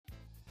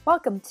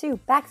Welcome to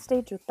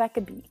Backstage with Becca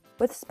B,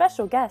 with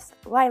special guest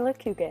Lila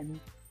Coogan.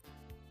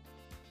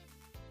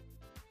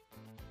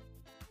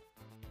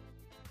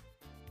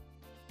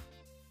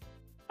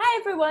 Hi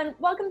everyone,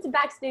 welcome to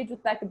Backstage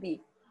with Becca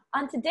B.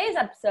 On today's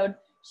episode,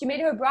 she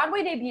made her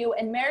Broadway debut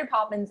in Mary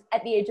Poppins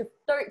at the age of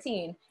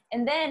 13,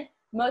 and then,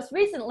 most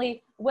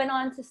recently, went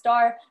on to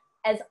star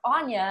as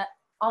Anya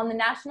on the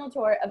national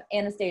tour of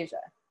Anastasia.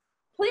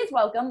 Please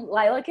welcome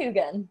Lila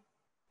Coogan.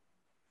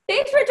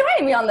 Thanks for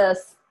joining me on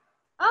this.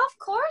 Of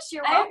course,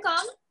 you're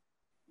welcome.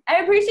 I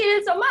appreciate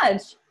it so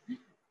much.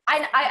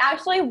 I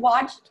actually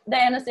watched the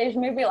Anastasia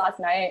movie last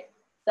night,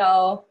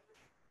 so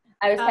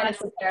I was kind of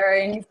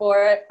preparing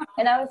for it,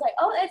 and I was like,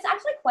 oh, it's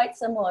actually quite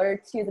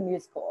similar to the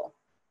musical.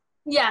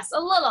 Yes,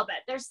 a little bit.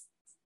 There's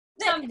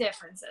some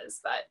differences,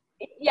 but...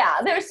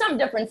 Yeah, there's some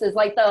differences,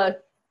 like I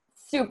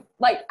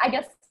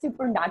guess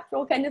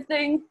supernatural kind of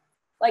thing,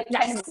 like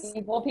kind of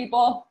evil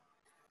people.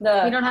 We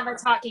don't have a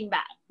talking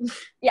bat.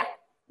 Yeah,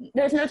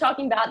 there's no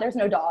talking bat, there's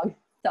no dog,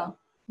 so.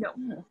 No.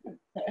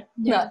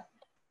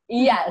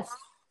 Yes.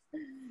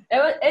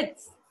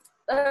 There's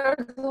a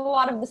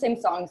lot of the same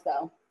songs,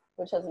 though,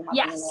 which doesn't happen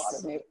in a lot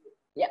of movies.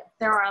 Yeah.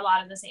 There are a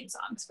lot of the same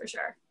songs, for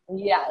sure.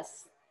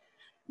 Yes.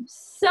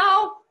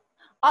 So,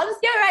 I'll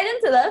just get right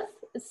into this.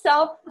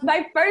 So,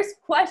 my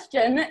first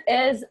question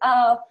is,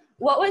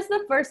 what was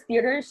the first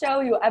theater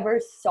show you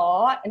ever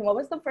saw, and what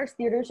was the first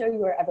theater show you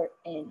were ever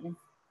in?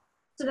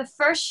 So the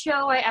first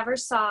show I ever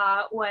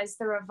saw was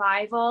the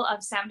revival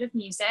of Sound of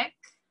Music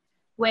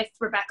with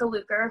Rebecca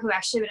Luker, who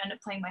actually would end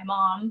up playing my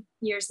mom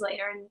years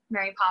later in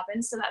Mary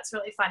Poppins, so that's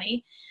really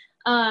funny.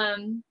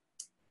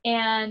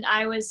 And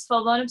I was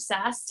full-blown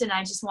obsessed, and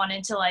I just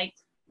wanted to,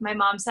 my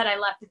mom said I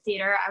left the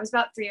theater. I was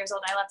about 3 years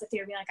old. I left the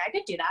theater being like, I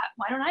could do that.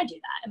 Why don't I do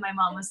that? And my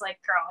mom was like,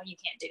 girl, you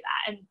can't do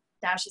that. And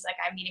now she's like,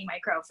 I'm eating my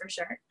crow for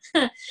sure.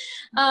 The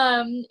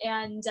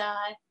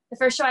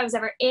first show I was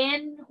ever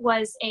in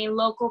was a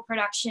local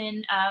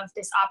production of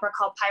this opera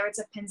called Pirates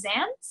of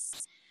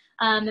Penzance.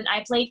 And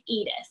I played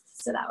Edith.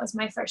 So that was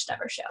my first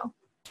ever show.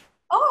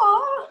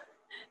 Oh,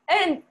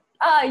 and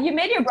you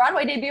made your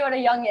Broadway debut at a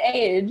young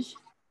age.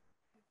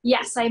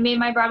 Yes, I made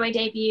my Broadway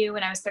debut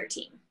when I was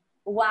 13.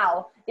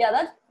 Wow.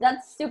 Yeah,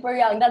 that's super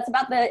young. That's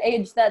about the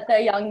age that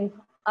the young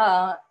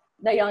Anya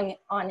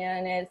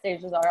and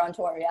Anastasias are on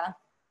tour, yeah?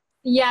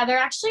 Yeah, they're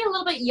actually a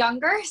little bit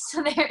younger,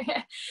 so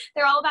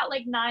they're all about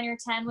 9 or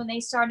 10 when they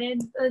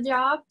started the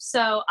job.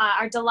 So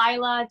our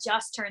Delilah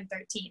just turned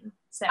 13.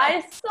 So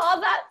I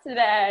saw that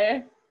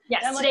today.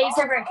 Yes, today's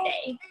her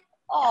birthday.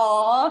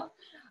 Aw.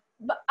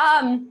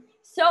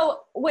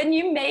 So when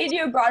you made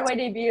your Broadway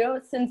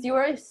debut, since you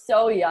were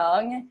so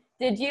young,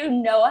 did you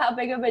know how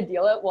big of a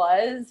deal it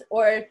was,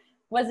 or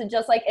was it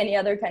just like any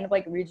other kind of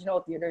regional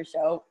theater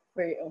show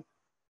for you?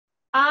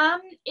 I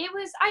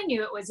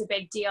knew it was a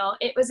big deal.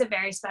 It was a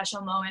very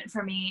special moment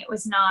for me.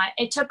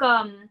 It took,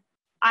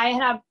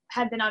 I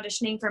had been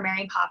auditioning for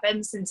Mary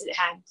Poppins since it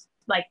had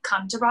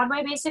come to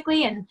Broadway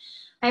basically. And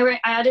I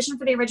auditioned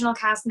for the original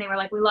cast and they were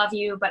like, we love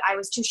you, but I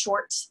was too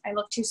short. I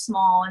looked too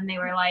small. And they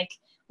were like,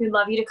 we'd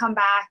love you to come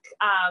back,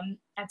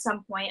 at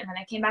some point. And then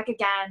I came back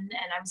again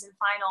and I was in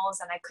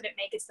finals and I couldn't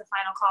make it to the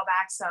final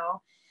callback.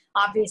 So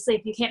obviously,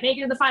 if you can't make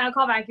it to the final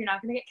callback, you're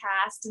not going to get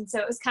cast. And so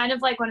it was kind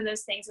of one of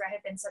those things where it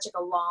had been such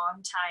a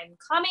long time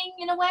coming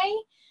in a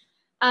way.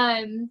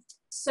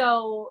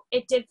 So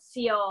it did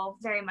feel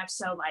very much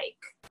so like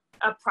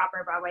a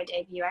proper Broadway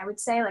debut, I would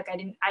say. I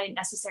didn't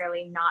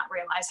necessarily not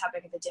realize how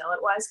big of a deal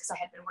it was because I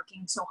had been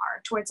working so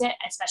hard towards it,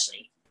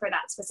 especially for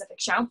that specific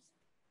show.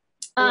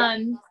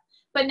 Yeah.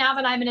 But now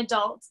that I'm an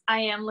adult,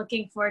 I am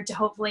looking forward to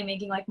hopefully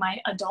making my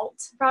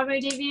adult Broadway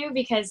debut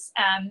because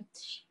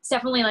it's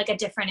definitely a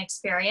different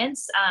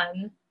experience.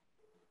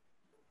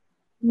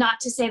 Not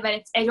to say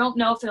that I don't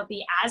know if it'll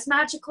be as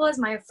magical as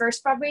my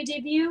first Broadway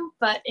debut,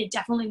 but it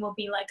definitely will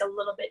be a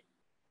little bit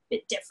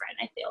different,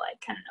 I feel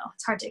like. I don't know.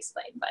 It's hard to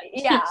explain, but.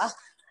 Yeah.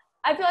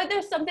 I feel like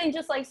there's something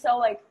just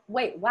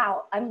wait,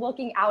 wow, I'm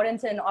looking out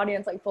into an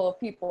audience full of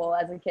people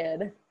as a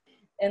kid.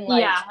 And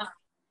yeah.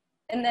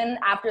 And then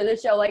after the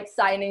show,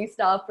 signing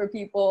stuff for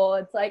people,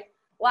 it's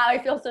wow, I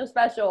feel so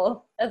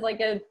special as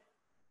a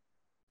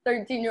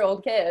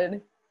 13-year-old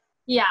kid.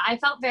 Yeah, I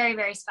felt very,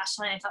 very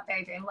special, and I felt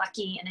very, very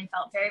lucky, and I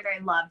felt very,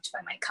 very loved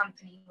by my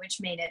company, which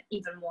made it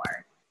even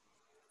more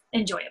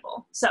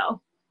enjoyable.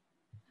 So,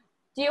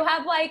 do you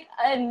have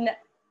an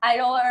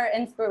idol or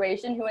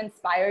inspiration who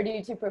inspired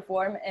you to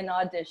perform an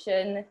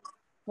audition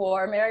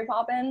for Mary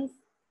Poppins?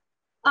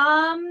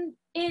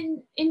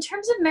 In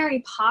terms of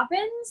Mary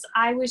Poppins,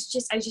 I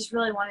just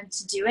really wanted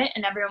to do it,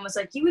 and everyone was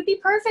like, you would be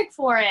perfect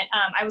for it.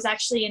 I was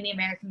actually in the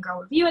American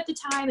Girl Review at the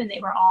time, and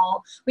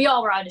we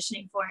all were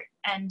auditioning for it,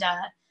 and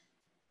I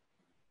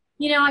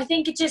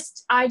think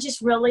I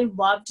just really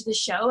loved the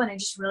show, and I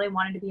just really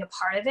wanted to be a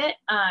part of it.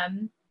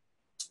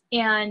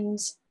 And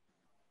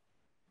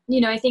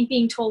I think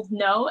being told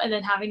no and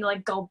then having to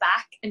go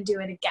back and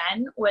do it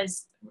again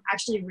was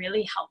actually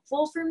really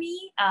helpful for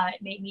me.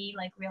 It made me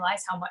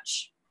realize how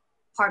much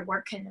hard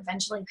work can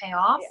eventually pay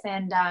off. Yeah.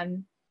 And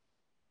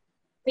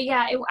but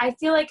yeah, I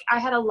feel like I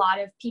had a lot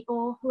of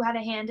people who had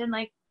a hand in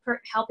like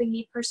helping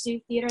me pursue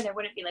theater. There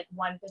wouldn't be like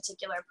one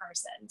particular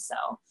person. So.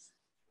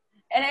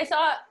 And I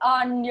saw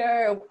on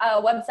your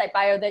website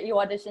bio that you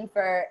auditioned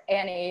for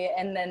Annie,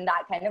 and then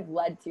that kind of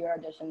led to your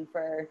audition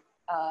for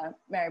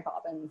Mary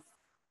Poppins.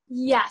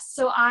 Yes.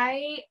 So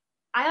I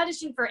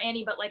auditioned for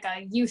Annie, but like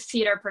a youth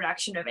theater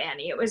production of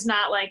Annie. It was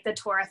not like the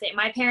tour thing.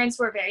 My parents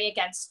were very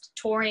against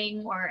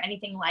touring or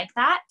anything like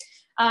that.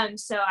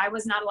 So I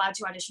was not allowed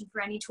to audition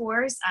for any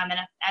tours. And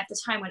at the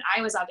time when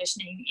I was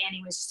auditioning,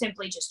 Annie was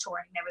simply just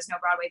touring. There was no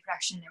Broadway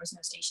production. There was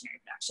no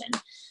stationary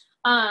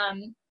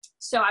production.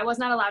 So I was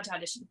not allowed to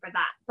audition for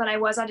that. But I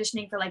was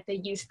auditioning for like the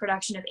youth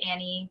production of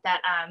Annie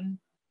that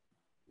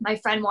my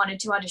friend wanted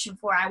to audition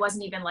for. I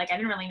wasn't even like, I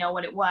didn't really know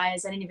what it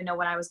was. I didn't even know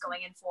what I was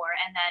going in for.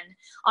 And then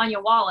Anya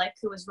Wallach,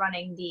 who was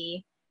running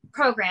the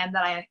program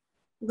that I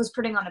was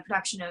putting on the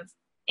production of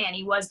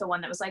Annie, was the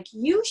one that was like,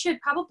 you should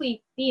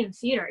probably be in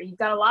theater. You've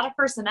got a lot of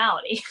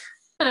personality.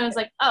 And I was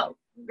like, oh,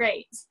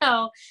 great.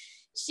 So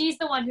she's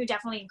the one who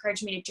definitely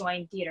encouraged me to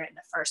join theater in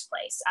the first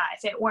place.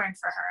 If it weren't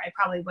for her, I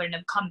probably wouldn't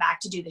have come back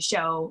to do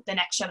the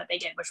next show that they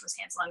did, which was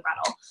Hansel and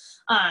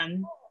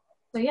Gretel.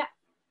 So yeah.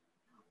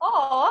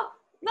 Oh,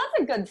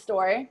 that's a good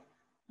story.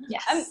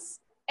 Yes.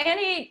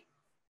 Annie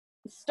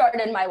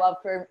started my love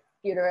for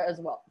theater as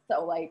well.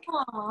 So like,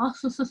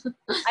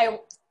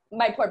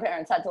 my poor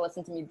parents had to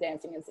listen to me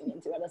dancing and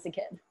singing to it as a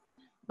kid.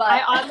 But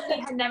I honestly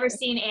had never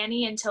seen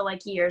Annie until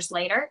like years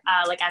later,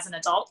 like as an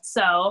adult.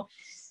 So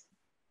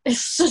it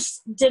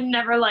just didn't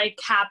ever like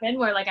happen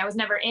where like I was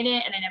never in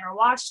it and I never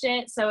watched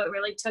it. So it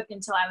really took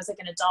until I was like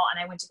an adult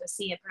and I went to go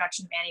see a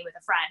production of Annie with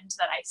a friend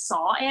that I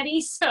saw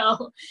Annie.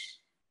 So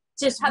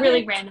just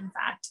really random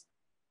fact.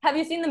 Have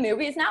you seen the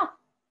movies now?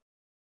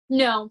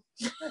 No.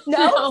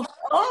 No?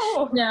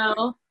 Oh.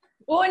 No.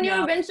 Well, when you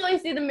eventually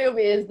see the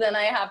movies, then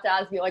I have to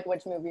ask you, like,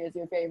 which movie is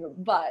your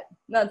favorite. But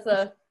that's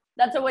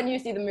a when you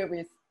see the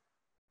movies.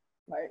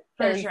 Right?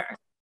 For sure.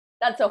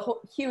 That's a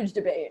huge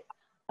debate.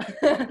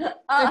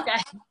 Okay.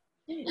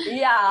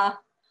 Yeah.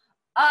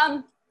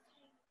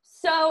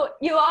 So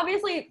you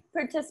obviously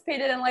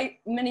participated in, like,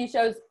 many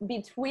shows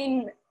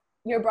between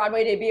your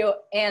Broadway debut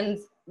and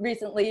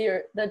recently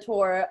the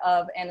tour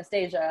of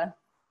Anastasia,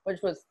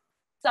 which was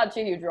such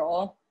a huge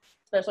role,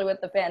 especially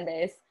with the fan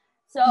base.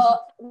 So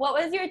what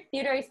was your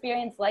theater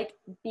experience like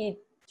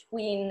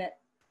between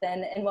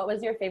then, and what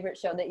was your favorite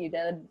show that you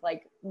did,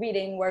 like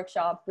reading,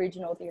 workshop,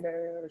 regional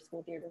theater, or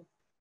school theater?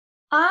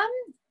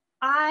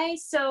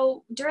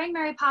 So during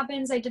Mary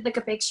Poppins, I did like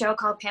a big show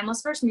called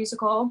Pamela's First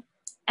Musical.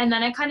 And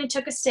then I kind of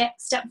took a step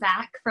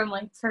back from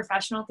like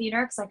professional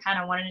theater because I kind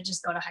of wanted to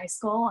just go to high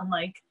school and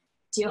like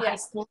do high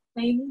school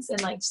things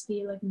and like just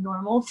be like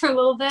normal for a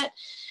little bit.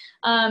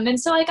 And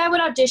so like I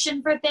would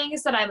audition for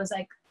things that I was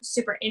like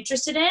super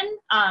interested in,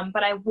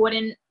 but I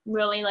wouldn't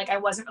really like, I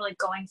wasn't really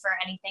going for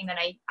anything that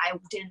I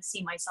didn't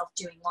see myself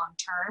doing long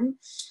term.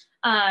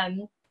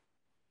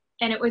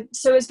 And it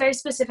was very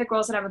specific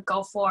roles that I would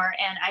go for,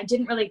 and I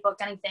didn't really book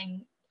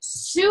anything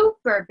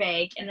super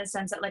big in the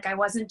sense that like I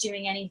wasn't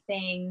doing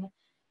anything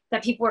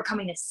that people were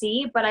coming to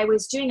see, but I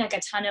was doing like a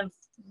ton of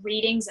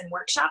readings and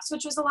workshops,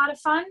 which was a lot of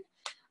fun.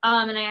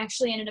 And I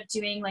actually ended up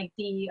doing like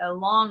a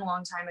long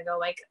time ago,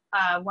 like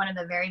one of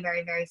the very,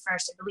 very, very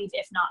first, I believe,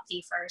 if not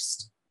the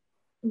first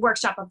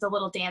workshop of The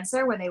Little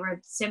Dancer, where they were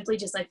simply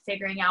just like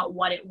figuring out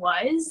what it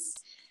was.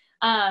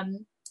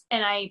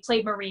 And I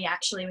played Marie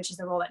actually, which is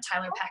the role that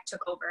Tyler Peck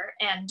took over.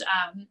 And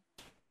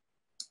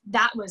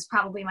that was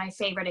probably my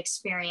favorite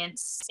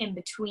experience in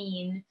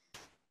between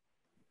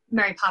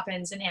Mary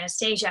Poppins and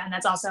Anastasia. And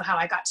that's also how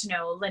I got to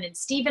know Lynn and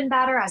Steven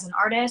better as an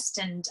artist.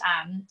 And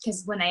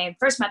because when I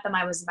first met them,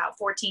 I was about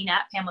 14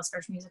 at Pamela's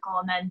First Musical.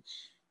 And then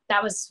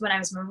that was when I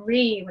was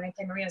Marie. When I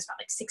played Marie, I was about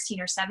like 16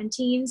 or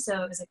 17.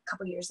 So it was a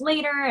couple years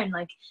later. And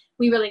like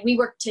we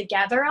worked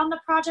together on the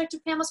project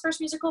of Pamela's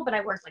First Musical, but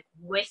I worked like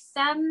with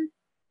them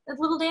at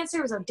Little Dancer.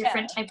 It was a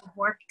different type of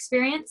work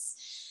experience.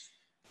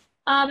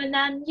 And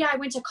then, I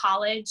went to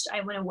college.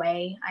 I went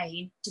away.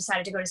 I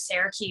decided to go to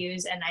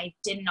Syracuse, and I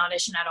didn't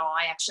audition at all.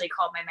 I actually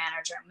called my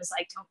manager and was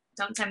like,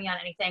 don't send me on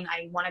anything.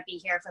 I want to be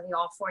here for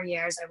all 4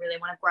 years. I really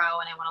want to grow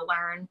and I want to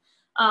learn.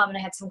 And I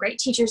had some great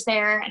teachers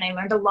there, and I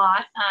learned a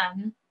lot.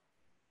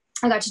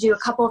 I got to do a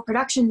couple of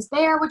productions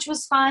there, which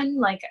was fun.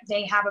 Like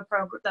they have a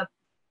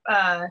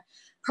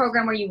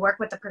program where you work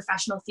with the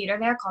professional theater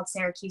there called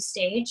Syracuse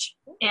Stage.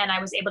 And I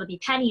was able to be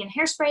Penny in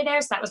Hairspray there.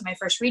 So that was my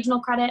first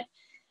regional credit.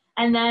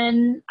 And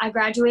then I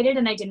graduated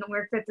and I didn't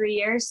work for 3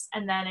 years.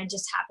 And then I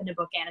just happened to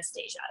book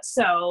Anastasia.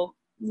 So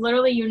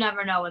literally you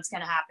never know what's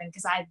going to happen,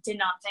 because I did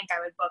not think I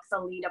would book the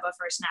lead of a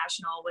First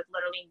National with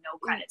literally no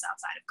credits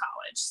outside of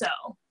college. So.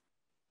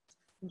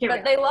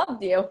 But they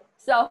loved you.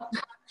 So.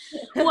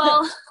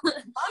 Well,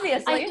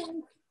 obviously.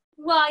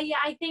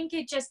 I think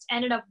it just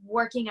ended up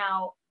working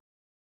out.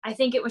 I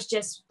think it was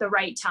just the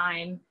right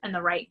time and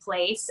the right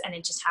place. And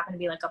it just happened to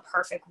be like a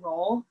perfect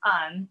role.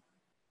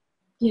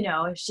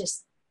 It's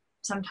just,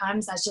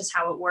 sometimes that's just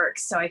how it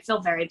works. So I feel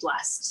very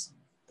blessed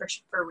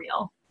for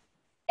real.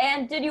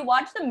 And did you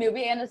watch the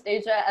movie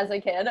Anastasia as a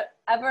kid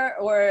ever,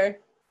 or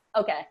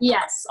okay?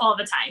 Yes, all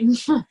the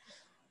time.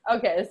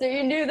 Okay, so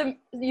you knew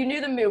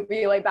the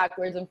movie like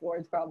backwards and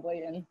forwards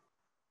probably, and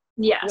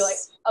Yes. you're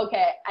like,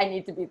 okay, I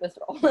need to be this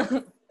role.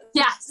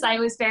 Yes, I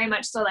was very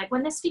much so like,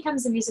 when this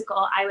becomes a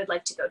musical, I would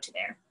like to go to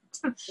there.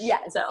 Yeah.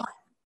 So.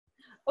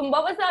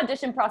 What was the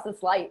audition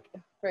process like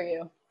for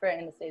you for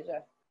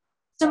Anastasia?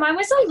 So mine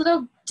was a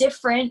little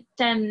different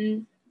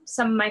than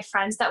some of my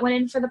friends that went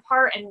in for the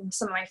part and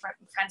some of my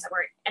friends that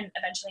were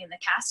eventually in the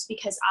cast,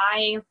 because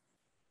I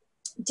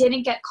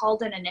didn't get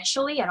called in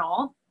initially at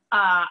all.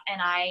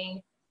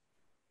 And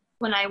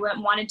when I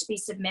wanted to be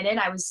submitted,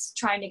 I was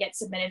trying to get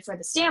submitted for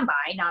the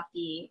standby, not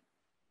the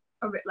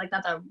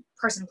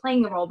person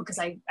playing the role, because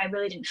I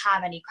really didn't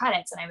have any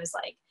credits. And I was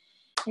like,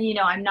 you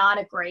know, I'm not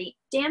a great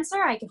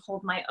dancer. I can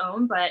hold my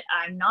own, but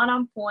I'm not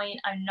on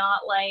point. I'm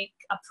not like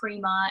a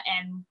prima.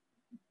 And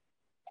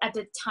at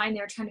the time,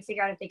 they were trying to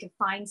figure out if they could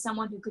find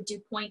someone who could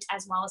do point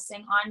as well as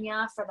sing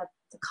Anya for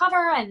the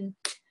cover. And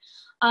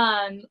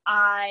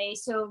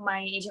so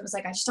my agent was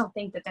like, I just don't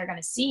think that they're going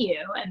to see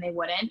you, and they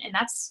wouldn't. And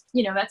that's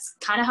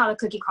kind of how the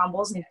cookie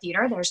crumbles in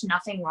theater. There's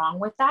nothing wrong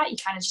with that. You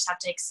kind of just have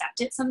to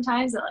accept it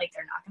sometimes, that like,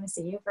 they're not going to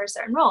see you for a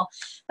certain role.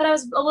 But I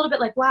was a little bit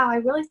like, wow, I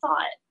really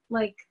thought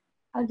like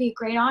I'd be a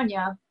great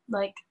Anya,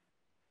 like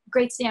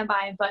great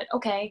standby, but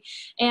okay.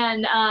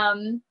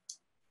 And,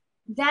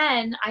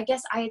 then I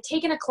guess I had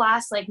taken a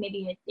class like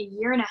maybe a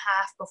year and a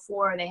half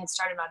before they had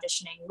started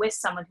auditioning with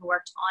someone who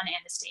worked on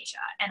Anastasia,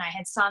 and I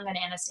had sung an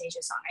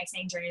Anastasia song. I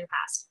sang Journey to the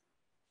Past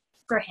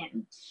for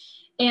him.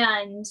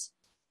 And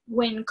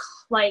when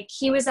like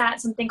he was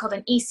at something called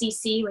an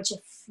ECC, which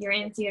if you're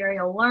in theater,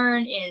 you'll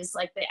learn is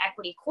like the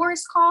equity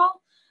chorus call.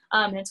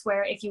 It's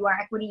where if you are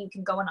equity, you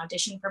can go and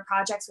audition for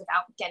projects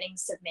without getting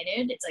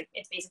submitted.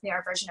 It's basically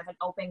our version of an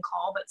open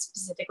call, but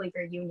specifically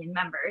for union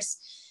members.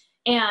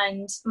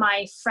 And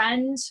my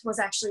friend was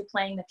actually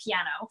playing the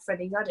piano for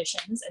the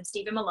auditions, and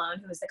Stephen Malone,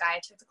 who was the guy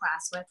I took the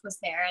class with, was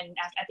there. And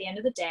at the end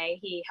of the day,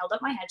 he held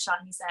up my headshot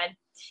and he said,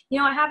 you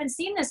know, I haven't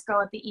seen this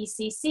girl at the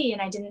ECC,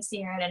 and I didn't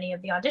see her at any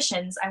of the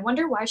auditions. I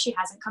wonder why she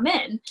hasn't come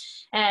in.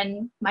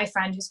 And my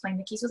friend who's playing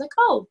the keys was like,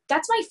 oh,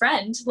 that's my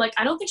friend. Like,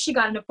 I don't think she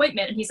got an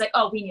appointment. And he's like,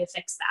 oh, we need to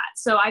fix that.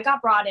 So I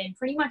got brought in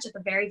pretty much at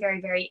the very,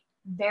 very, very,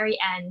 very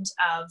end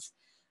of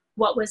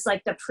what was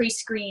like the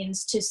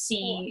pre-screens to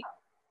see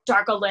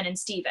Darko, Lynn, and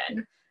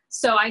Steven.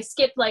 So I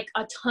skipped like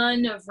a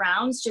ton of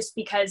rounds just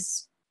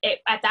because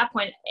at that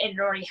point it had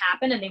already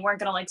happened and they weren't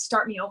gonna like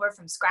start me over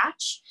from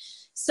scratch.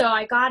 So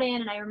I got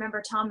in, and I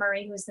remember Tom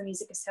Murray, who was the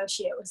music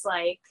associate, was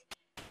like,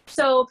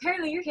 so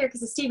apparently you're here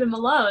because of Stephen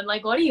Malone.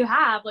 Like, what do you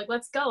have? Like,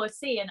 let's go, let's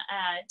see. And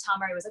Tom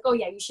Murray was like, oh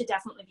yeah, you should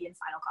definitely be in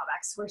final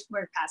callbacks.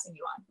 We're passing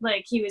you on.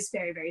 Like, he was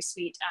very, very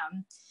sweet.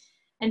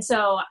 And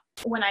so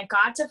when I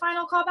got to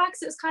final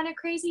callbacks, it was kind of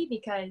crazy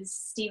because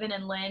Steven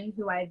and Lynn,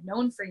 who I had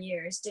known for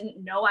years,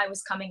 didn't know I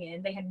was coming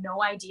in. They had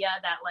no idea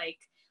that like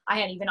I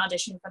had even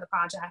auditioned for the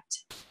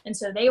project. And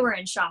so they were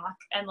in shock.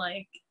 And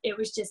like, it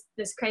was just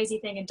this crazy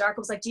thing. And Darko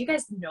was like, do you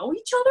guys know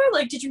each other?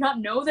 Like, did you not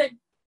know that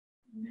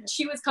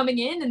she was coming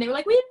in? And they were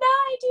like, we had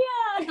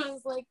no idea. And I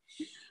was like,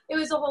 it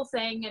was a whole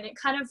thing. And it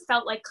kind of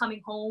felt like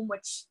coming home,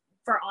 which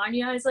for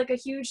Anya is like a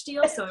huge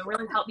deal. So it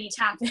really helped me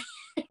tap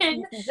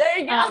in. There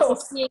you go. So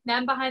seeing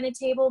them behind the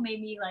table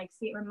made me like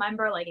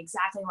remember like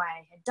exactly why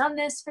I had done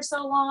this for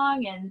so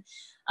long. And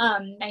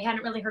I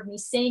hadn't really heard me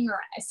sing or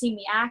seen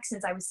me act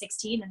since I was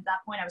 16. And at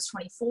that point I was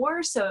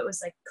 24. So it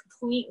was like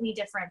completely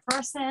different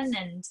person,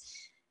 and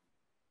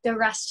the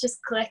rest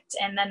just clicked.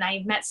 And then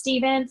I met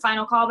Steven,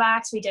 final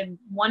callbacks. We did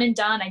one and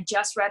done. I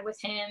just read with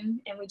him,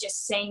 and we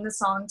just sang the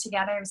song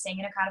together. We sang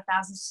in a crowd of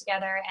thousands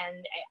together.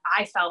 And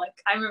I felt like,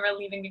 I remember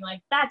leaving being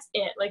like, that's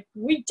it. Like,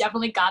 we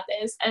definitely got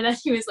this. And then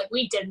he was like,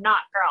 we did not,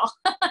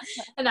 girl.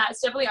 And that's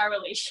definitely our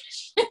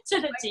relationship to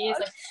the T.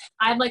 Like,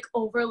 I'm like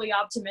overly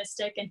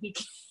optimistic, and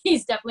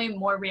he's definitely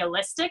more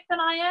realistic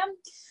than I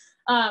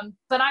am.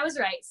 But I was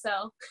right.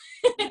 So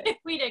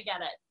we did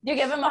get it. Do you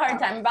give him a hard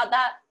time about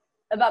that?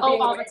 About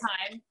being all the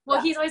time. Well,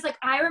 yeah. He's always like,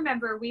 I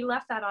remember we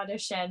left that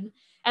audition,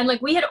 and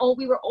like we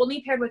were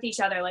only paired with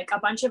each other. Like a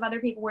bunch of other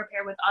people were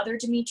paired with other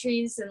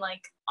Dimitris and like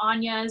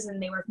Anyas,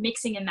 and they were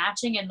mixing and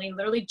matching, and they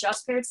literally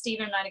just paired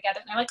Steven and I together.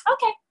 And they're like,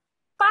 okay,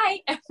 bye.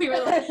 And we were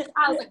like,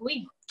 I was like,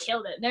 we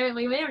killed it.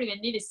 We don't even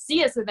need to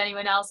see us with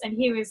anyone else. And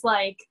he was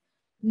like,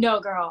 no,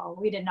 girl,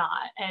 we did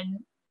not. And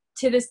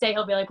to this day,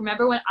 he'll be like,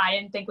 remember when I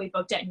didn't think we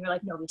booked it? And you're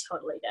like, no, we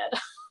totally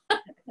did.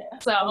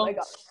 So, oh my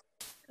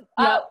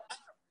God.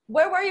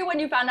 Where were you when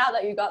you found out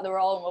that you got the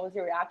role, and what was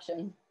your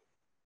reaction?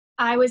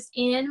 I was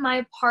in my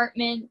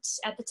apartment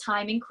at the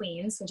time in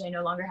Queens, which I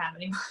no longer have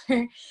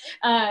anymore.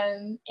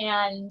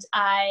 And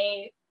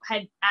I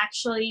had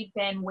actually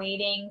been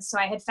waiting. So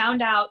I had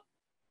found out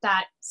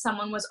that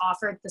someone was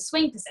offered the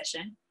swing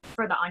position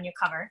for the Anya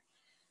cover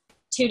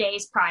 2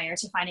 days prior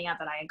to finding out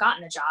that I had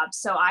gotten the job.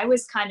 So I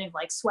was kind of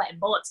like sweating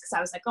bullets, because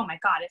I was like, oh my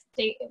God,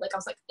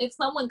 if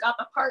someone got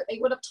the part, they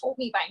would have told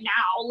me by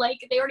now. Like,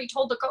 they already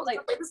told the girls,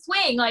 like, play the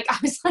swing. Like, I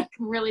was like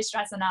really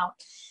stressing out.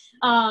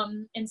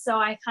 And so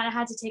I kind of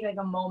had to take like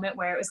a moment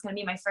where it was going to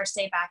be my first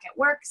day back at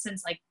work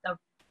since like the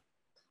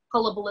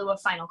hullabaloo of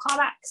final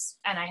callbacks.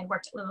 And I had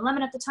worked at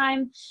Lululemon at the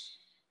time.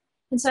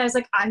 And so I was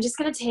like, I'm just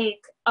going to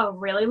take a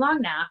really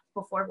long nap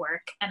before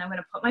work and I'm going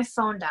to put my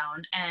phone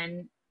down.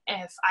 And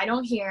if I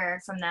don't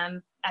hear from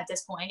them at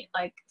this point,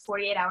 like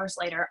 48 hours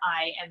later,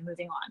 I am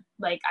moving on.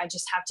 Like, I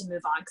just have to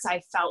move on. Cause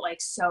I felt like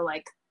so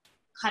like,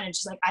 kind of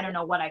just like, I don't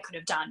know what I could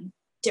have done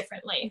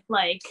differently.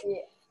 Like,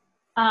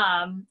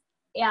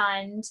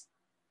 and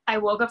I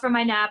woke up from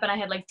my nap and I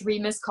had like 3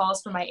 missed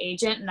calls from my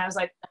agent and I was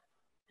like,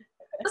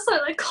 so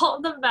I like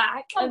called them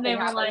back and they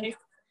were like,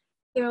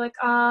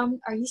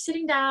 are you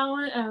sitting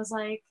down? And I was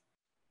like,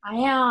 I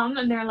am.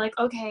 And they're like,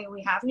 okay,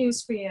 we have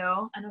news for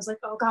you. And I was like,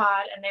 oh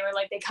God. And they were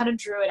like, they kind of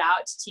drew it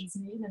out to tease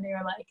me. And then they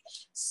were like,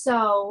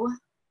 so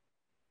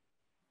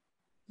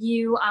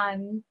you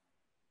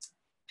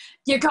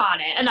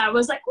got it. And I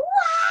was like, wow!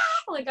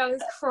 Like I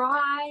was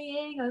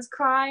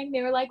crying.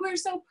 They were like, we're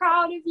so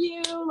proud of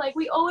you. Like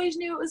we always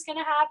knew it was going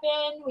to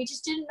happen. We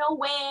just didn't know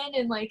when.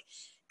 And like,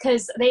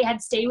 because they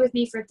had stayed with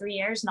me for 3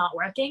 years not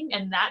working,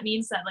 and that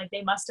means that like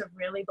they must have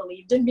really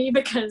believed in me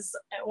because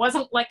it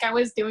wasn't like I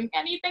was doing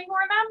anything for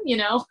them, you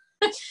know.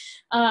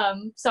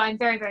 So I'm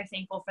very, very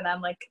thankful for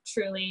them. Like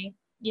truly,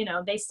 you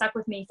know, they stuck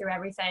with me through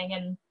everything.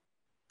 And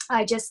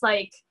I just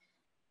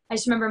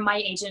remember my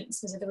agent,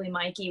 specifically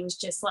Mikey, was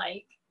just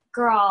like,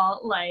 girl,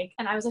 like,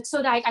 and I was like,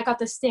 so I got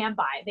the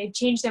standby. They've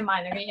changed their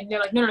mind. And they're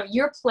like, no,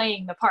 you're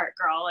playing the part,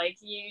 girl. Like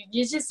you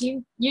did it.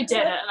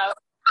 And I was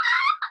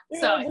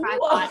so I cried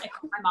a lot. I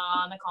called my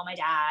mom, I called my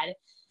dad.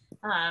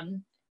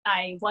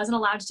 I wasn't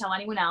allowed to tell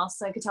anyone else,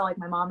 so I could tell like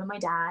my mom and my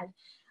dad.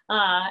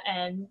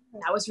 And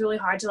that was really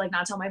hard to like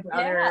not tell my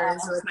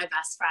brothers or my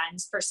best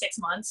friends for 6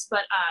 months.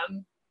 But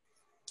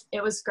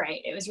it was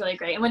great. It was really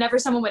great. And whenever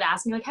someone would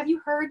ask me like, have you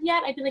heard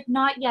yet? I'd be like,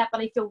 not yet, but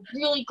I feel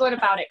really good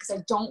about it because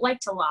I don't like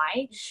to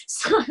lie.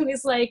 So I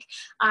was like,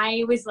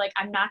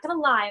 I'm not going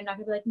to lie. I'm not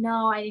going to be like,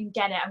 no, I didn't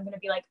get it. I'm going to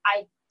be like,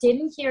 I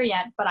didn't hear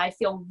yet, but I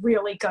feel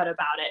really good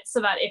about it.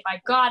 So that if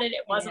I got it,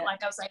 it wasn't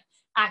like I was like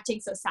acting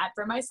so sad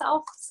for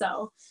myself.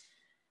 So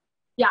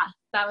yeah,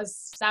 that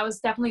was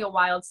definitely a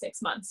wild 6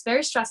 months.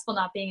 Very stressful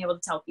not being able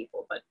to tell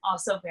people, but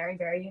also very,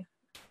 very,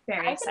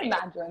 very exciting. I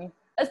can imagine.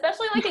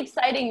 Especially like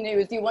exciting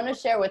news you want to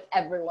share with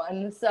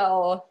everyone.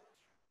 So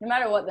no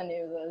matter what the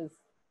news is.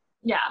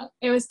 Yeah,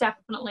 it was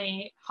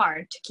definitely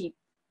hard to keep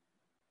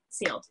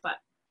sealed, but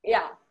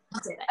yeah.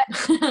 I'll say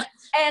that.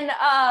 And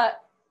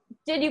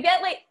did you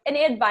get like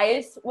any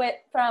advice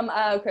from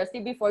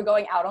Christy before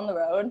going out on the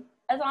road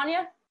as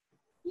Anya?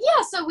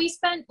 Yeah, so we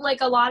spent like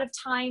a lot of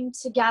time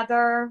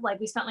together. Like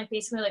we spent like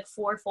basically like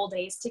 4 full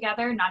days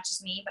together, not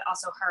just me, but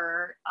also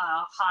her,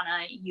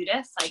 Hannah,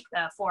 Judith, like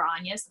the 4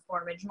 Anyas, the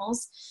 4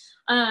 originals.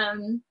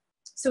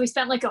 So we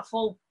spent like a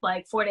full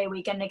like 4-day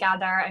weekend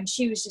together, and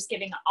she was just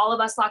giving all of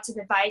us lots of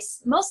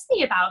advice,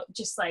 mostly about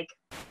just like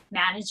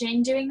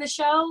managing doing the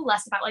show,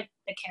 less about like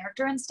the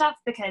character and stuff,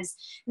 because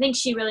I think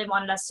she really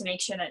wanted us to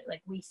make sure that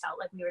like we felt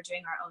like we were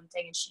doing our own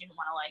thing, and she didn't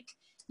want to like,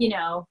 you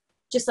know,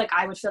 just like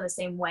I would feel the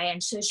same way.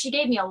 And so she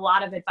gave me a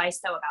lot of advice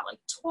though about like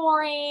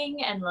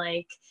touring and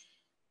like,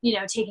 you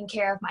know, taking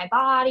care of my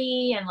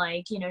body, and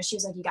like, you know, she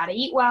was like, you got to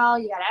eat well,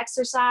 you got to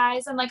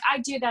exercise. And like, I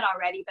do that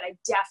already, but I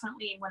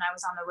definitely, when I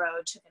was on the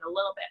road, took it a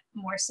little bit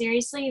more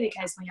seriously,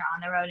 because when you're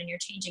on the road and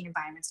you're changing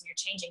environments and you're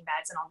changing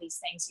beds and all these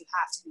things, you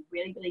have to be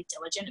really, really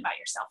diligent about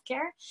your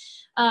self-care.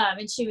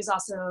 And she was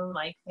also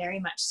like, very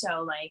much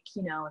so like,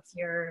 you know, if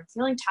you're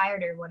feeling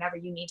tired or whatever,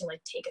 you need to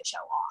like take a show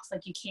off.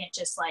 Like you can't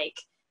just like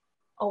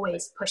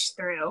always push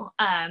through,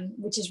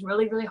 which is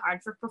really, really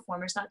hard for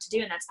performers not to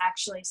do. And that's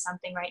actually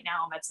something right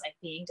now that's like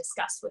being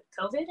discussed with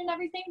COVID and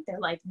everything. They're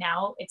like,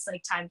 now it's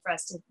like time for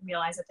us to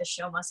realize that the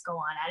show must go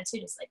on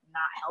attitude is like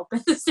not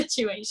helping the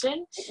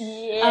situation.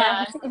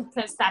 Yeah.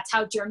 Because that's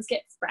how germs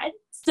get spread.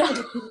 So,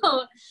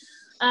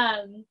 but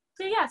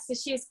yeah, so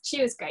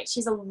she was great.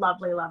 She's a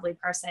lovely, lovely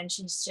person.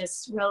 She's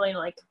just really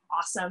like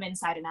awesome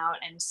inside and out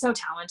and so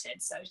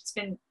talented. So it's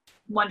been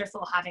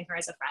wonderful having her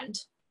as a friend.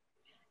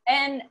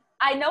 And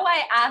I know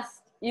I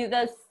asked you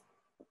this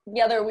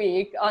the other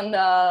week on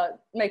the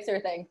mixer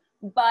thing,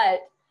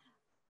 but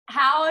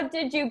how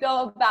did you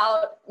go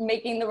about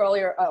making the role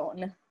your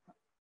own?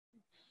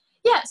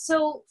 Yeah,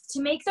 so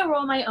to make the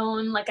role my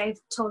own, like I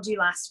told you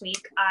last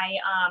week, I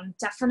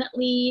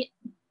definitely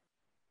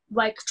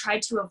like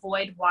tried to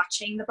avoid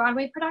watching the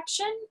Broadway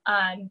production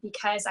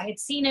because I had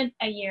seen it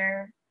a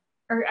year,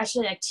 or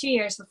actually like 2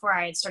 years before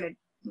I had started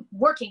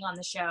working on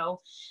the show.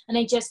 And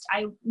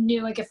I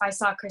knew like if I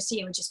saw Christy,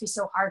 it would just be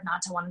so hard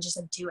not to want to just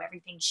like do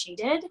everything she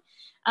did.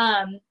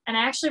 And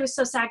I actually was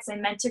so sad because I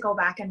meant to go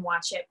back and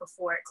watch it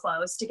before it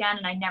closed again,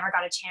 and I never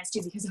got a chance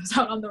to because I was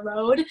out on the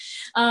road.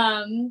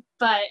 And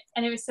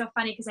it was so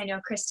funny because I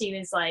know Christy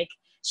was like,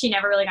 she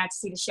never really got to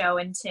see the show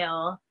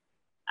until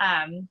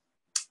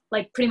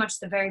like pretty much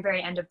the very,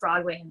 very end of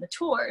Broadway and the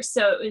tour.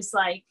 So it was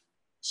like,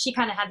 she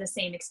kind of had the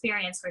same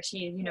experience where she,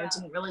 you know,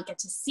 didn't really get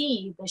to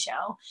see the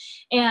show.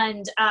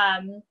 And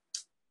I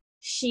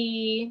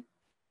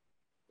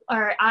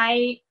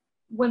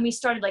when we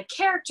started like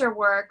character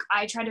work,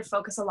 I tried to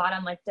focus a lot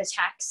on like the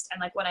text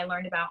and like what I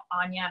learned about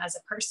Anya as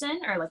a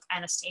person, or like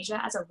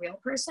Anastasia as a real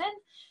person.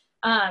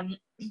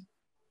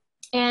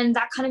 And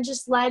that kind of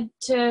just led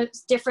to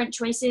different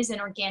choices and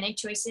organic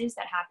choices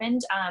that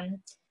happened.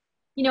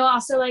 You know,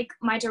 also like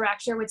my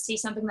director would see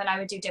something that I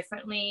would do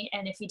differently.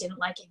 And if he didn't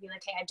like it, he'd be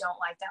like, hey, I don't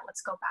like that.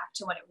 Let's go back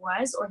to what it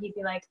was. Or he'd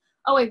be like,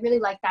 oh, I really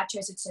like that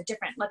choice. It's so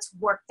different. Let's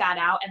work that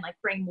out and like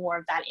bring more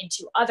of that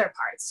into other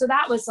parts. So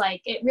that was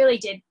like, it really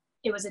did.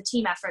 It was a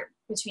team effort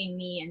between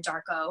me and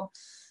Darko.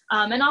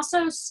 And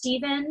also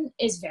Steven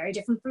is very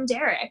different from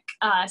Derek.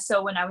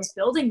 So when I was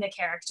building the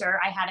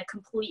character, I had a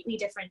completely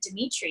different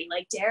Dimitri.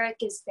 Like Derek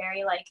is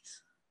very like,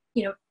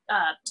 you know,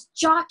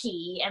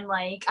 jockey, and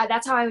like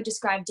that's how I would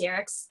describe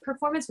Derek's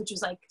performance, which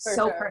was like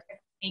perfect for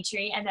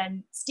Dimitri. And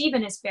then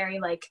Steven is very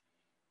like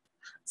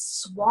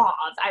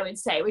suave, I would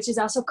say, which is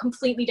also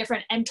completely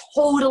different and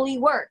totally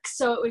works.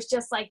 So it was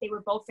just like they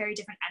were both very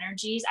different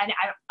energies.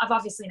 I've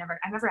obviously never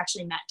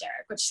actually met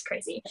Derek, which is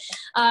crazy.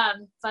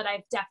 But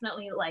I've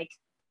definitely like,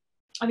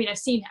 I mean,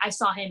 I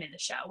saw him in the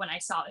show when I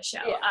saw the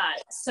show.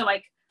 So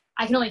like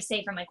I can only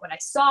say from like what I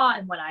saw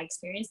and what I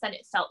experienced that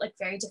it felt like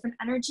very different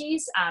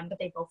energies, but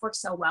they both work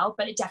so well.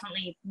 But it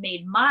definitely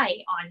made my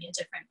Anya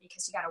different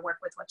because you got to work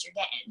with what you're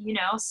getting, you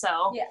know?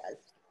 So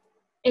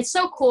it's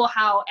so cool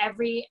how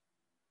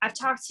I've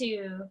talked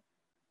to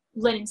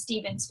Lynn and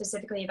Steven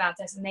specifically about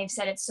this, and they've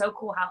said it's so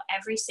cool how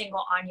every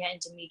single Anya and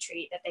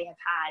Dimitri that they have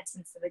had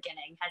since the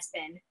beginning has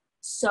been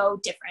so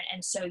different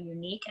and so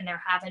unique, and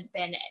there hasn't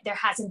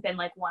been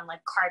like one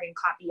like carbon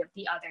copy of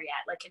the other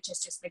yet. Like it's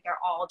just like they're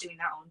all doing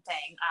their own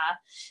thing,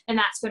 and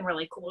that's been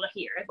really cool to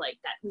hear, like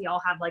that we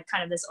all have like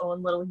kind of this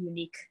own little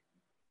unique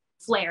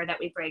flair that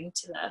we bring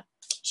to the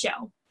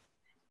show.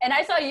 And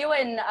I saw you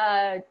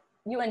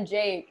and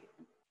Jake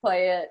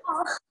play it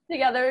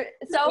together,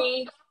 so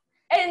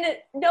and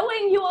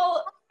knowing you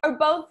all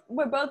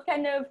were both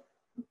kind of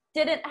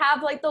didn't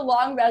have like the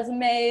long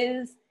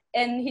resumes,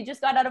 and he just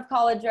got out of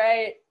college,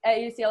 right, at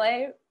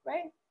UCLA,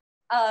 right?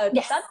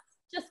 Yes. That's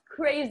just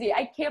crazy.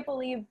 I can't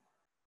believe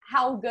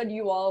how good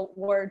you all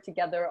were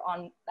together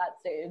on that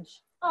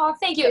stage. Oh,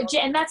 thank you.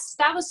 And that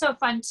was so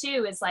fun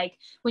too, is like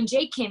when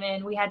Jake came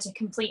in, we had to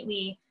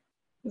completely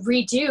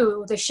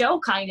redo the show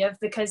kind of,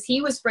 because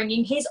he was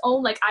bringing his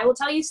own, like I will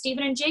tell you,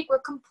 Steven and Jake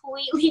were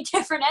completely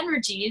different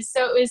energies.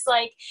 So it was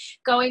like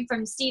going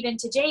from Steven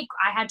to Jake,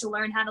 I had to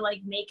learn how to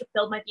like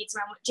build my beats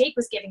around what Jake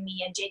was giving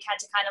me, and Jake had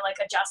to kind of like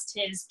adjust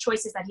his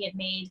choices that he had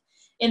made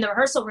in the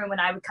rehearsal room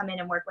when I would come in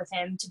and work with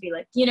him to be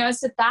like, you know,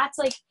 so that's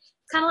like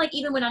kind of like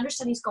even when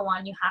understudies go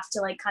on, you have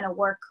to like kind of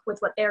work with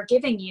what they're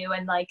giving you.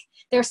 And like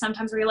there's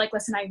sometimes where you're like,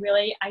 listen,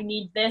 I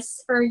need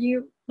this for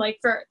you, like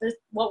for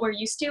what we're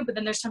used to. But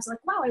then there's times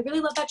like, wow, I really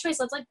love that choice.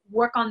 Let's like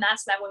work on that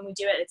so that when we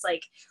do it, it's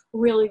like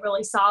really,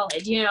 really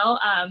solid, you know?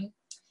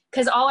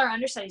 Because all our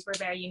understudies were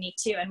very unique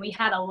too. And we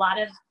had a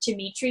lot of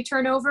Dimitri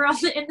turnover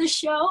in the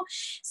show.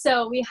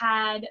 So we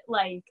had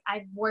like,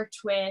 I've worked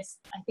with,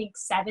 I think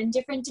 7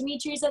 different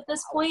Dimitris at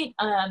this point.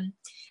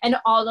 And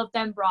all of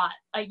them brought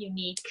a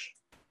unique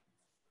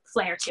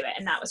flair to it,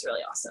 and that was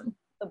really awesome.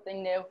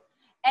 Something new.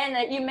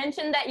 And you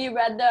mentioned that you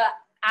read the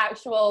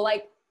actual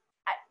like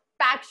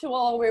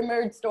factual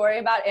rumored story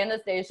about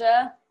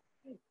Anastasia.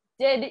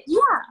 Did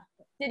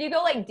you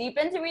go like deep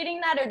into reading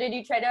that, or did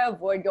you try to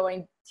avoid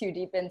going too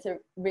deep into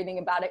reading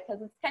about it,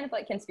 because it's kind of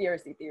like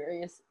conspiracy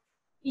theories?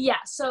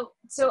 So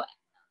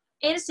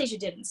Anastasia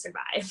didn't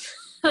survive.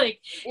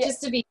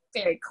 Just to be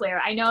very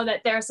clear, I know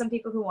that there are some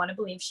people who want to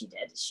believe she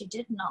did. She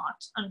did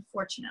not,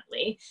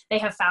 unfortunately. They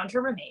have found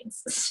her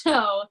remains.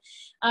 So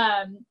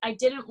I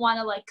didn't want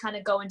to like kind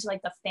of go into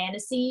like the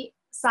fantasy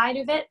side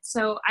of it.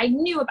 So I've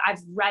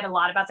read a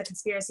lot about the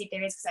conspiracy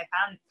theories because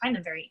I find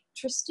them very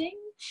interesting.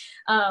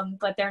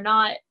 But they're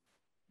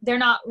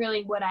not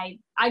really what I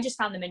just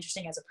found them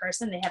interesting as a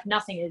person. They have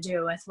nothing to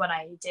do with what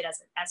I did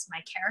as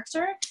my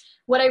character.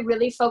 What I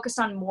really focused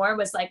on more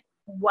was like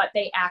what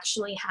they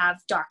actually have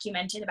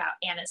documented about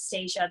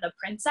Anastasia, the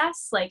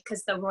princess, like,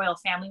 because the royal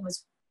family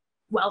was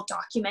well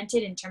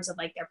documented in terms of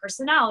like their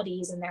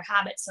personalities and their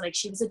habits. So like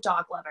she was a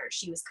dog lover.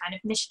 She was kind of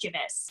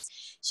mischievous.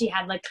 She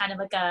had like kind of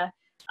like a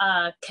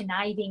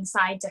conniving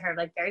side to her,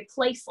 like very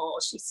playful.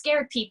 She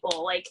scared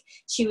people. Like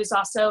she was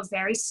also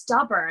very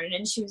stubborn,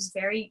 and she was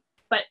very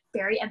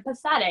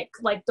empathetic.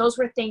 Like those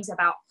were things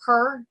about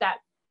her that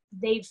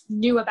they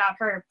knew about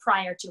her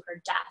prior to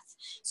her death.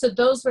 So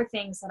those were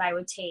things that I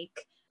would take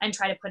and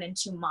try to put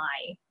into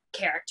my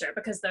character,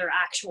 because they're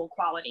actual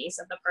qualities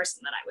of the person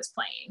that I was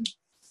playing.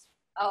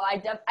 Oh,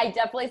 I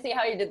definitely see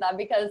how you did that,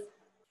 because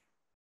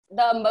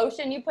the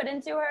emotion you put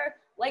into her,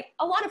 like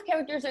a lot of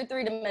characters are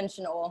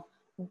 3-dimensional,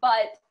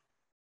 but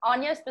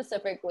Anya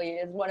specifically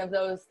is one of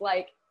those,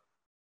 like,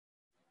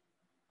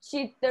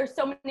 there's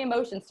so many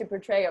emotions to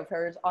portray of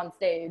hers on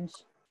stage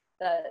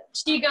that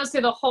she goes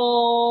through the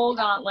whole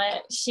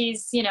gauntlet.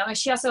 She's, you know,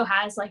 she also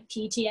has like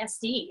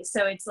PTSD.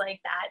 So it's like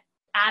that,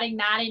 adding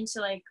that into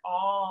like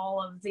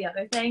all of the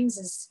other things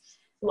is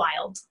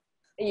wild.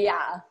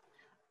 Yeah.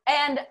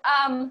 And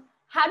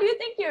How do you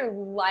think you're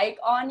like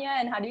Anya,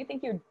 and how do you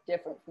think you're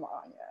different from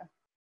Anya?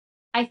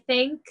 I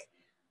think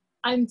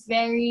I'm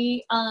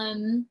very,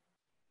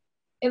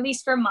 at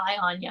least for my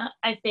Anya,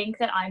 I think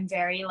that I'm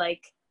very,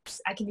 like,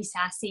 I can be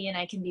sassy and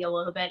I can be a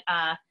little bit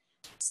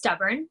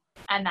stubborn,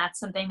 and that's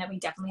something that we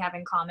definitely have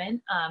in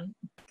common.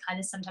 Kind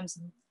of sometimes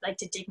like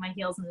to dig my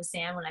heels in the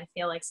sand when I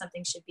feel like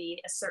something should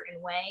be a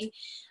certain way.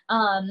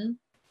 And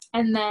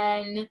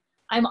then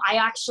I'm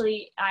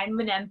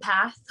an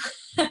empath.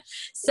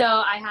 So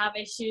I have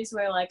issues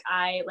where like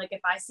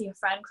if I see a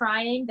friend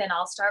crying, then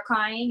I'll start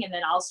crying, and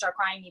then I'll start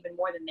crying even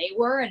more than they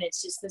were. And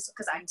it's just this,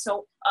 because I'm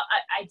so,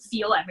 I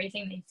feel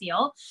everything they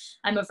feel.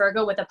 I'm a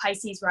Virgo with a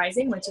Pisces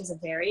rising, which is a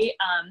very,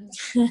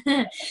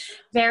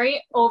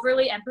 very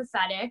overly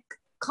empathetic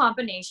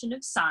combination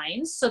of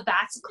signs. So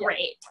that's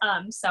great.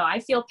 So I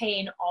feel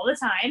pain all the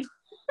time.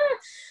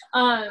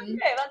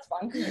 Okay, that's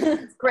fun.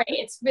 It's great.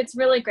 It's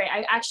really great.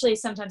 I actually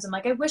sometimes I'm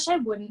like, I wish I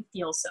wouldn't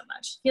feel so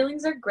much.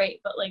 Feelings are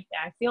great, but like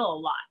I feel a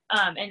lot.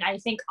 And I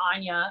think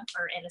Anya,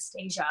 or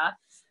Anastasia,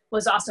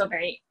 was also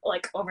very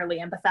like overly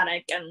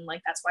empathetic, and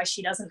like that's why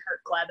she doesn't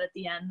hurt Gleb at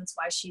the end. That's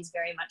why she's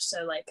very much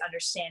so like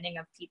understanding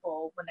of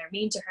people when they're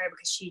mean to her,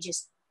 because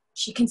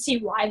she can see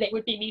why they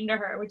would be mean to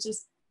her, which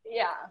is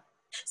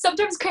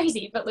sometimes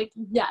crazy, but like,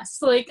 yes,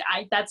 like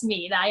that's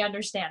me. I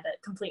understand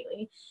it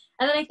completely.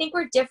 And then I think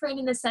we're different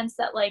in the sense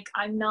that like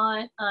I'm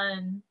not,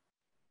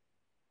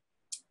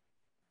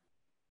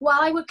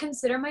 while I would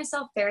consider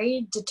myself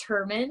very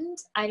determined,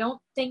 I don't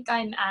think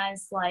I'm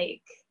as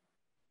like,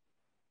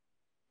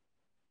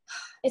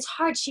 it's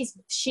hard.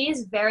 She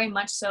is very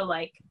much so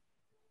like,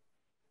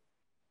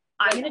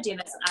 I'm going to do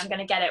this and I'm going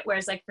to get it.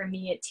 Whereas like for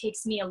me, it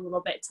takes me a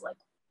little bit to like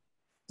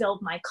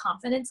build my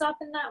confidence up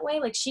in that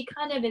way. Like she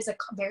kind of is a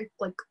very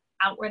like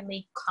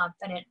outwardly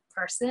confident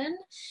person.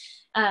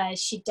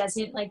 She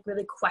doesn't like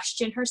really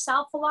question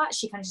herself a lot.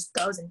 She kind of just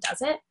goes and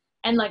does it.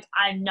 And like,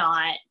 I'm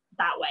not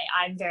that way.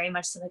 I'm very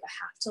much so like, I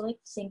have to like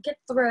think it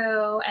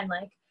through and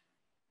like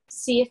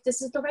see if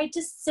this is the right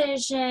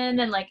decision.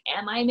 And like,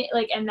 am I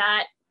like, and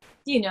that,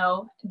 you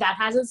know, that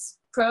has its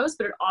pros,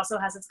 but it also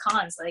has its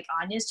cons. Like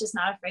Anya's just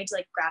not afraid to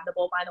like grab the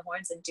bull by the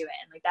horns and do it.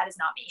 And like, that is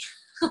not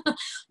me,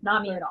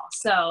 not me at all.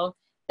 So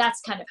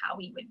that's kind of how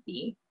we would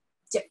be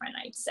different,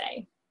 I'd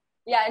say.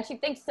 Yeah, and she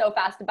thinks so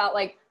fast about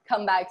like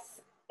comebacks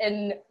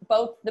in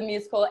both the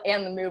musical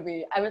and the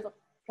movie. I was,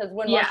 because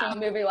when watching the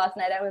movie last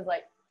night, I was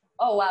like,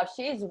 oh wow,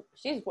 she's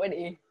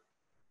witty.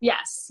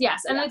 Yes,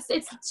 and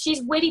it's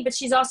she's witty, but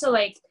she's also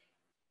like,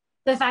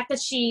 the fact that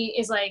she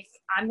is like,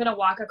 I'm gonna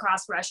walk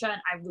across Russia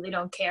and I really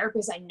don't care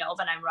because I know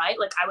that I'm right.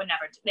 Like I would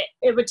never.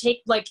 It would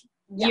take like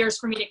years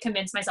for me to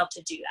convince myself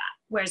to do that.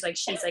 Whereas like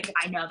she's like,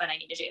 I know that I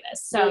need to do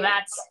this. So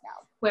that's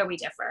where we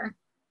differ.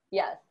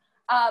 Yes.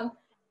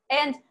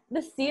 And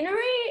the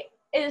scenery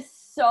is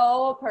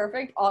so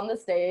perfect on the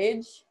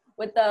stage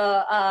with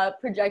the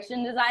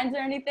projection designs or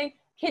anything.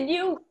 Can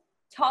you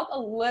talk a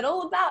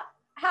little about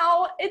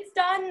how it's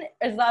done?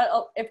 Is that,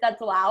 if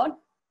that's allowed?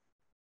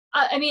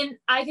 I mean,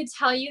 I could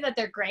tell you that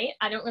they're great.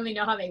 I don't really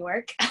know how they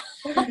work.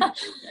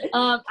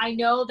 I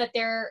know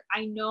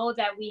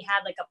that we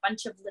had like a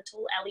bunch of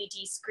little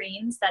LED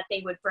screens that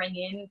they would bring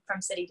in from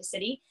city to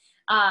city.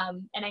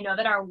 And I know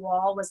that our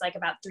wall was like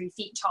about 3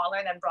 feet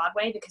taller than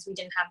Broadway because we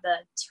didn't have the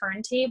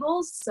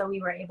turntables. So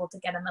we were able to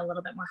get them a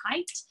little bit more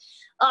height.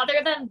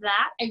 Other than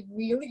that, I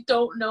really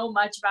don't know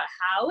much about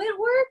how it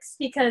works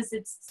because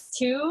it's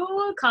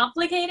too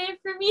complicated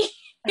for me.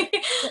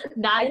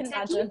 Not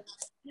intentionally.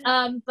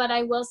 But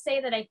I will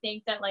say that I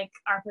think that like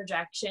our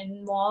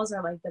projection walls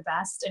are like the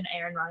best, and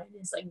Aaron Ryan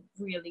is like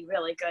really,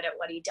 really good at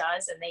what he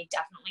does, and they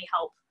definitely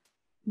help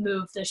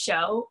move the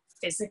show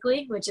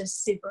physically, which is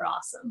super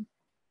awesome.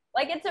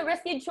 Like it's a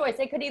risky choice.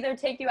 It could either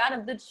take you out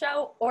of the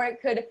show or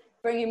it could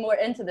bring you more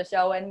into the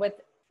show. And with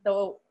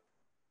the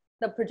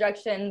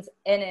projections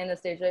in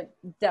Anastasia, it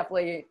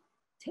definitely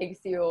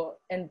takes you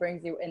and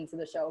brings you into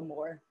the show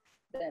more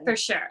than. For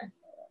sure.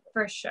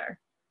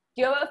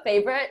 Do you have a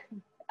favorite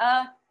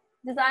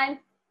design?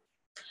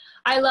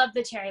 I love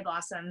the cherry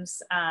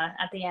blossoms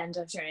at the end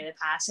of Journey to the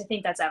Past. I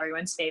think that's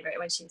everyone's favorite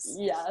when she's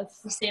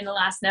seeing the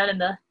last note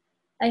and the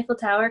Eiffel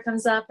Tower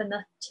comes up and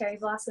the cherry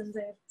blossoms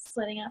are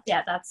splitting up.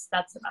 Yeah, that's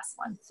the best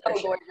one.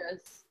 So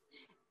gorgeous.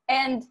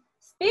 And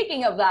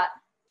speaking of that,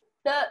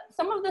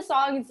 some of the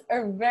songs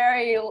are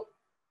very,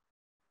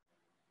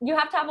 you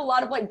have to have a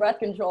lot of like breath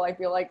control, I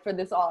feel like, for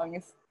the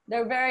songs.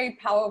 They're very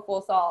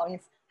powerful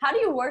songs. How do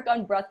you work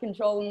on breath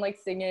control and like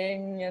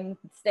singing and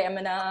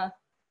stamina?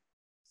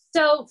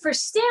 So for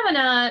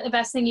stamina, the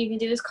best thing you can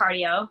do is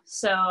cardio.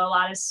 So a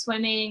lot of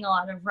swimming, a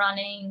lot of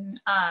running.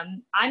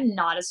 I'm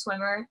not a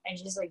swimmer. I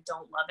just like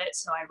don't love it.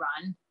 So I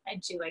run.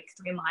 I do like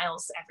 3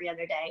 miles every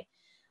other day.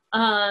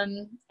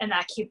 And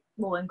that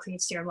will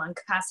increase your lung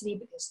capacity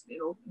because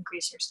it'll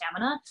increase your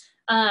stamina.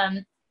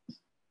 And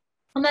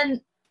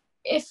then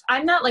if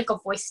I'm not like a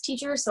voice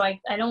teacher, so I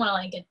don't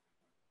want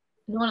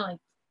to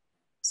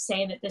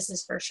say that this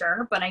is for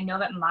sure, but I know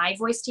that my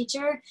voice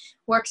teacher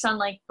works on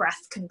like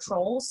breath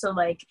control, so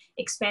like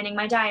expanding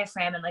my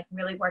diaphragm and like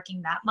really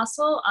working that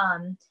muscle.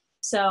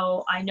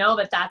 So I know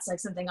that that's like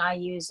something I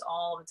use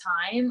all the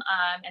time.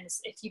 And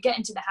if you get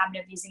into the habit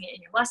of using it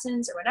in your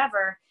lessons or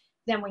whatever,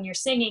 then when you're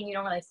singing, you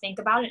don't really think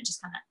about it. It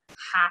just kind of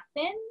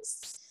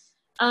happens.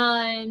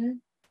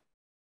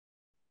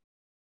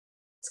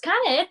 It's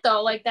kind of it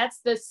though. Like that's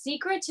the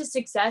secret to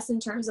success in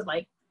terms of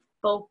like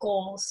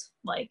vocals,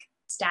 like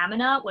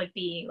stamina would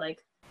be like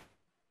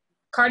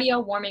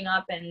cardio, warming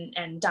up,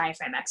 and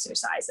diaphragm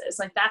exercises.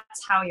 Like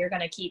that's how you're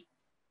going to keep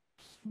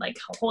like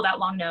hold out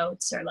long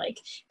notes or like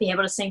be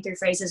able to sing through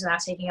phrases without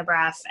taking a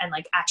breath and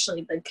like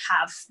actually like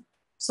have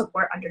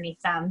support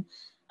underneath them.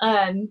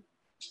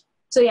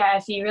 So yeah,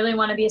 if you really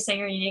want to be a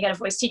singer, you need to get a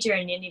voice teacher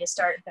and you need to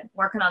start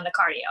working on the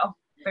cardio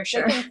for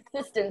sure. The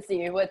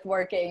consistency with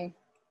working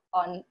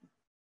on.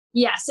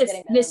 Yes,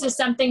 this is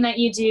something that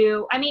you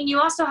do. I mean, you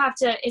also have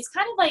to, it's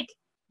kind of like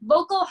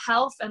vocal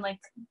health and like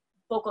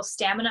vocal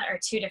stamina are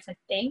two different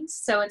things.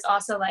 So it's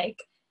also like,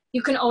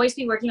 you can always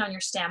be working on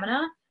your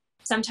stamina.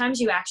 Sometimes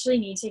you actually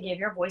need to give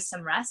your voice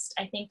some rest.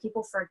 I think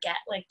people forget,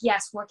 like,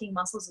 yes, working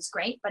muscles is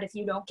great, but if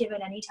you don't give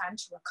it any time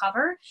to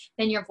recover,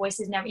 then your voice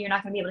is you're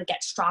not going to be able to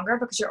get stronger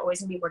because you're always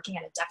going to be working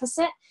at a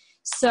deficit.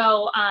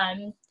 So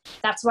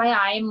that's why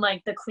I'm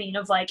like the queen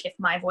of like, if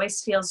my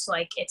voice feels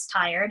like it's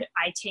tired,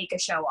 I take a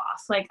show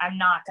off. Like, I'm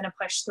not going to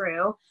push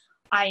through.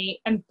 I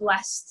am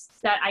blessed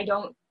that I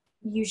don't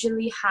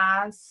usually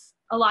have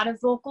a lot of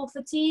vocal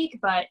fatigue,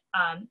 but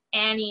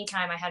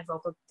anytime I had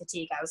vocal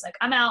fatigue, I was like,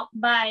 I'm out,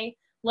 bye.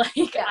 Like,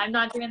 yeah. I'm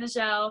not doing the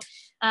show.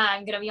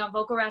 I'm going to be on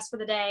vocal rest for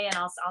the day, and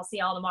I'll see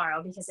y'all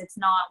tomorrow because it's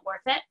not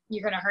worth it.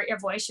 You're going to hurt your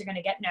voice. You're going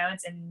to get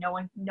notes, and no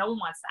one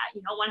wants that.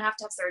 You don't want to have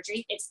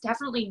surgery. It's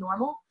definitely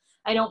normal.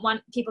 I don't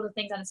want people to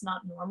think that it's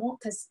not normal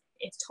because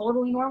it's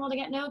totally normal to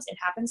get notes. It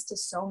happens to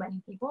so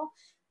many people.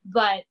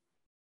 But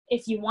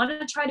if you want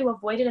to try to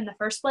avoid it in the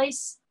first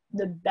place,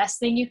 the best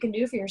thing you can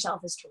do for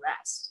yourself is to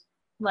rest.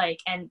 Like,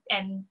 and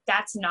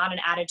that's not an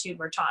attitude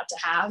we're taught to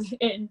have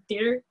in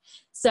theater.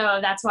 So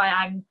that's why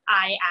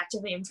I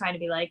actively am trying to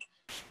be like,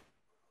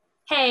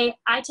 hey,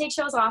 I take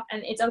shows off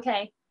and it's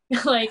okay.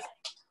 Like,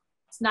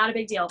 it's not a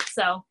big deal.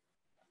 So.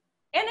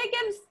 And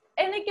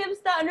it gives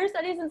the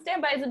understudies and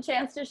standbys a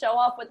chance to show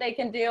off what they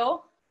can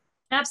do.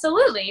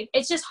 Absolutely.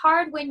 It's just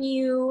hard when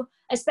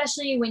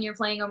especially when you're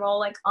playing a role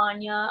like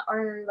Anya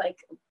or like,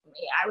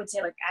 I would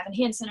say like Evan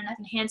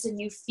Hansen,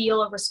 you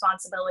feel a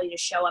responsibility to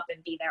show up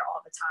and be there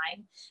all the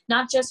time,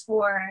 not just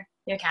for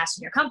your cast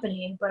and your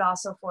company, but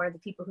also for the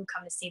people who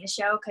come to see the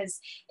show. Because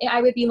I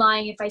would be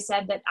lying if I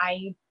said that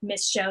I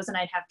missed shows and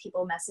I'd have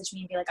people message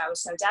me and be like, I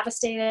was so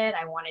devastated.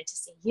 I wanted to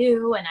see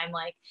you. And I'm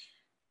like,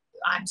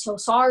 I'm so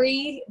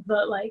sorry,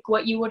 but like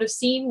what you would have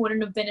seen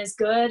wouldn't have been as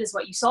good as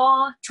what you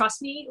saw.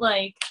 Trust me.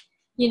 Like,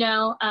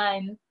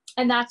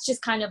 and that's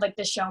just kind of like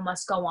the show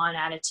must go on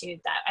attitude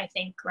that I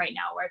think right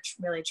now we're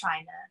really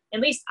trying to,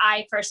 at least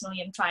I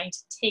personally am trying to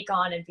take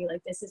on and be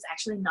like, this is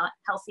actually not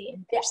healthy,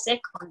 and if you're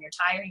sick or you're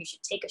tired, you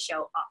should take a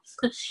show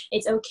off.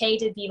 It's okay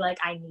to be like,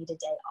 I need a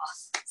day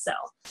off. So.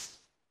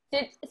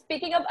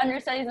 Speaking of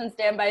understudies and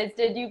standbys,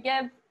 did you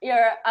give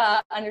your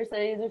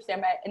understudies or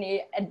standby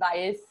any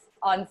advice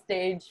on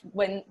stage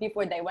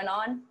before they went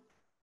on?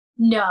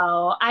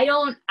 No, I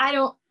don't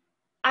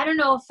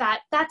know if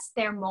that's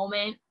their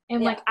moment.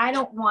 And like, I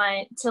don't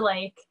want to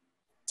like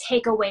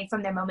take away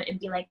from their moment and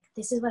be like,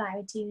 this is what I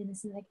would do. And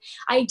this is like,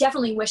 I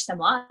definitely wish them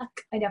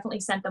luck. I definitely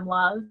sent them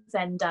love.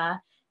 And,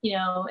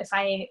 if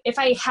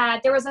I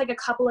had, there was like a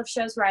couple of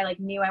shows where I like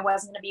knew I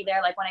wasn't going to be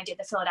there. Like when I did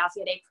the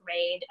Philadelphia Day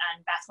Parade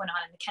and Beth went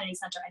on in the Kennedy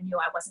Center, I knew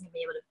I wasn't going to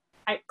be able to,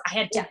 I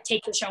had to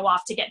take the show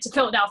off to get to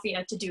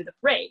Philadelphia to do the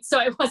parade. So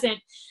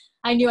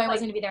I knew I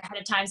wasn't going to be there ahead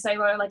of time. So I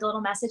wrote like a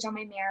little message on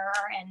my mirror,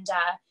 and,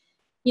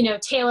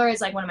 Taylor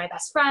is like one of my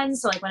best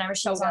friends. So like whenever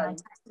she was on, I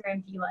text her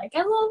and be like,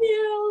 I love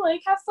you,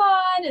 like have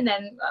fun. And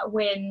then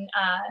when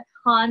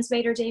Hans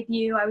made her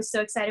debut, I was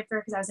so excited for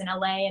her because I was in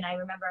LA, and I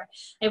remember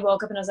I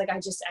woke up and I was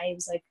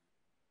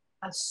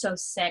so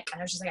sick,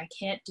 and I was just like, I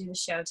can't do the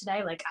show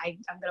today. Like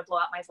I'm going to blow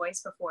out my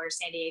voice before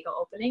San Diego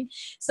opening.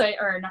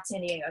 Or not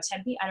San Diego,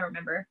 Tempe. I don't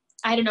remember.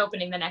 I had an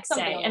opening the next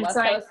day. And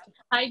so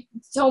I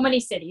so many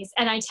cities,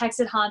 and I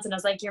texted Hans and I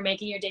was like, you're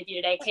making your debut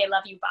today. Okay,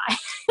 love you. Bye.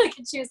 Like,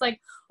 and she was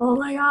like, oh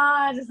my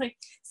God. It's like,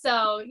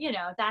 so,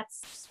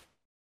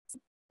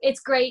 it's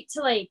great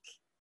to like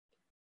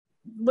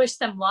wish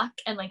them luck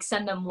and like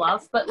send them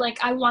love. But like,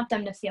 I want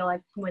them to feel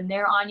like when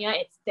they're Anya,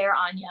 it's their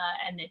Anya,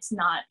 and it's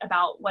not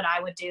about what I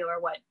would do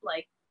or what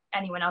like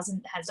anyone else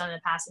has done in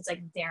the past. It's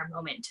like their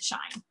moment to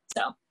shine.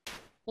 So.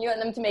 You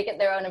want them to make it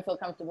their own and feel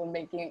comfortable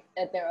making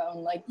it their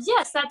own, like.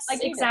 Yes, that's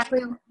like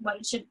exactly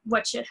what should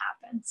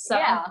happen. So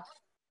yeah.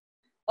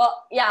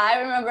 Well, yeah, I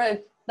remember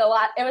it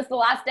was the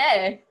last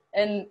day,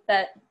 and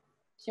that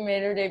she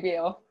made her debut.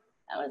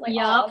 I was like,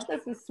 oh,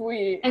 this is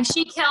sweet. And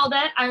she killed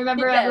it. I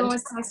remember everyone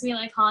was texting me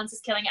like, Hans is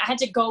killing it. I had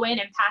to go in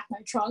and pack my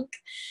trunk.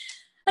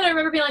 And I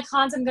remember being like,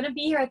 Hans, I'm going to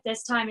be here at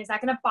this time. Is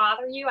that going to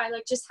bother you? I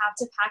like just have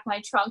to pack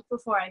my trunk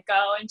before I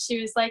go. And she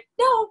was like,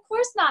 no, of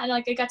course not. And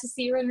like, I got to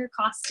see her in her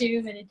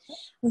costume, and I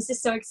was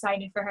just so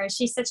excited for her.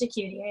 She's such a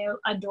cutie.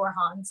 I adore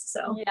Hans.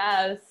 So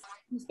yes.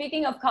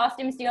 Speaking of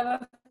costumes, do you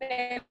have a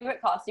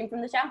favorite costume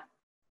from the show?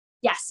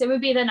 Yes, it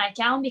would be the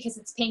nightgown because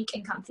it's pink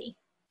and comfy.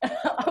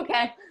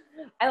 Okay.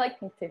 I like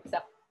pink too, so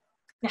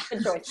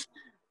good choice.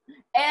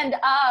 And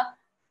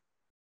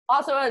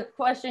also a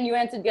question you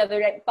answered the other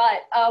day,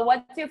 but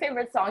what's your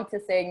favorite song to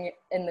sing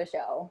in the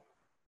show?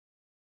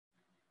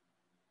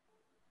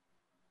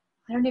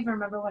 I don't even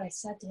remember what I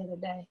said the other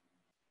day.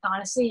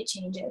 Honestly, it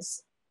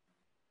changes.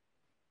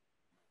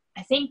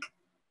 I think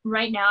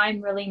right now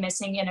I'm really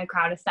missing In a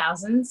Crowd of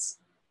Thousands.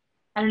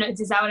 I don't know.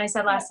 Is that what I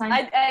said last time?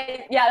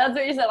 Yeah, that's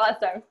what you said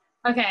last time.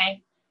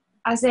 Okay.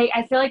 I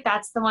feel like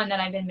that's the one that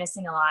I've been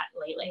missing a lot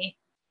lately.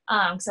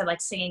 Because I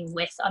like singing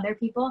with other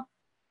people.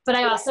 But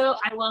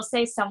I will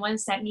say someone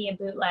sent me a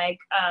bootleg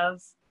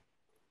of,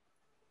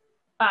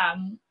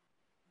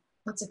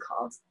 what's it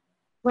called?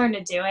 Learn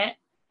to Do It.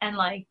 And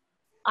like,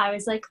 I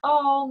was like,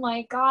 oh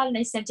my God. And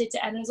I sent it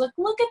to Ed and I was like,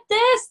 look at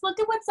this. Look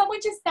at what someone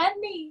just sent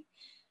me.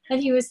 And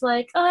he was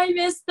like, oh, I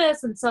missed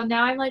this. And so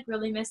now I'm like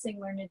really missing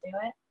Learn to Do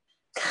It.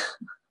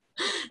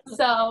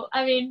 So,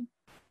 I mean,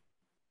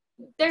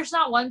 there's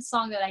not one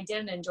song that I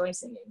didn't enjoy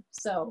singing.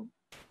 So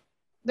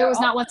there was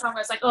not one song where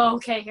I was like, oh,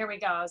 okay, here we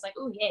go. I was like,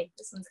 oh, yay,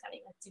 this one's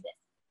coming. Let's do this.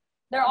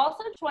 They're all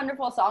such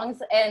wonderful songs.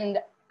 And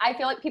I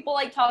feel like people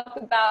like talk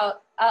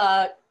about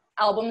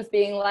albums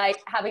being like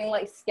having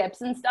like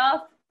skips and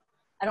stuff.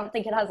 I don't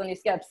think it has any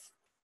skips,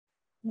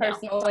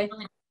 personally. No, it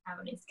doesn't have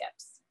any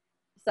skips.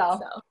 So.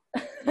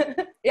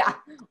 Yeah,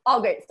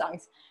 all great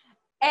songs.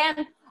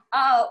 And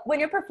when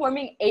you're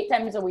performing 8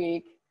 times a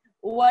week,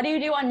 what do you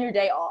do on your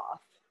day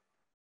off?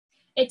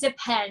 It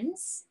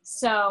depends.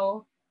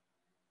 So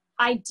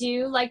I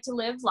do like to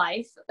live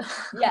life.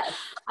 Yes.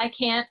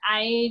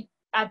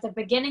 At the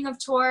beginning of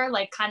tour,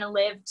 like kind of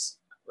lived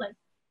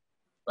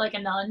like a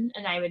nun,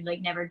 and I would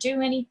like never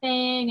do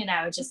anything, and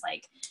I would just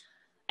like,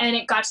 and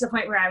it got to the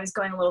point where I was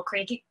going a little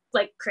crazy,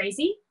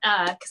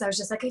 because I was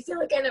just like, I feel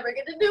like I never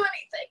get to do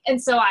anything.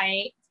 And so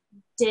I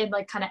did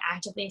like kind of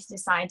actively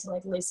decide to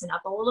like loosen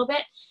up a little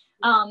bit.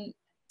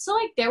 So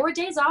like there were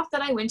days off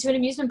that I went to an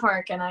amusement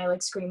park and I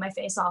like screamed my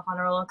face off on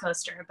a roller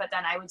coaster, but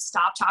then I would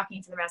stop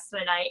talking for the rest of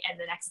the night and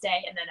the next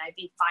day, and then I'd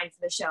be fine for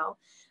the show.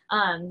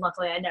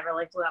 Luckily I never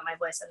like blew out my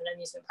voice at an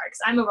amusement park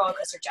because I'm a roller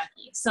coaster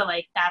junkie. So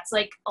like that's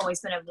like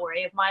always been a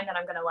worry of mine that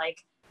I'm gonna like,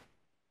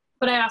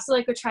 but I also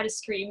like would try to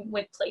scream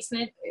with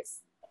placement.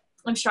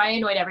 I'm sure I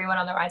annoyed everyone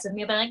on the rides with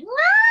me, but like,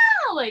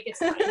 no, like it's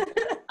fine.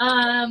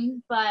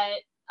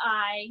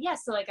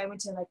 So like I went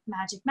to like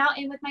Magic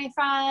Mountain with my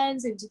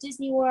friends, went to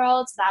Disney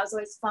World, so that was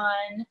always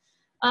fun.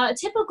 A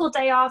typical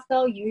day off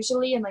though,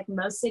 usually in like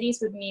most cities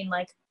would mean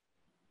like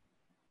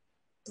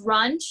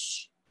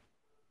brunch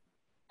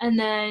and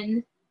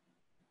then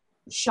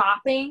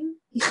shopping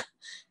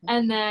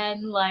and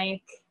then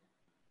like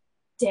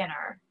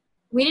dinner.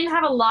 We didn't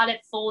have a lot of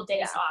full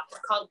days off.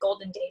 They're called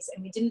golden days,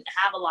 and we didn't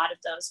have a lot of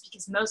those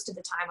because most of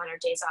the time on our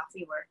days off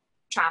we were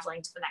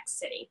traveling to the next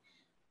city.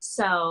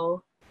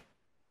 So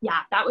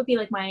yeah, that would be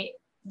like my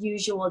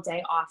usual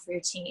day off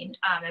routine.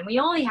 And we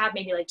only have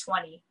maybe like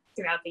 20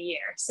 throughout the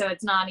year. So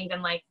it's not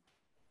even like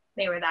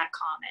they were that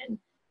common.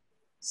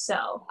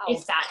 So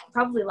if that,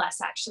 probably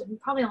less actually. We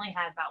probably only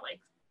had about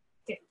like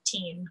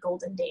 15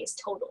 golden days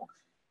total.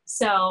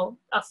 So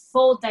a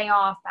full day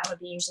off, that would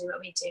be usually what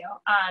we do.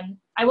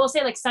 I will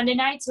say like Sunday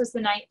nights was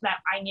the night that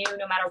I knew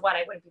no matter what,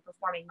 I wouldn't be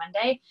performing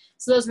Monday.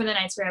 So those were the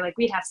nights where like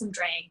we'd have some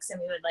drinks and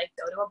we would like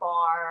go to a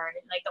bar,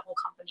 and, like the whole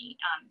company.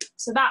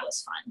 So that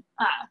was fun.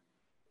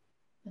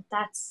 But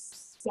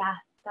that's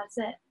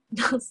it.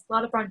 A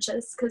lot of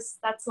brunches because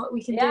that's what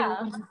we can do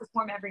when we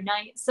perform every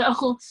night.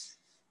 So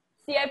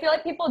see, I feel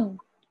like people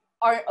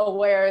aren't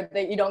aware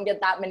that you don't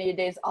get that many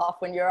days off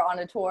when you're on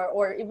a tour,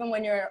 or even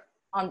when you're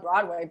on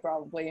Broadway,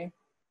 probably.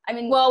 I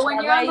mean, well,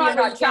 when you're on Broadway,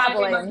 you're not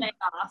traveling. You get a day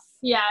off.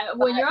 Yeah,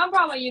 when you're on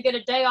Broadway, you get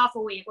a day off a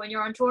week. When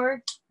you're on tour,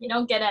 you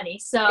don't get any.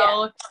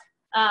 So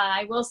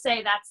I will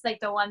say that's like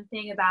the one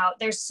thing about,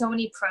 there's so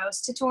many pros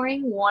to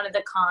touring. One of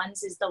the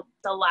cons is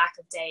the lack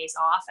of days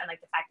off, and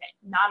like the fact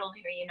that not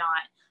only are you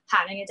not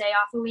having a day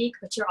off a week,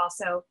 but you're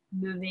also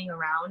moving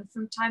around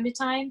from time to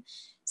time.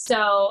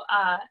 So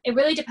it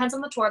really depends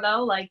on the tour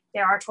though. Like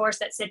there are tours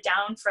that sit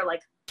down for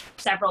like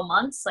several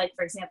months, like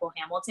for example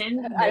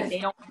Hamilton, they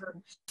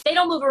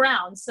don't move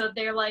around, so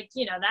they're like,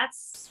 you know,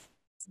 that's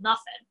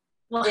nothing.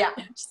 Well,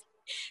 it's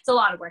a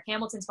lot of work.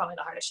 Hamilton's probably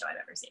the hardest show I've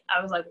ever seen.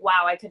 I was like,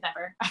 wow, I could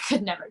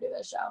never do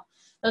this show.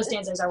 Those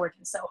dancers are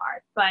working so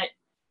hard, but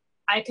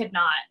I could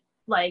not.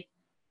 Like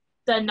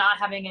the not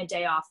having a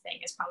day off thing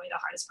is probably the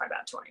hardest part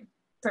about touring,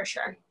 for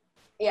sure.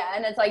 Yeah,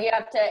 and it's like you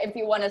have to, if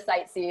you want to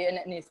sightsee in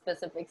any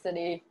specific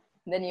city,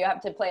 then you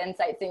have to plan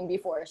sightseeing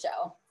before a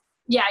show.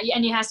 Yeah,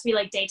 and it has to be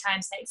like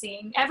daytime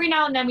sightseeing. Every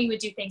now and then we would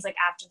do things like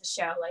after the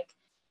show. Like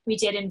we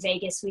did in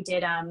Vegas, we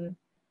did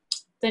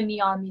the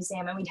Neon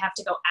Museum, and we'd have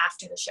to go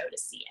after the show to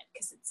see it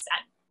because it's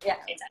at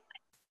night.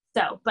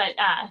 So, but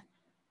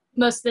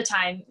most of the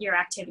time your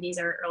activities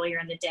are earlier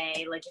in the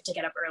day. Like you have to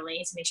get up early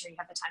to make sure you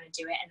have the time to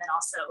do it, and then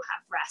also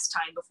have rest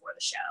time before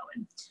the show.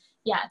 And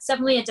yeah, it's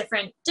definitely a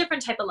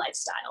different type of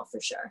lifestyle for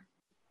sure.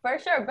 For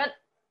sure, but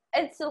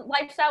it's a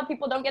lifestyle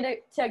people don't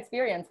get to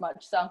experience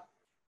much. So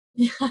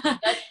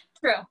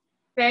True.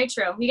 Very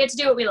true. We get to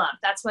do what we love.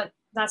 That's what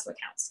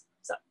counts.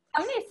 So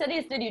how many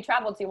cities did you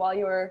travel to while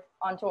you were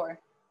on tour?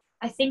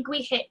 I think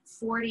we hit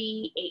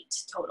 48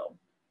 total.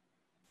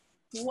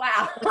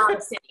 Wow.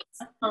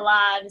 A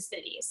lot of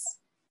cities.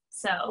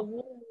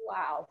 So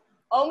wow.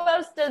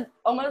 Almost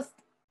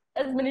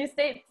as many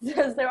states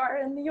as there are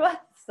in the US.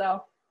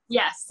 So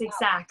yes,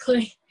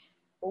 exactly.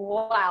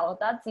 Wow,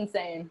 that's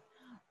insane.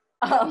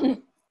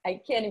 I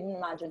can't even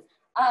imagine.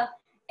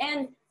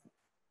 And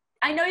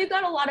I know you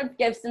got a lot of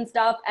gifts and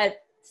stuff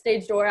at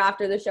Stage Door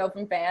after the show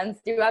from fans.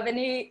 Do you have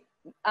any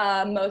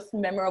most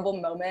memorable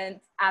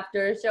moments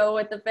after a show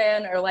with the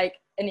fan, or like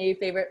any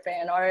favorite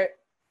fan art?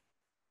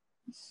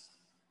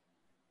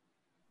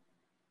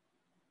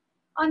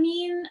 I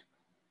mean,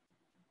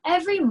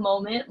 every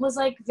moment was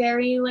like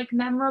very like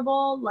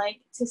memorable.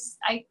 Like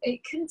I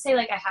couldn't say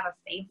like I have a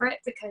favorite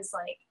because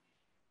like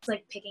it's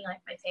like picking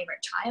like my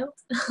favorite child.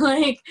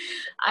 Like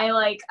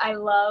I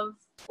love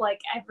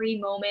like every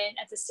moment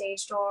at the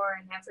Stage Door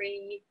and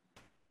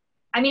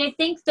I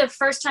think the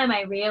first time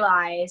I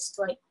realized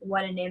like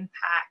what an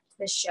impact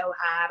this show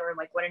had, or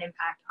like what an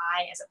impact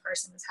I as a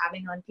person was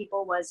having on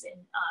people, was in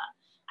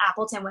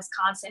Appleton,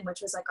 Wisconsin,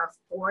 which was like our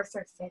 4th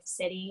or 5th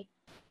city.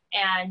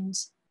 And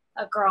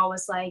a girl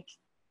was like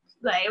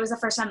it was the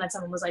first time that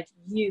someone was like,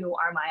 you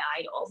are my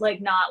idol.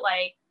 Like not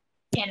like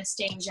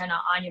Anastasia,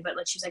 not Anya, but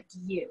like she's like,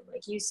 you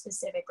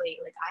specifically,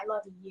 like I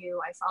love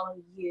you, I follow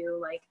you,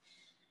 like.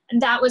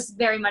 And that was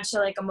very much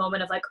like a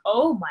moment of like,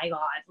 oh my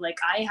God, like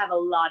I have a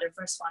lot of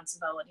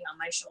responsibility on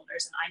my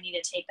shoulders and I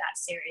need to take that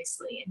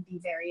seriously and be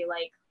very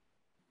like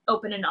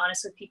open and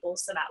honest with people,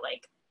 so that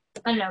like,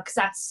 I don't know,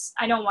 because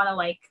I don't want to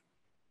like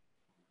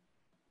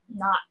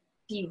not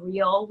be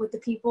real with the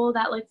people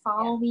that like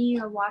follow me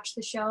or watch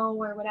the show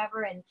or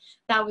whatever. And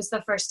that was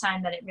the first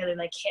time that it really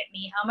like hit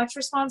me how much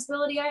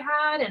responsibility I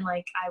had, and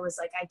like I was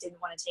like, I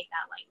didn't want to take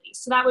that lightly.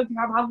 So that would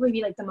probably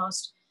be like the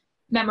most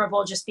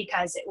memorable, just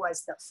because it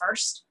was the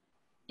first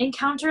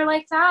encounter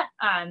like that,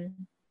 and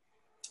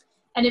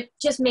it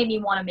just made me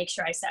want to make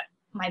sure I set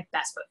my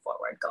best foot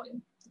forward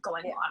going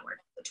onward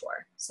the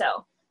tour.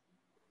 So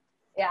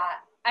yeah,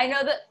 I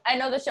know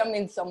the show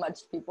means so much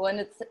to people, and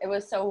it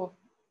was so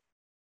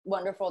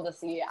wonderful to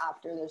see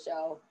after the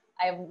show.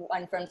 I have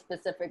one friend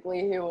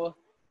specifically who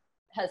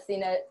has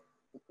seen it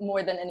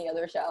more than any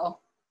other show.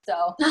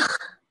 So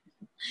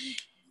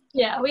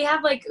yeah, we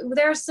have like,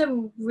 there are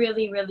some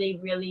really, really,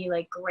 really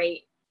like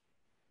great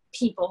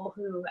people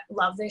who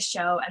love this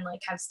show and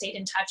like have stayed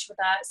in touch with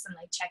us and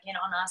like check in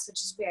on us,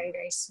 which is very,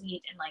 very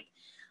sweet. And like,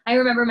 I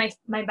remember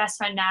my best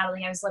friend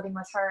Natalie, I was living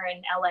with her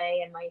in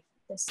LA, and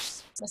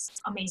this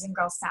amazing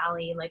girl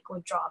Sally like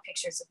would draw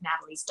pictures of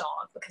Natalie's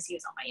dog because he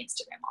was on my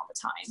Instagram all the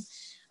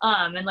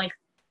time. And like,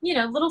 you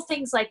know, little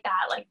things like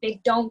that, like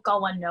they don't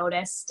go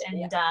unnoticed. And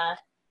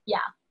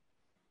yeah,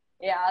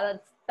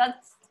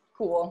 that's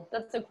cool.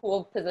 That's a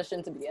cool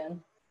position to be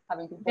in,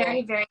 having people.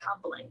 Very, very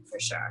humbling for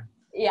sure.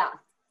 Yeah.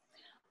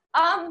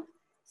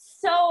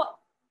 So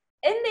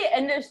in the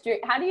industry,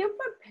 how do you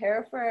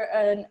prepare for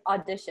an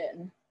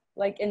audition,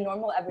 like in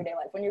normal everyday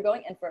life when you're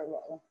going in for a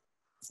role?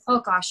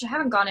 Oh gosh, I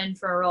haven't gone in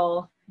for a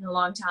role in a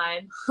long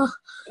time.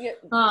 Yeah.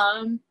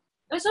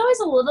 It's always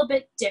a little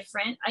bit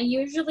different.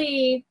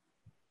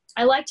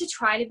 I like to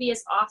try to be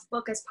as off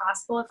book as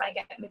possible if I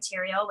get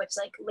material, which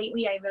like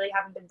lately I really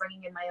haven't been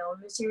bringing in my own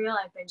material.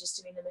 I've been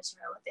just doing the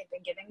material that they've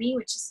been giving me,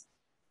 which is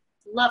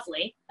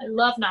lovely. I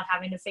love not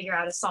having to figure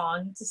out a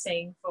song to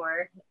sing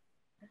for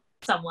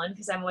someone,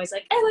 because I'm always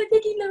like, am I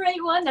picking the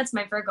right one? That's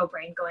my Virgo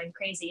brain going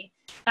crazy.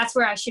 That's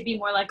where I should be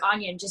more like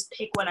Anya and just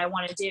pick what I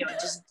want to do and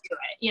just do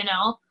it, you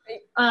know?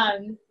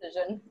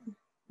 Decision.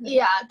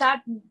 Yeah,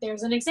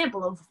 there's an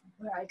example of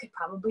where I could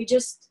probably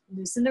just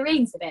loosen the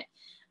reins a bit.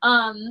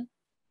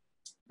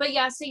 But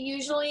yeah, so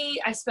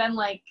usually I spend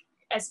like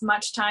as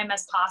much time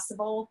as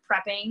possible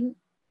prepping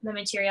the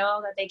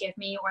material that they give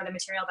me or the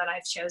material that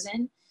I've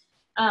chosen.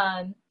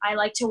 I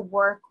like to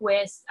work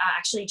with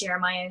actually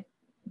Jeremiah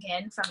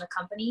again from the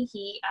company.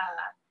 He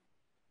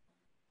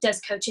does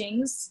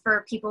coachings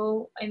for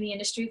people in the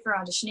industry for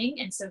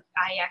auditioning, and so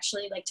I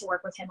actually like to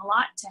work with him a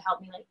lot to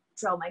help me like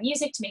drill my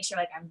music, to make sure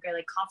like I'm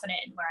really confident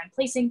in where I'm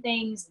placing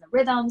things and the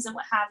rhythms and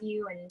what have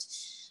you.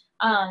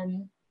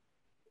 And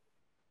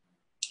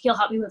he'll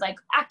help me with like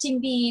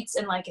acting beats,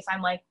 and like if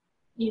I'm like,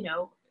 you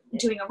know,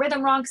 doing a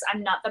rhythm wrong, because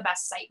I'm not the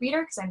best sight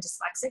reader because I'm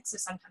dyslexic, so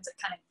sometimes it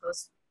kind of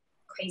goes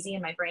crazy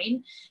in my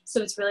brain.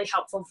 So it's really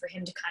helpful for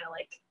him to kind of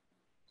like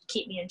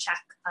keep me in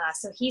check.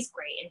 So he's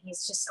great, and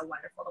he's just so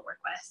wonderful to work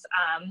with.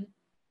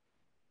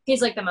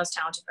 He's like the most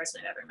talented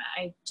person I've ever met.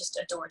 I just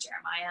adore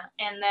Jeremiah.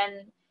 And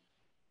then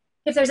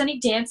if there's any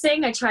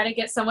dancing, I try to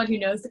get someone who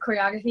knows the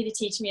choreography to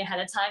teach me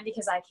ahead of time,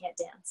 because I can't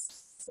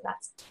dance. So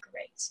that's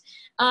great.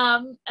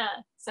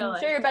 So I'm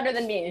sure you're better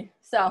than me,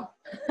 so.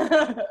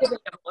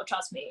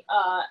 Trust me.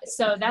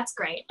 So that's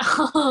great.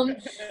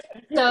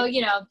 So,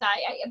 you know,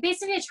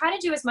 basically I try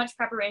to do as much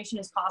preparation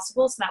as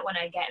possible so that when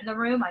I get in the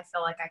room, I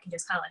feel like I can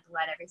just kind of like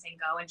let everything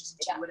go and just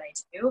do what I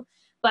do.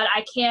 but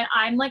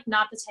I'm like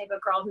not the type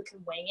of girl who can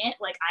wing it.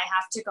 Like I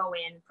have to go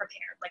in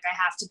prepared. Like I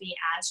have to be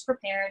as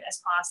prepared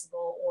as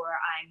possible, or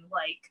I'm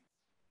like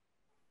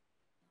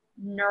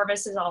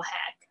nervous as all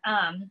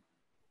heck.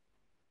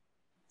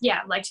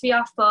 Yeah, like to be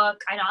off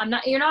book. I know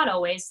you're not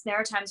always. There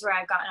are times where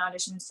I've gotten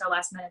auditions so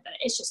last minute that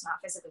it's just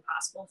not physically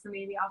possible for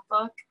me to be off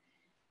book.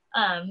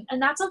 And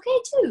that's okay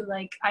too.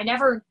 Like I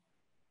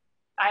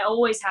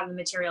always have the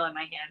material in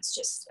my hands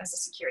just as a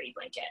security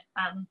blanket.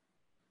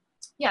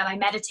 Yeah, I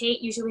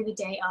meditate usually the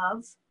day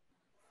of,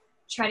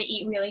 try to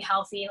eat really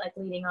healthy, like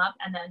leading up.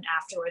 And then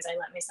afterwards I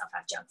let myself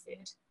have junk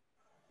food.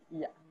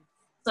 Yeah.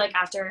 So like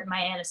after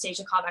my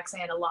Anastasia callbacks, I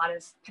had a lot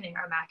of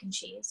Panera mac and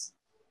cheese.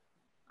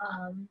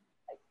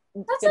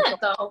 That's Good it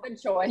though.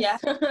 Good choice. Yeah.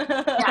 Yeah,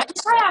 I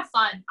just try to have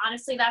fun.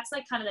 Honestly, that's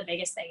like kind of the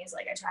biggest thing is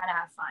like I try to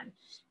have fun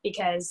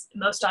because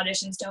most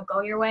auditions don't go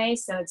your way.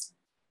 So it's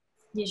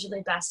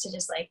usually best to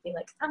just like be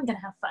like, I'm going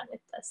to have fun with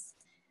this.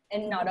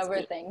 And not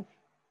overthink.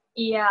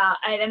 Yeah.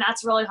 And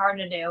that's really hard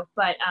to do.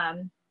 But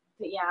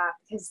yeah,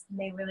 because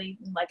they really,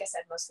 like I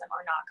said, most of them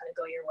are not going to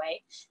go your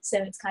way. So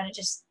it's kind of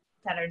just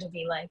better to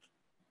be like,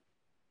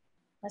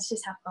 let's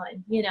just have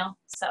fun, you know?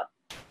 So.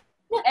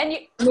 Yeah.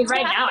 And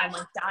right now I'm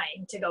like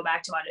dying to go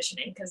back to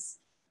auditioning because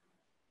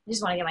I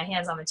just want to get my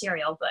hands on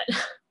material, but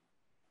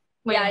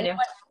yeah, I want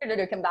you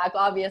to come back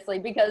obviously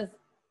because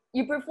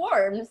you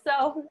perform.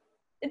 So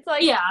it's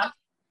like, yeah,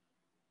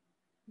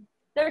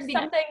 there's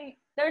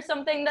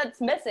something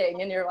that's missing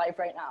in your life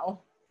right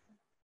now.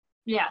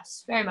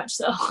 Yes, very much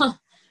so.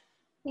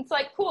 It's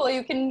like, cool,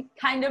 you can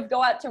kind of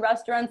go out to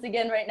restaurants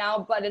again right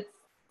now, but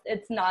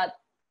it's not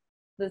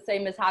the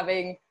same as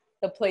having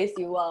the place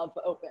you love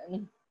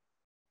open.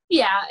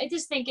 Yeah, I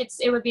just think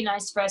it would be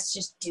nice for us to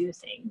just do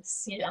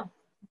things, you know,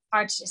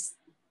 hard to just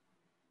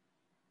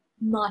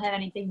not have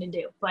anything to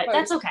do, but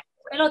that's okay.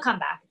 It'll come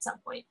back at some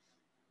point.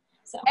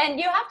 So. And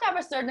you have to have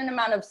a certain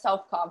amount of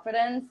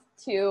self-confidence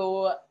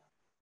to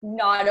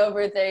not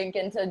overthink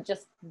and to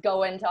just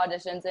go into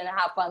auditions and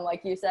have fun,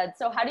 like you said.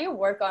 So how do you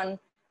work on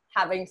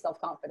having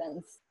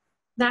self-confidence?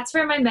 That's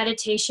where my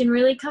meditation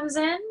really comes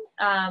in,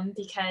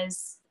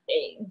 because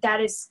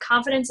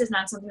confidence is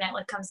not something that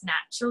like comes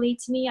naturally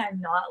to me.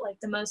 I'm not like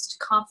the most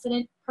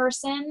confident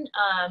person.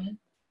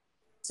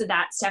 So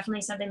that's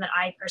definitely something that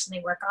I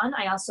personally work on.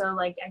 I also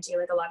I do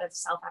like a lot of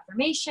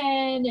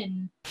self-affirmation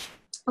and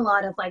a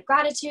lot of like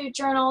gratitude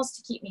journals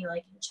to keep me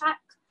like in check.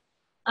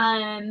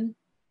 And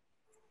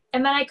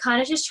then I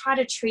kind of just try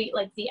to treat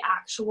like the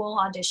actual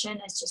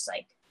audition as just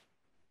like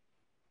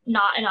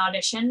not an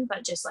audition,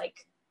 but just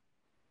like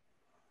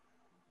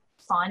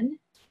fun.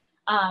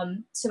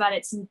 So that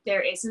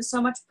there isn't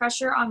so much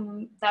pressure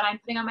that I'm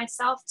putting on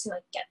myself to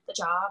like get the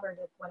job or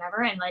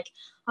whatever. And like,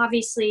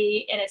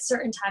 obviously at a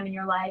certain time in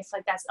your life,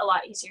 like that's a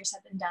lot easier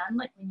said than done.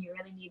 Like when you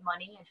really need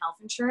money and health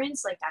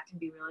insurance, like that can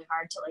be really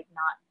hard to like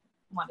not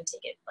want to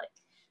take it like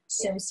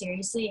so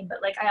seriously.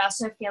 But like, I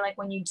also feel like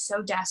when you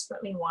so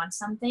desperately want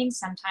something,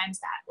 sometimes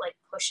that like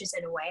pushes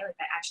it away. Like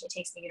that actually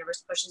takes the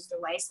universe, pushes it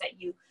away so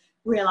that you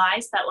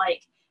realize that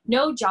like,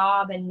 no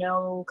job and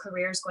no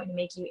career is going to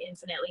make you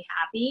infinitely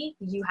happy.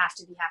 You have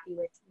to be happy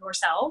with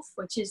yourself,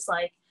 which is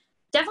like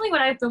definitely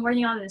what I've been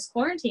working on this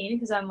quarantine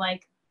because I'm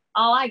like,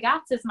 all I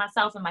got is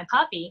myself and my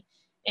puppy.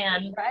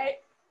 And, right,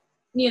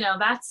 you know,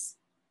 that's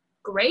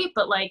great,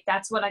 but like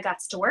that's what I got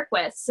to work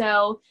with.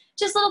 So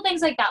just little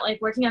things like that,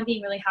 like working on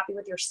being really happy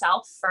with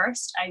yourself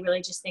first, I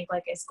really just think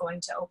like it's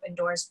going to open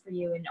doors for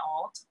you in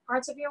all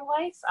parts of your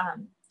life.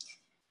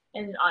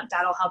 And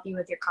that'll help you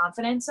with your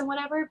confidence and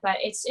whatever, but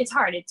it's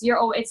hard.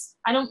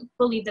 I don't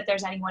believe that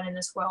there's anyone in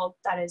this world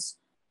that is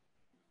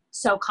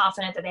so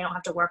confident that they don't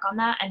have to work on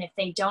that. And if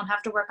they don't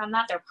have to work on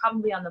that, they're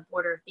probably on the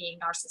border of being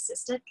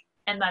narcissistic.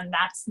 And then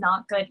that's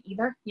not good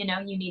either. You know,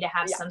 you need to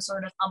have some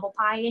sort of humble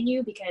pie in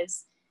you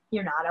because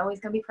you're not always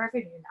going to be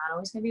perfect. You're not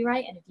always going to be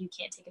right. And if you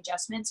can't take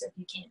adjustments or if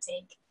you can't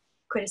take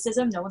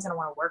criticism, no one's going to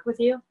want to work with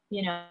you,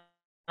 you know,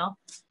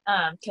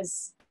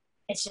 because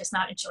it's just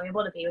not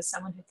enjoyable to be with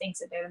someone who thinks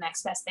that they're the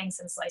next best thing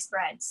since sliced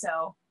bread.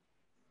 So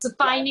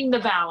finding the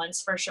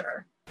balance for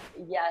sure.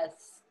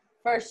 Yes,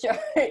 for sure.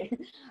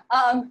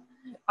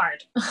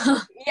 Hard.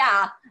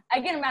 Yeah,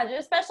 I can imagine,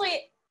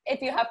 especially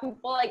if you have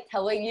people like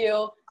telling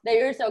you that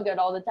you're so good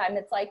all the time.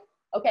 It's like,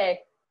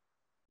 okay,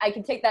 I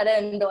can take that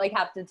in, but like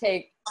have to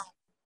take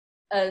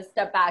a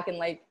step back and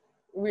like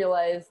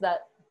realize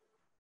that.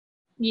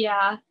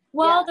 Yeah.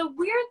 Well, the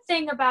weird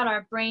thing about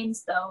our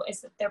brains, though,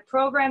 is that they're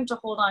programmed to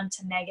hold on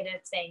to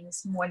negative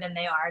things more than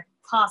they are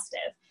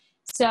positive.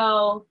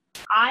 So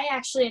I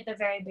actually, at the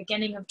very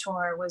beginning of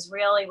tour, was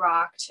really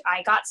rocked.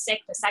 I got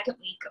sick the second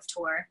week of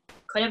tour,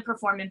 couldn't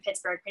perform in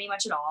Pittsburgh pretty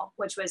much at all,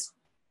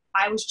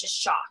 I was just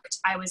shocked.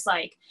 I was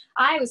like,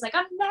 I'm never going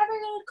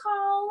to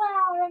call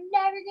out. I'm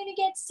never going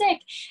to get sick.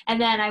 And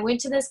then I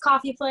went to this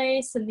coffee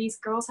place, and these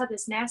girls had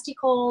this nasty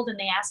cold, and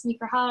they asked me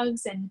for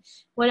hugs and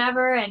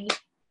whatever, and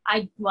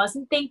I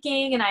wasn't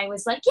thinking, and I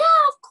was like, yeah,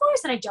 of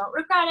course, and I don't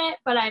regret it,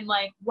 but I'm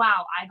like,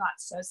 wow, I got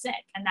so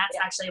sick. And that's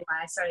actually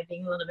why I started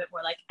being a little bit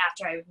more like,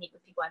 after I would meet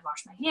with people, I'd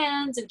wash my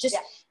hands and just,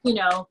 you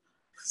know,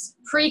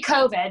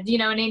 pre-COVID, you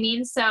know what I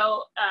mean?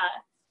 So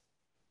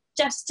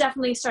just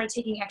definitely started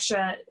taking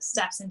extra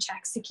steps and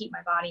checks to keep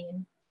my body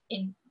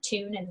in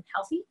tune and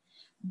healthy.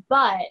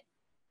 But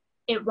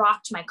it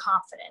rocked my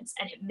confidence,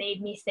 and it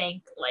made me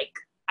think, like,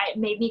 it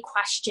made me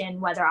question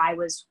whether I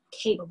was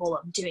capable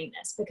of doing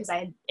this, because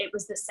it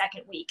was the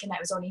second week and I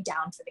was already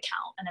down for the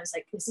count. And I was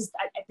like, this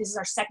is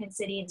our second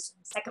city, this is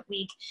the second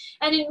week.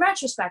 And in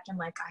retrospect, I'm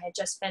like, I had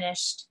just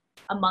finished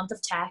a month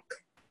of tech,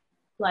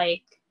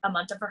 like a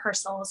month of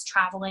rehearsals,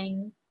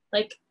 traveling.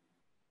 Like,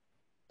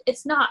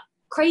 it's not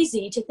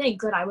crazy to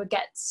think that I would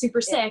get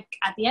super sick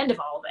at the end of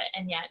all of it.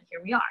 And yet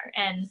here we are.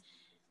 And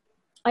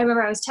I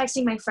remember I was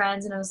texting my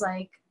friends and I was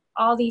like,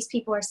 all these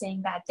people are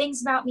saying bad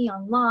things about me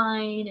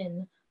online,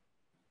 and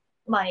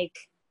like,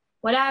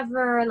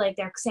 whatever, like,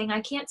 they're saying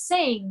I can't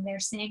sing, they're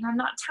saying I'm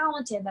not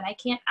talented, that I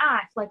can't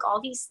act, like, all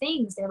these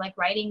things. They're like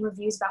writing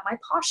reviews about my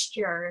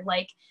posture,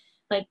 like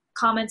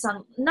comments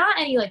on, not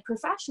any like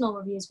professional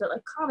reviews, but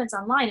like comments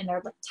online, and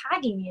they're like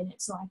tagging me in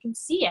it so I can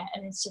see it.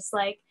 And it's just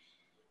like,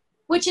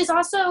 which is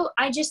also,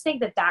 I just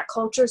think that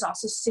culture is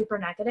also super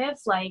negative.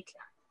 Like,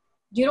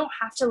 you don't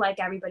have to like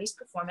everybody's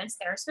performance.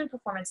 There's been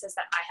performances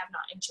that I have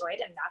not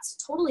enjoyed, and that's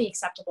totally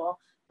acceptable.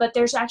 But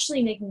there's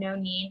actually like no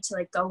need to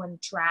like go and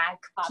drag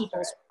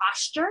people's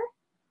posture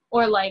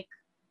or like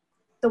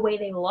the way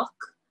they look,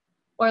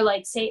 or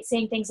like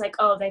saying things like,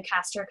 oh, they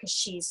cast her because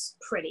she's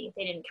pretty.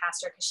 They didn't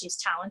cast her because she's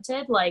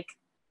talented. Like,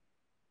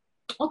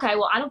 okay,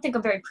 well, I don't think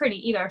I'm very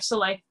pretty either. So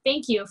like,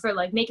 thank you for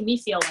like making me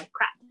feel like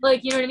crap.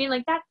 Like, you know what I mean?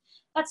 Like that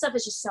stuff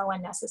is just so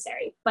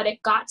unnecessary. But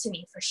it got to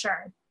me for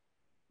sure,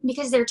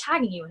 because they're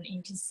tagging you and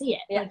you can see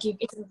it. Yeah. Like,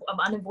 it's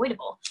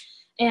unavoidable.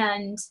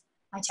 And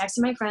I texted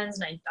my friends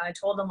and I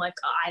told them, like,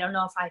 I don't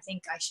know if I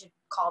think I should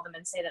call them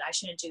and say that I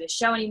shouldn't do this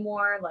show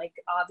anymore. Like,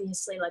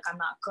 obviously, like, I'm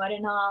not good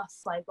enough,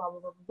 like, blah, blah,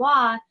 blah,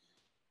 blah, blah.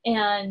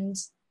 And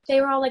they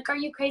were all like, are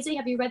you crazy?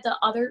 Have you read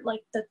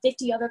the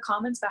 50 other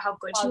comments about how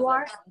good you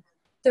are?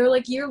 They're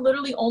like, you're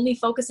literally only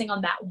focusing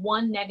on that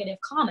one negative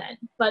comment.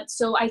 But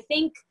so I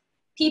think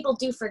people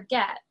do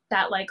forget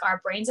that, like,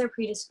 our brains are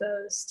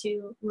predisposed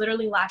to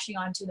literally lashing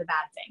onto the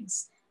bad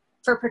things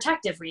for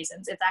protective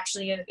reasons. It's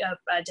actually a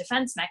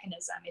defense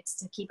mechanism. It's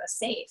to keep us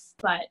safe.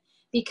 But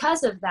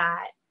because of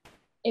that,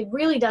 it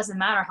really doesn't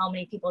matter how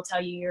many people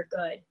tell you you're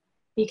good,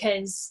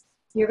 because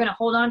you're going to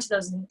hold on to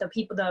the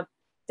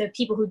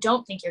people who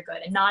don't think you're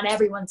good, and not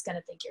everyone's going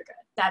to think you're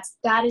good.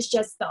 That is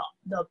just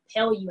the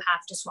pill you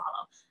have to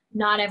swallow.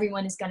 Not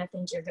everyone is going to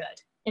think you're good.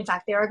 In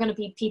fact, there are going to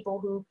be people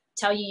who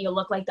tell you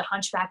look like the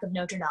Hunchback of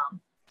Notre Dame,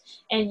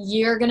 and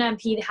you're going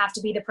to have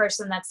to be the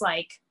person that's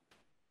like,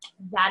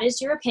 that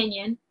is your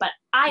opinion, but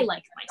I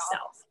like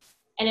myself.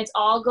 And it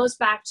all goes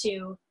back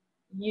to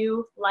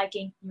you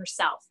liking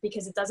yourself,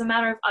 because it doesn't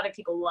matter if other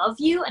people love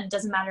you, and it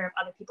doesn't matter if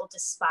other people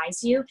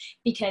despise you,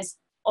 because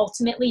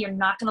ultimately you're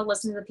not going to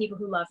listen to the people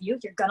who love you.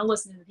 You're going to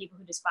listen to the people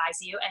who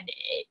despise you. And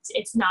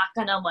it's not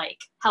going to like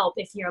help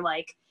if you're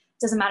like,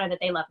 it doesn't matter that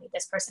they love me,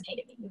 this person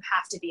hated me. You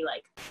have to be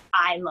like,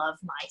 I love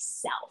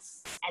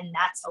myself, and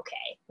that's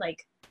okay.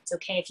 Like, it's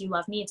okay if you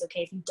love me. It's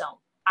okay if you don't.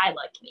 I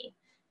like me.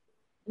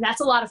 And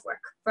that's a lot of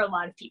work for a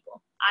lot of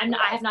people. I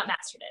have not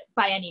mastered it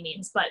by any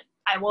means, but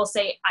I will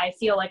say I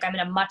feel like I'm in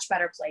a much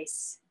better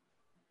place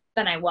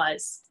than I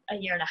was a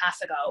year and a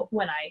half ago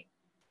when I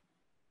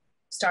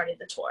started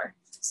the tour.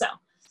 So,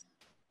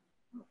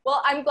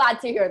 well, I'm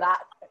glad to hear that.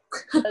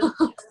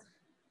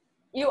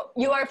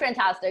 You are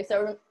fantastic.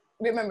 So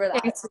remember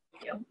that. Very sweet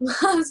of you.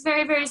 That was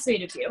very, very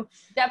sweet of you.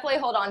 Definitely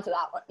hold on to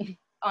that one.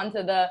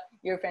 Onto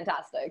you're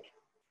fantastic.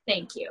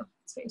 Thank you.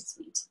 It's very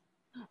sweet.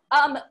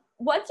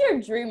 What's your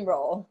dream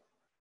role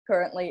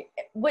currently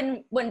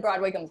when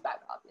Broadway comes back,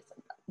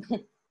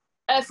 obviously?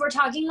 If we're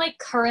talking like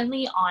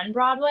currently on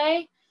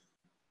Broadway,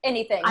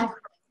 anything.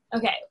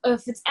 Okay,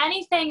 if it's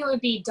anything, it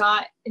would be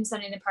Dot in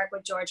Sunday in the Park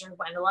with George, or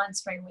Wendella in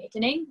Spring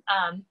Awakening,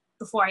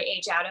 before I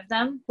age out of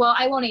them. Well,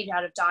 I won't age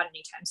out of Dot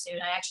anytime soon.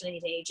 I actually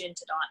need to age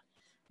into Dot.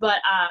 But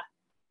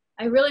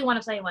I really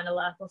want to play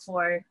Wendella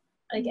before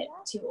I get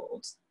too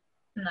old.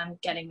 And I'm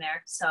getting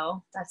there,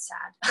 so that's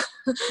sad.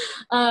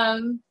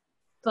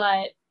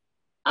 But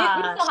you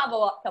still have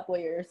a couple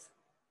of years.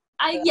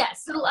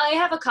 Yes, I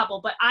have a couple,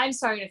 but I'm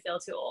starting to feel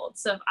too old.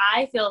 So if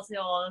I feel too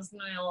old, it's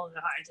going to be a little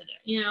bit hard to do,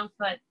 you know?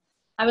 But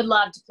I would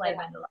love to play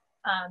Wendella.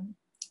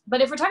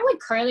 But if we're talking like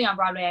currently on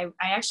Broadway,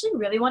 I actually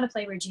really want to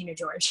play Regina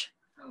George.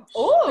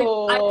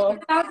 Oh,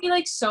 like, that would be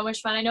like so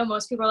much fun. I know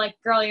most people are like,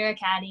 girl, you're a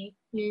Katie.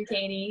 You're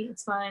Katie.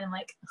 It's fine. I'm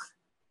like,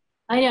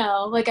 I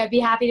know. Like, I'd be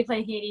happy to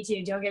play Katie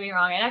too. Don't get me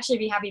wrong. I'd actually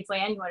be happy to play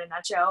anyone in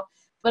that show.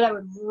 But I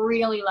would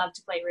really love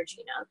to play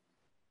Regina.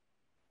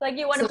 Like,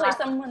 you want to play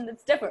someone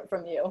that's different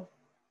from you.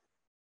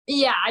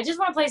 Yeah, I just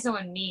want to play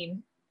someone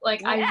mean.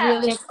 Like, I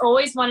really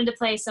always wanted to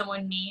play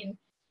someone mean.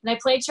 And I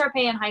played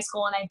Sharpay in high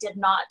school, and I did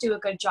not do a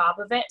good job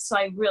of it. So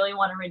I really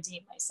want to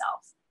redeem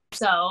myself.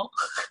 So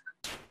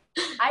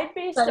I'd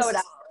be so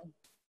down.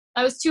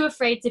 I was too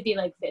afraid to be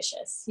like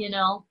vicious, you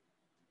know?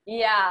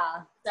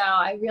 Yeah. So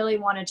I really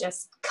want to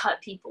just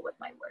cut people with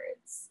my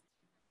words.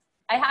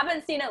 I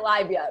haven't seen it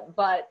live yet,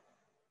 but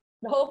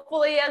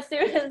Hopefully, as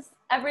soon as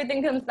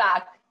everything comes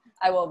back,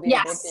 I will be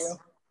able to.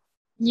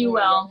 You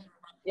will.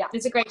 Yeah.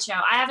 It's a great show.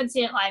 I haven't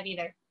seen it live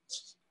either,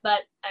 but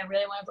I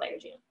really want to play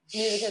with you.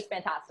 Music is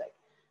fantastic.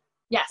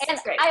 Yes, and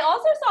it's great. I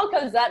also saw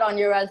Cosette on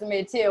your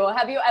resume too.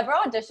 Have you ever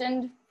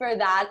auditioned for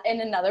that in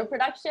another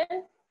production?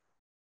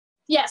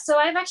 Yeah, so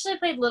I've actually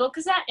played Little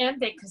Cosette and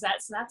Big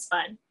Cosette, so that's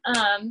fun.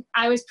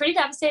 I was pretty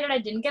devastated I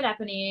didn't get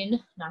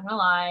Eponine, not gonna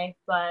lie,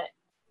 but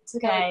it's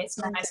okay. It's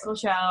my high school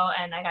show,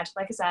 and I got to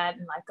play Cosette,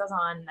 and life goes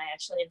on, and I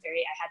had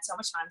so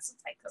much fun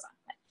since life goes on.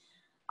 But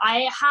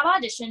I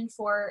auditioned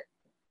for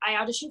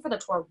the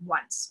tour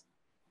once,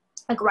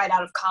 like right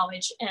out of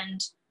college,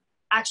 and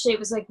actually it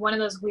was like one of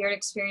those weird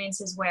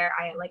experiences where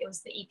it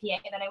was the EPA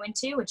that I went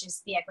to, which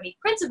is the Equity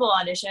Principal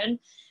Audition,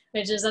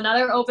 which is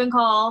another open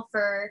call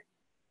for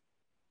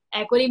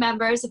equity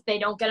members if they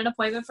don't get an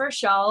appointment for a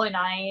show. And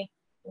I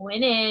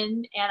went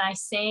in and I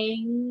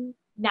sang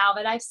Now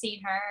That I've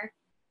Seen Her,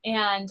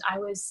 and I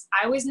was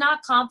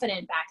not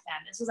confident back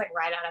then. This was like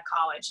right out of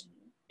college.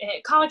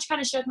 College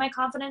kind of showed my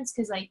confidence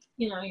because, like,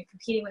 you know, you're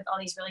competing with all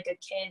these really good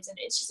kids, and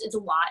it's a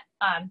lot.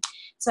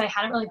 So I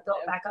hadn't really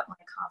built back up my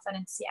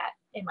confidence yet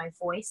in my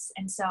voice,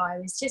 and so I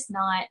was just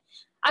not.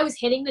 I was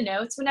hitting the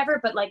notes whenever,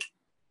 but like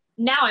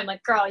now I'm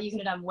like, girl, you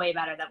could have done way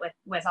better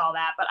with all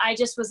that. But I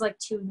just was like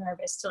too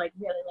nervous to like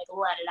really like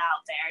let it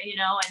out there, you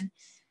know.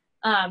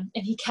 And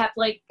he kept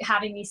like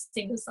having me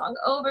sing the song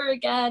over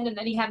again, and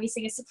then he had me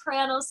sing a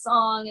soprano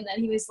song, and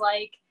then he was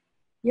like,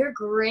 you're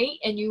great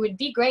and you would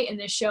be great in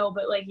this show,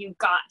 but like you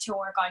got to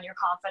work on your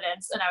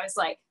confidence. And I was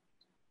like,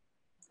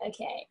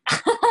 okay.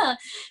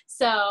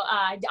 So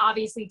I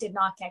obviously did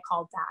not get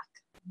called back,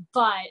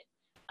 but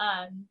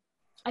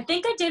I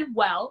think I did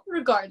well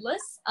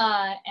regardless.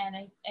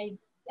 And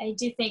I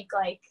do think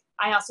like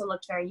I also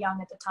looked very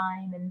young at the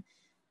time, and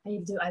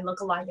I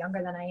look a lot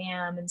younger than I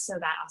am, and so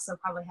that also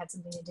probably had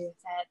something to do with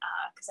it,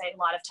 because a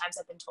lot of times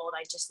I've been told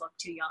I just look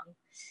too young.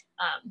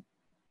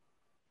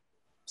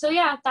 So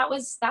yeah, that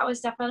was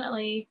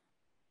definitely,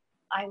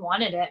 I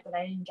wanted it, but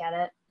I didn't get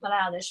it. But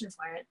I auditioned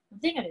for it. I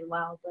think I did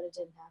well, but it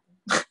didn't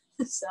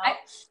happen. So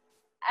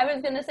I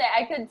was gonna say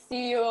I could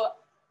see you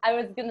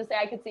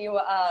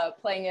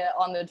playing it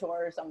on the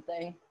tour or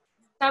something.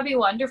 That would be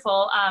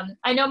wonderful.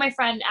 I know my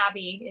friend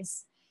Abby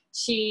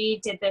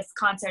she did this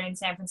concert in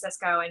San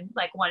Francisco, and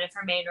like one of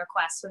her main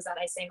requests was that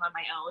I sing on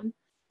my own.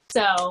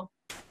 So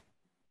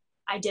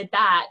I did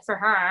that for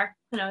her,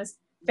 and I was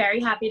very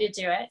happy to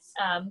do it.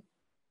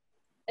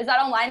 Is that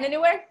online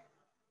anywhere?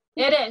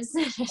 It is.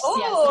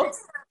 Oh,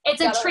 yes.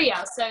 It's a trio,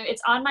 so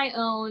it's on my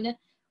own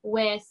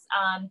with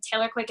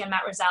Taylor Quick and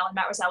Matt Rosell, and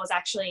Matt Rosell was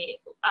actually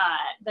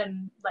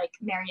the like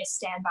merriest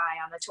standby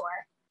on the tour.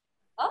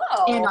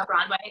 Oh. And on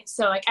Broadway.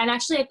 So like, and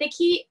actually I think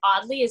he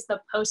oddly is the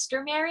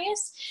poster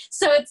merriest.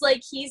 So it's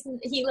like he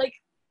like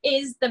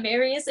is the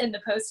merriest in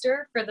the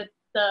poster for the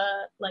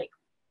like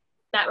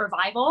that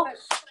revival.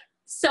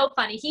 So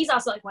funny. He's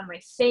also like one of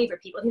my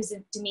favorite people. He was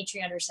in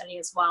Dimitri Understudy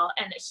as well,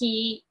 and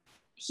he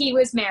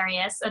was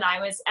Marius and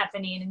I was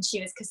Eponine and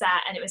she was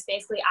Cosette, and it was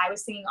basically I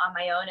was singing on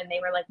my own and they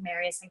were like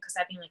Marius and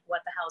Cosette being like,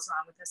 what the hell's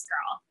wrong with this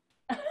girl?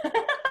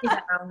 In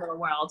her own little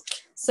world.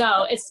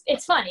 So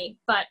it's funny,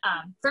 but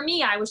for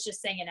me I was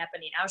just singing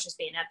Eponine. I was just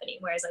being Eponine,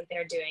 whereas like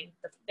they're doing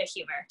the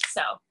humor.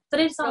 So but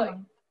it's all really?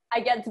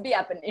 I get to be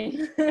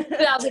Eponine.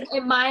 But I was like,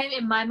 in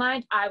my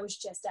mind I was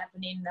just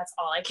Eponine, and that's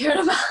all I cared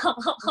about.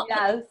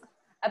 Yes,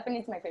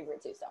 Eponine's my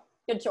favorite too, so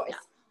good choice.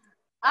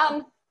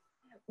 Yeah.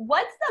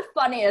 What's the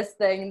funniest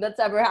thing that's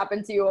ever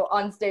happened to you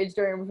on stage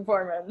during a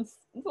performance?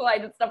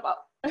 Light stuff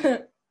up.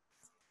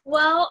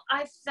 Well,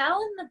 I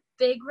fell in the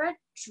big red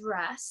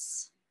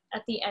dress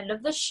at the end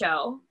of the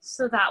show,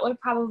 so that would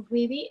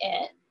probably be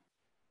it.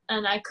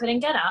 And I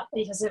couldn't get up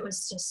because it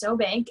was just so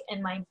big,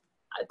 and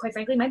quite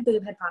frankly, my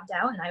boob had popped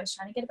out, and I was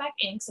trying to get it back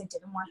in because I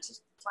didn't want to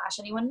flash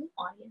anyone in the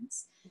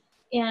audience.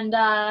 And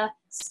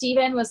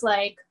Steven was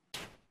like,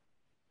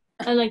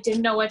 I like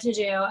didn't know what to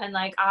do, and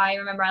like I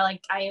remember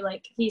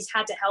he's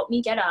had to help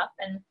me get up,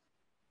 and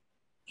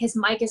his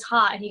mic is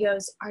hot, and he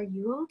goes, "Are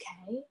you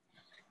okay?"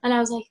 And I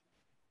was like,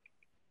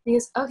 he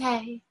goes,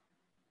 "Okay,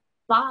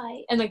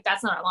 bye." And like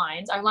that's not our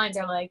lines. Our lines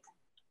are like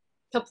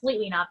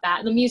completely not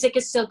that. The music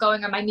is still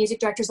going, or my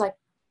music director's like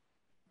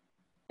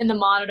in the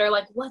monitor,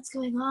 like, what's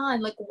going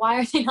on? Like, why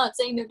are they not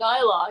saying their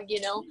dialogue?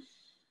 You know?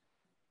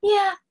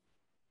 Yeah,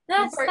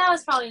 that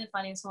was probably the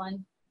funniest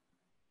one.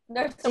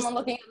 There's someone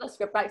looking at the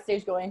script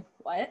backstage going,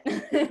 what?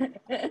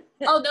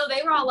 Oh, no,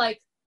 they were all like,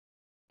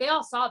 they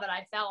all saw that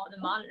I fell on the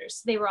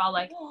monitors. They were all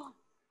like,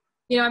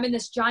 you know, I'm in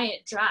this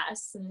giant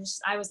dress, and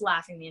I was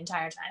laughing the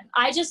entire time.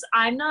 I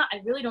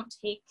really don't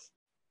take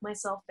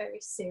myself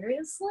very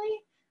seriously,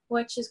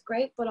 which is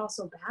great, but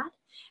also bad.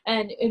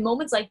 And in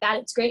moments like that,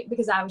 it's great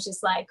because I was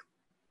just like,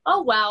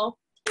 oh, well,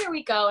 here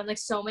we go. And like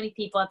so many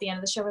people at the end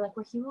of the show were like,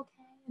 were you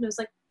okay? And it was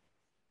like,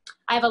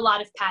 I have a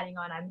lot of padding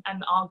on.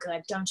 I'm all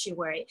good. Don't you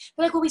worry.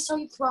 They're like, well, we saw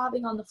you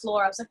throbbing on the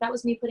floor. I was like, that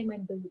was me putting my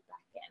boob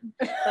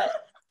back in.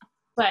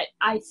 But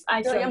I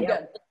feel I'm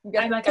good.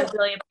 I'm like, I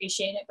really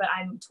appreciate it, but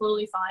I'm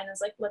totally fine. I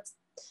was like, let's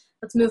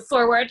move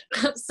forward.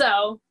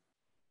 So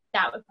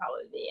that would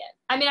probably be it.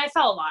 I mean, I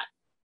fell a lot.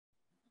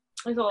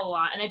 I fell a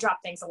lot, and I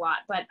dropped things a lot,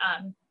 but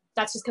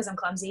that's just because I'm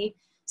clumsy.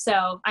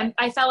 So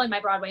I fell in my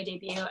Broadway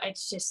debut.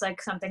 It's just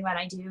like something that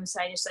I do,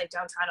 so I just like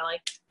don't try to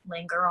like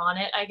linger on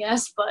it, I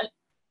guess. But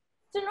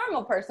it's a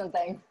normal person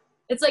thing.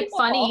 It's like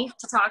funny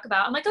to talk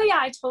about. I'm like, oh yeah,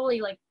 I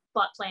totally like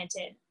butt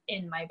planted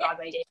in my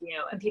Broadway debut,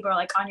 and people are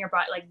like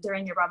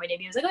during your Broadway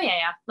debut. I was like, oh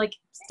yeah, like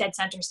dead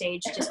center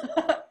stage, just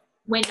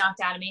wind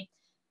knocked out of me.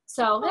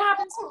 So it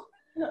happens.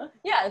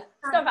 Yeah,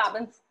 stuff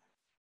happens.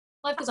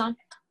 Life goes on.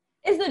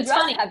 Is the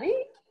dress heavy?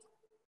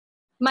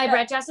 My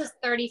red dress is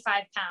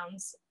 35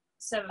 pounds,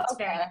 so it's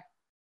very.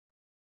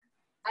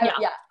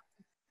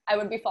 I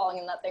would be falling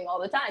in that thing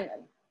all the time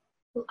then.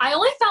 I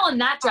only fell in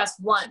that dress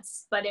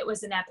once, but it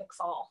was an epic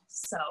fall.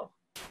 So.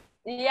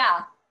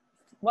 Yeah,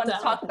 one to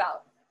talk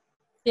about.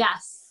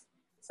 Yes.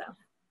 So.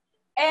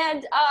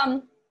 And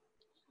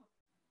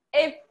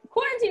if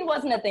quarantine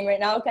wasn't a thing right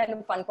now, kind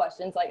of fun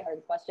questions,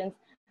 lighthearted questions.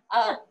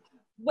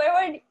 Where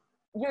would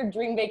your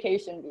dream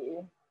vacation be?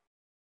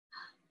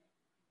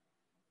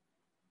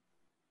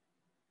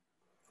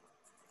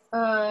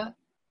 I'm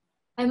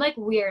like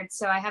weird,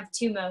 so I have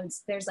two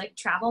modes. There's like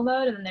travel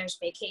mode and then there's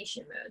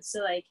vacation mode. So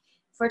like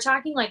if we're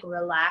talking like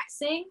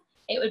relaxing,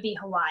 it would be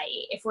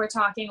Hawaii. If we're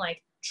talking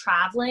like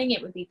traveling,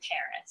 it would be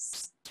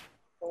Paris.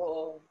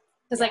 Oh,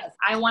 because like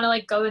I want to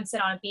like go and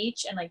sit on a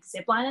beach and like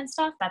zip line and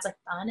stuff. That's like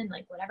fun and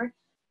like whatever.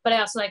 But I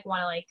also like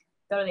want to like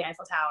go to the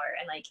Eiffel Tower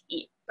and like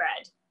eat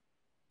bread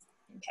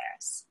in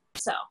Paris.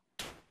 So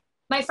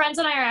my friends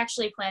and I are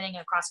actually planning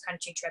a cross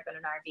country trip in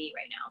an RV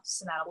right now,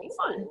 so that'll be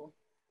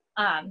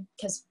fun.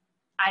 Because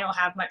I don't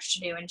have much to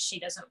do and she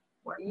doesn't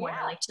work more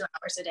than like 2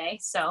 hours a day.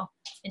 So,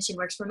 and she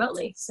works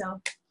remotely, so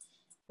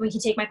we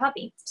can take my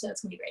puppy. So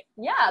it's gonna be great.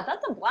 Yeah,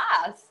 that's a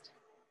blast.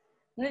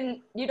 And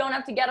then you don't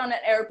have to get on an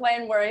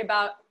airplane, worry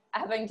about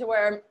having to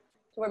wear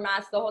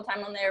masks the whole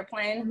time on the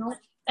airplane.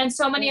 And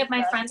so many of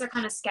my friends are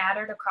kind of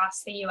scattered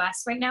across the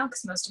U.S. right now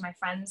because most of my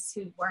friends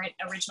who weren't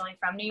originally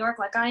from New York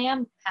like I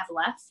am have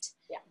left.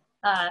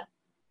 Yeah.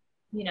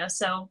 You know,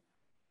 so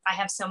I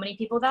have so many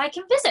people that I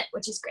can visit,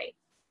 which is great.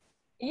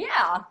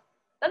 Yeah,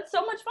 that's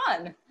so much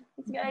fun.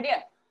 That's a good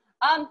idea.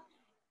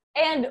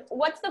 And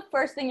what's the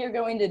first thing you're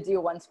going to do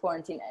once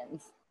quarantine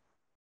ends?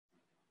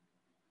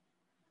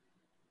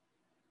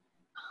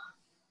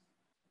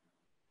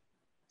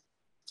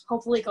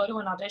 Hopefully go to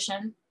an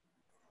audition.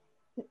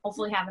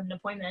 Hopefully have an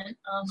appointment.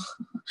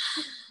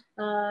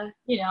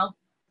 You know,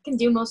 I can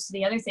do most of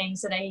the other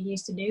things that I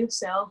used to do,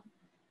 so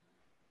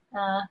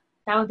that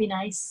would be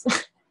nice.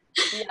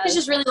 Yes. I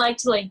just really like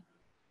to like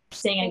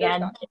sing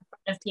again in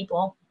front of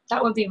people.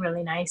 That would be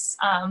really nice.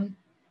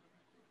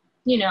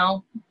 You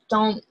know,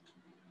 I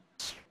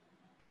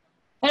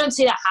don't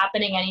see that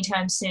happening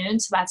anytime soon,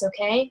 so that's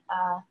okay.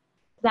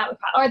 That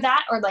would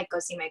or like go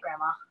see my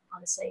grandma.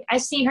 Honestly,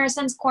 I've seen her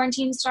since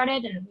quarantine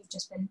started, and we've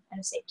just been at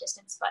a safe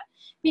distance. But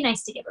it'd be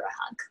nice to give her a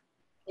hug.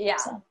 Yeah.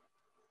 So,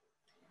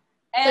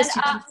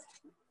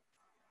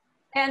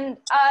 and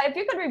if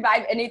you could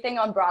revive anything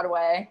on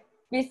Broadway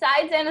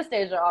besides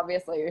Anastasia,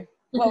 obviously,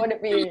 what would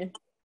it be?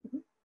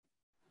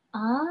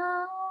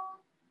 I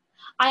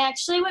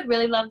actually would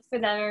really love for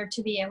there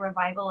to be a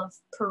revival of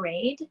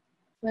Parade.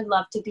 Would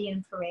love to be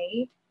in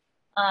Parade.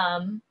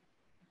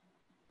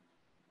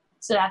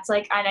 So that's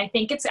like, and I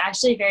think it's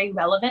actually very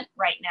relevant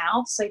right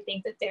now. So I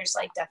think that there's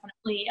like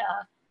definitely,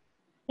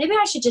 maybe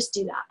I should just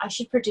do that. I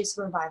should produce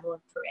a revival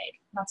of Parade.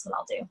 That's what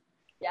I'll do.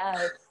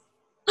 Yes.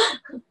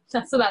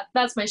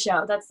 That's my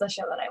show. That's the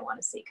show that I want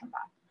to see come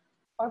back.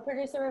 Or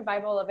produce a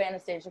revival of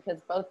Anastasia because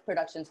both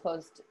productions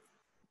closed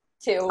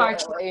too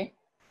early.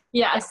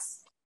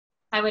 Yes,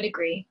 I would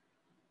agree.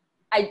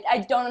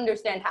 I don't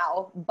understand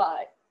how,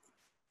 but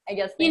I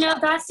guess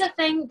that's the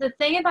thing. The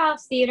thing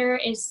about theater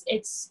is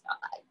it's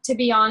to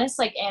be honest,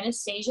 like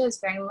Anastasia is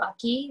very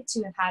lucky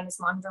to have had as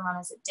long of a run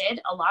as it did.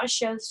 A lot of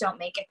shows don't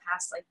make it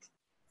past like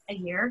a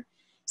year.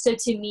 So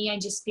to me, I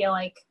just feel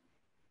like,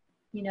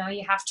 you know,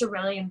 you have to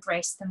really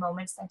embrace the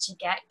moments that you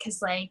get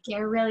because like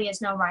there really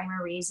is no rhyme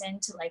or reason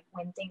to like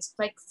when things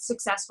like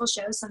successful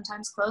shows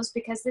sometimes close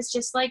because it's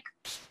just like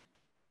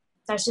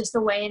that's just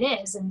the way it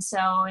is. And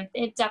so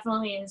it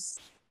definitely is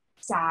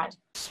sad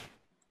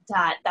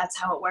that that's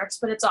how it works,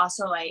 but it's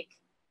also like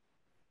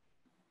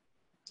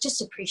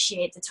just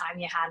appreciate the time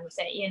you had with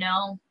it, you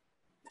know.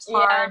 It's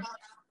hard.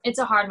 It's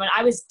a hard one.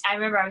 I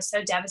remember I was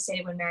so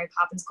devastated when Mary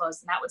Poppins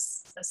closed, and that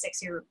was a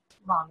 6-year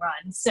long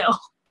run. So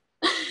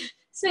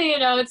you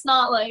know, it's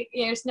not like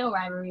there's no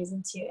rhyme or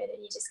reason to it,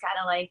 and you just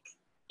gotta like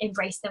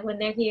embrace them when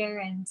they're here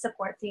and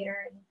support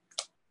theater, and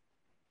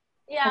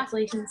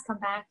hopefully things come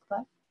back.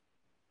 But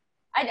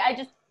I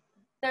just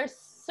there's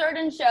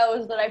certain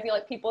shows that I feel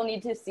like people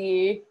need to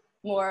see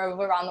more of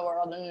around the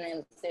world, and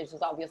Anastasia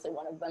is obviously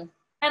one of them.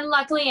 And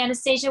luckily,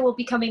 Anastasia will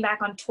be coming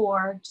back on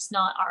tour, just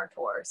not our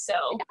tour. So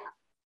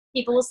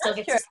people will still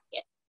get to see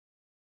it.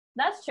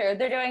 That's true.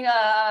 They're doing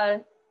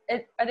are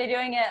they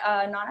doing it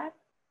non-act?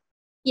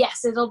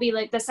 Yes, it'll be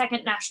like the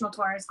second national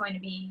tour is going to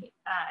be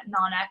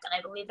non-ec, and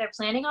I believe they're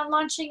planning on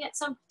launching at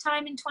some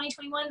time in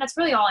 2021. That's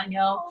really all I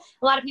know.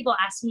 A lot of people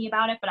ask me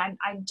about it, but I'm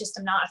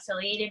not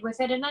affiliated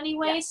with it in any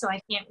way, so I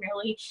can't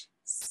really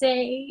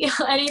say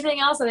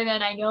anything else other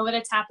than I know that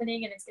it's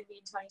happening and it's going to be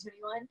in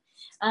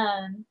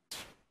 2021.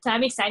 So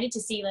I'm excited to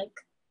see like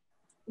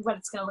what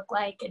it's going to look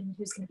like and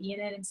who's going to be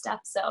in it and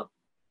stuff. So,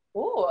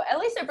 at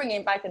least they're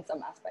bringing it back in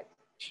some aspect.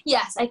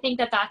 Yes, I think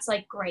that that's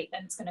like great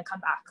that it's going to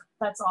come back.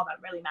 That's all that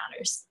really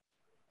matters.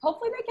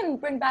 Hopefully they can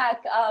bring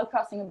back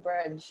Crossing a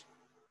Bridge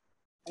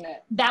in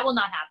it. That will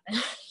not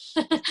happen.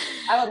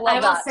 I would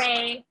love that. I will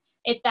say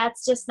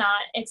that's just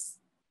not,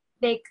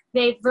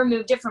 they've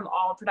removed it from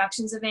all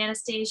productions of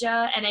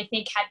Anastasia, and I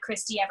think had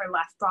Christy ever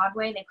left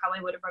Broadway, they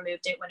probably would have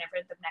removed it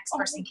whenever the next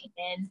person came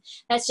in.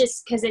 That's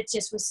just because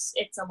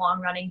it's a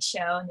long running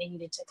show and they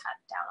needed to cut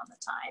down on the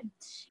time.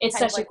 It's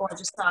such a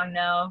gorgeous song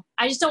though.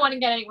 I just don't want to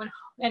get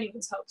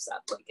anyone's hopes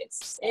up. Like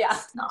it's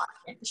not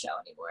in the show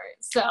anymore.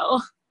 So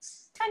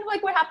kind of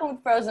like what happened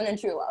with Frozen and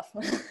True Love.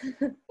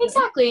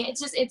 Exactly.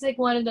 It's like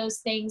one of those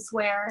things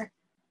where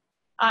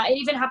it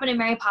even happened in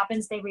Mary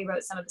Poppins. They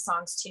rewrote some of the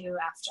songs too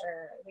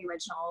after the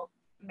original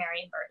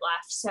Mary and Bert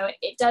left. So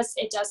it does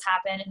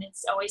happen, and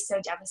it's always so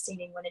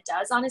devastating when it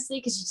does, honestly,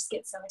 because you just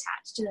get so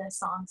attached to the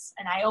songs.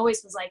 And I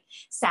always was like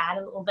sad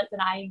a little bit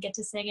that I didn't get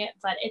to sing it,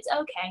 but it's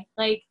okay.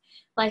 Like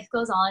life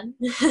goes on.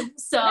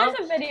 So there's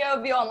a video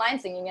of you online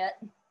singing it.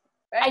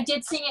 Right? I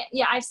did sing it.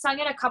 Yeah, I've sung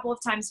it a couple of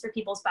times for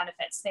people's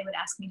benefits. They would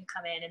ask me to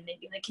come in and they'd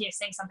be like, "Can you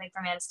sing something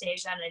from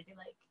Anastasia?" And I'd be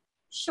like,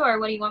 "Sure,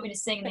 what do you want me to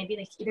sing?" And they'd be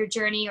like, either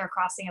Journey or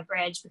Crossing a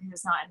Bridge, because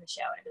it's not in the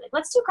show. And I'd be like,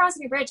 "Let's do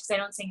Crossing a Bridge," because I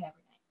don't sing it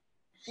every night.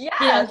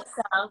 Yeah.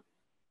 So,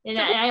 and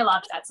I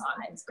loved that song.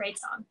 It's a great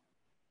song.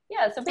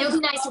 Yeah. So it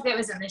would be nice if it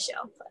was in the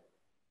show. But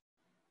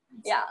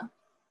yeah.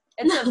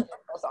 It's a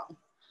beautiful song.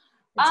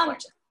 It's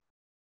gorgeous.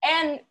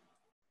 And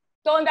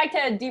going back to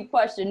a deep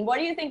question, what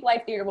do you think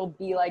live theater will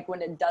be like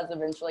when it does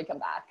eventually come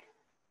back?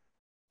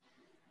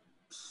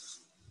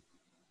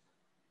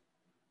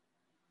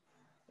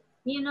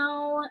 You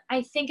know,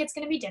 I think it's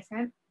going to be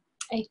different.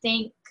 I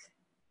think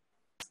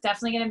it's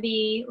definitely going to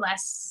be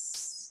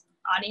less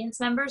audience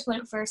members when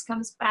it first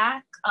comes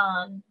back,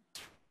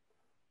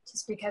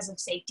 just because of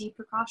safety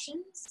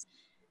precautions.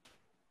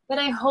 But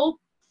I hope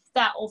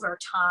that over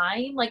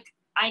time, like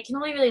I can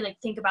only really like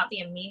think about the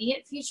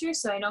immediate future,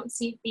 so I don't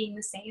see it being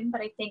the same,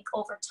 but I think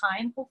over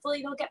time,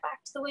 hopefully it'll get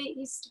back to the way it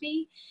used to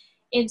be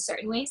in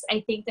certain ways.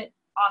 I think that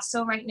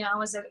also right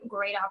now is a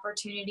great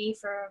opportunity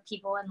for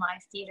people in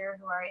live theater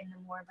who are in the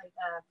more like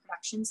the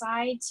production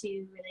side to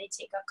really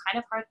take a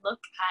kind of hard look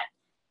at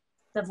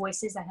the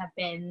voices that have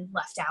been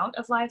left out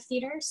of live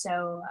theater.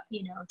 So,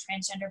 you know,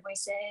 transgender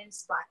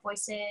voices, Black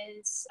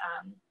voices,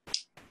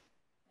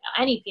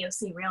 any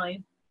POC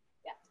really.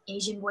 Yeah.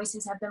 Asian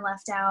voices have been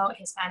left out,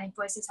 Hispanic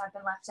voices have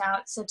been left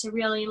out. So to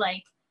really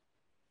like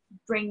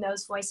bring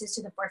those voices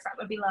to the forefront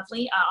would be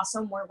lovely.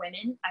 Also more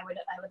women. I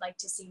would like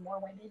to see more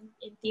women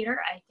in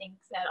theater. I think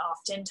that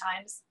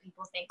oftentimes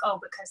people think, oh,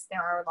 because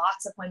there are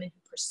lots of women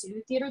who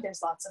pursue theater,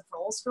 there's lots of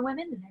roles for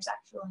women, and there's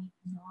actually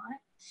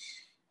not.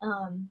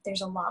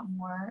 There's a lot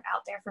more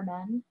out there for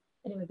men,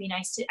 and it would be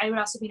nice to, I would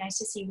also be nice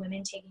to see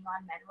women taking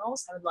on men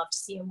roles. I would love to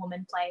see a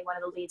woman play one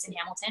of the leads in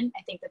Hamilton.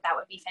 I think that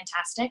would be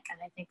fantastic, and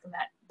I think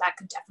that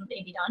could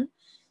definitely be done.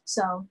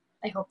 So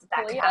I hope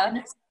that could happen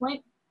at some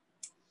point.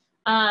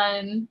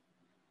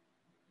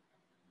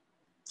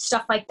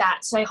 Stuff like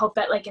that. So I hope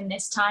that like in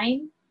this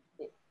time,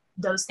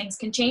 those things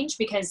can change,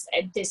 because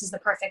this is the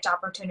perfect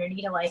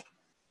opportunity to like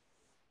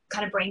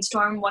kind of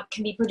brainstorm what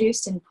can be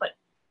produced and put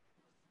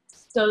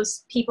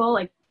those people,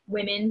 like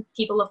women,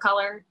 people of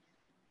color,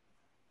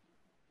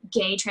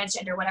 gay,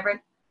 transgender, whatever,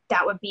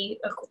 that would be,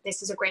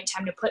 this is a great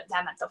time to put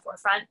them at the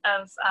forefront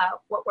of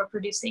what we're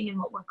producing and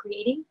what we're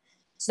creating.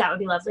 So that would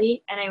be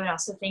lovely. And I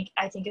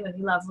think it would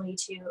be lovely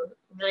to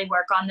really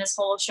work on this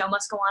whole show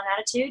must go on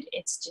attitude.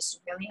 It's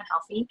just really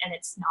unhealthy, and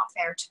it's not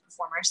fair to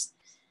performers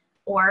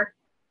or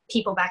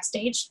people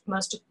backstage.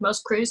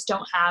 Most crews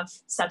don't have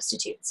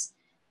substitutes,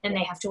 and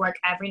they have to work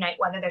every night,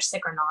 whether they're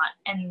sick or not.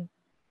 And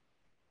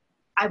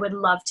I would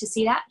love to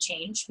see that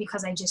change,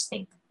 because I just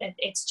think that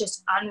it's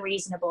just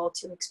unreasonable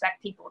to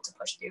expect people to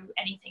push through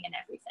anything and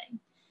everything,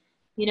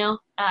 you know?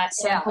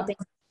 So I'm hoping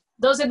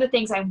those are the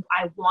things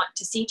I want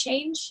to see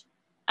change.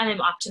 And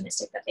I'm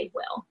optimistic that they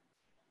will,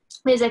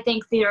 because I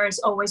think theater has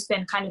always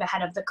been kind of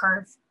ahead of the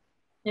curve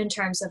in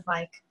terms of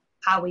like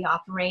how we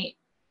operate.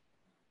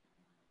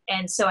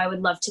 And so I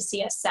would love to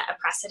see us set a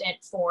precedent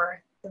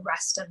for the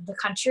rest of the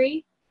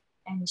country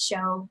and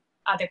show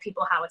other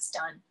people how it's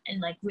done, and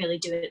like really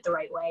do it the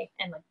right way.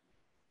 And like,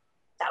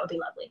 that would be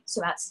lovely. So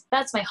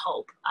that's my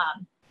hope.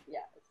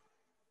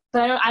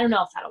 But I don't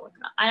know if that'll work or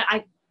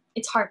not.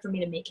 It's hard for me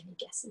to make any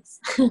guesses.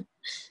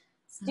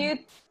 Do you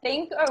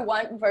think or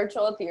want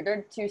virtual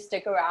theater to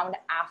stick around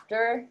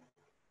after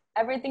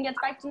everything gets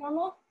back to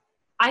normal?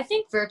 I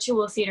think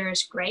virtual theater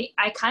is great.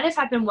 I kind of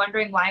have been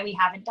wondering why we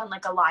haven't done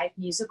like a live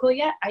musical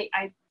yet.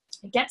 I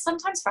get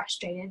sometimes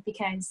frustrated,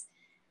 because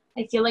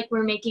I feel like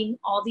we're making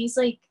all these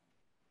like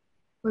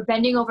we're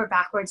bending over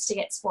backwards to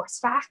get sports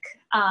back,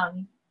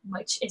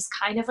 which is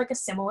kind of like a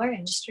similar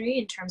industry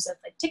in terms of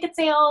like ticket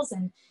sales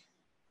and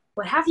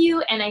what have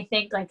you. And I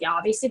think like,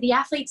 obviously the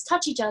athletes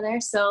touch each other.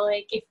 So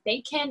like if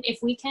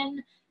we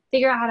can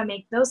figure out how to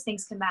make those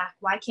things come back,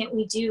 why can't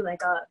we do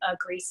like a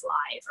Grease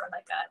Live or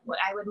like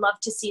I would love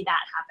to see that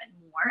happen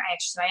more.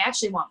 I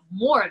actually want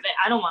more of it.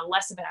 I don't want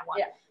less of it. I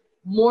want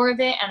more of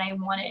it. And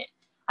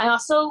I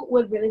also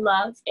would really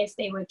love if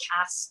they would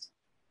cast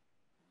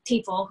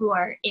people who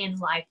are in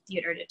live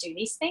theater to do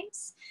these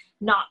things.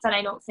 Not that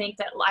I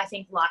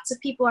think lots of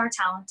people are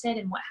talented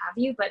and what have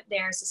you, but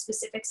there's a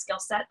specific skill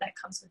set that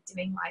comes with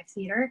doing live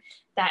theater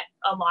that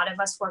a lot of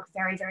us work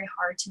very, very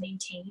hard to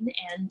maintain.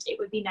 And it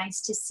would be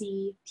nice to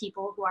see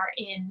people who are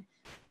in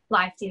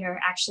live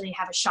theater actually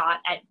have a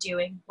shot at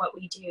doing what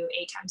we do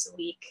 8 times a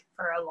week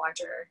for a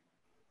larger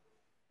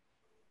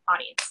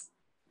audience.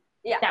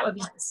 Yeah. That would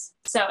be nice.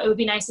 So it would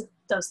be nice if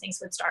those things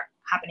would start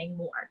happening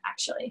more,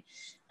 actually.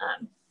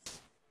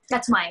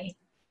 That's my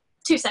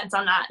 2 cents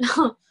on that.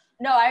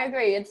 No, I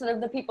agree. It's sort of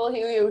the people who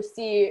you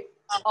see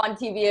on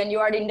TV and you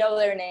already know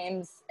their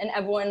names and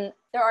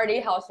they're already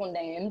household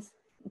names.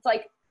 It's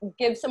like,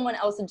 give someone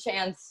else a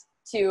chance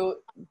to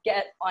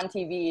get on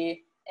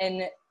TV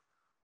and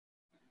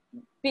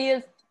be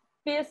a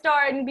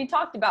star and be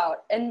talked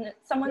about in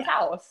someone's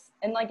house.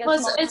 And like,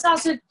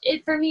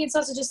 for me, it's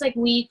also just like,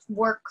 we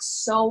work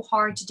so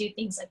hard to do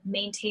things like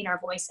maintain our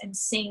voice and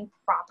sing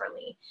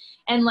properly.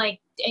 And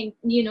like, and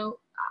you know,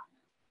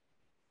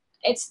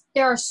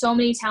 there are so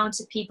many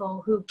talented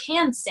people who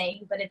can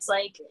sing, but it's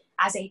like,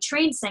 as a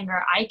trained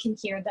singer, I can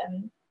hear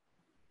them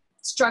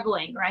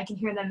struggling, or I can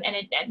hear them,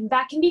 and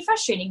that can be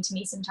frustrating to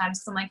me sometimes,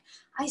 because I'm like,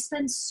 I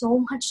spend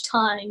so much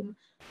time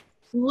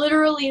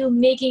literally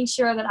making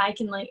sure that I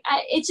can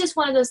it's just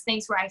one of those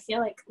things where I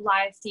feel like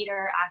live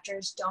theater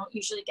actors don't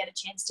usually get a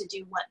chance to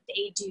do what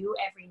they do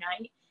every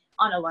night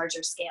on a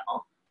larger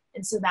scale.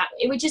 And so that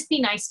it would just be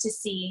nice to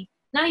see,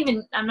 I'm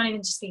not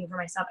even just speaking for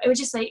myself. It would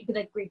just be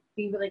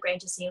really great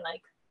to see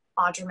like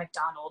Audra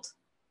McDonald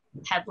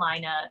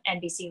headline a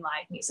NBC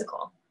Live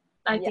musical.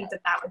 I think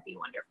that would be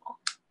wonderful.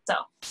 So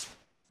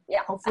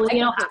yeah, hopefully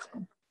it'll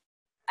happen.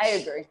 I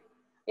agree.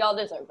 Y'all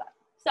deserve that.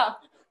 So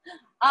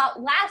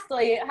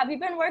lastly, have you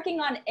been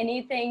working on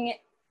anything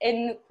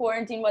in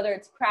quarantine, whether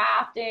it's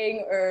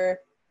crafting or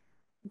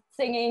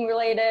singing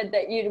related,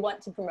 that you'd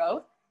want to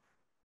promote?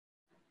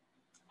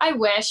 I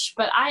wish,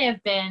 but I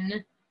have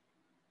been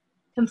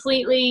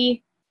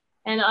completely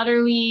and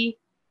utterly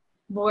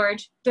bored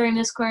during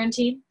this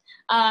quarantine.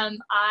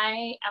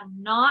 I am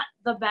not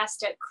the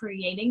best at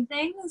creating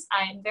things.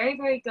 I am very,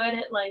 very good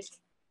at like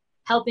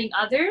helping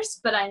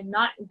others, but I'm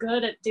not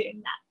good at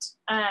doing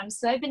that.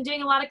 So I've been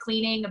doing a lot of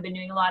cleaning. I've been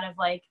doing a lot of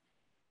like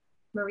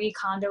Marie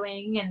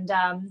Kondoing and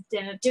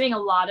doing a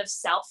lot of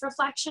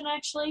self-reflection.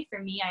 Actually, for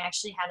me, I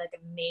actually had like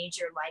a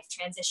major life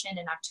transition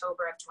in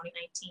October of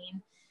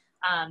 2019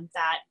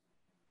 that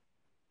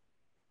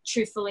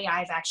truthfully,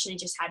 I've actually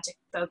just had to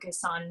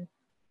focus on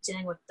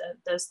dealing with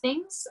those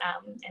things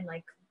and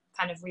like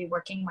kind of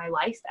reworking my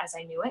life as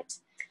I knew it.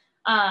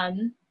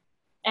 And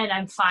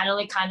I'm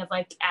finally kind of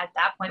like at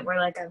that point where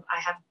like I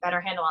have a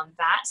better handle on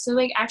that. So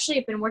like actually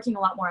I've been working a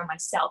lot more on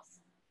myself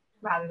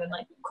rather than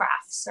like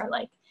crafts or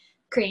like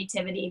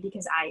creativity,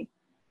 because I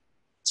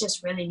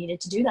just really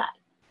needed to do that.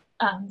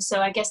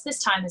 So I guess this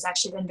time has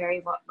actually been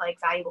very like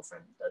valuable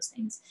for those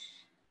things.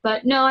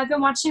 But no, I've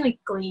been watching like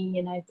Glee,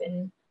 and I've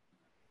been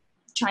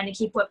trying to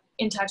keep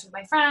in touch with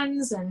my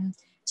friends and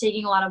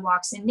taking a lot of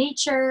walks in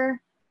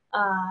nature,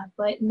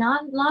 but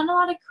not a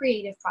lot of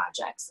creative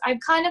projects. I'm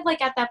kind of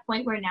like at that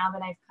point where now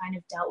that I've kind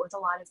of dealt with a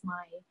lot of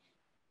my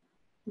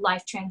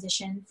life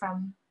transition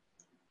from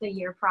the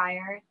year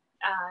prior,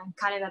 I'm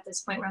kind of at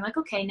this point where I'm like,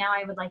 okay, now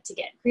I would like to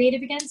get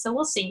creative again. So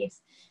we'll see if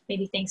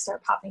maybe things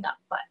start popping up.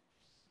 But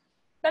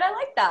I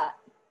like that.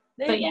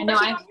 But yeah, no,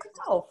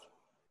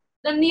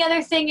 then the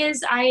other thing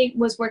is I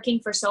was working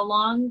for so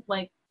long,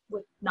 like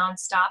with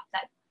nonstop,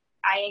 that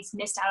I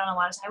missed out on a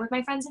lot of time with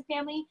my friends and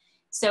family.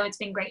 So it's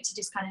been great to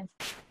just kind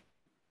of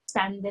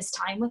spend this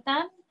time with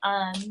them,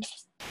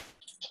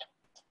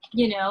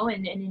 you know,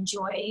 and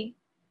enjoy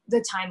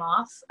the time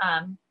off.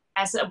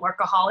 As a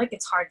workaholic,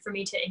 it's hard for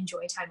me to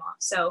enjoy time off.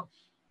 So,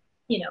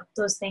 you know,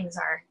 those things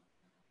are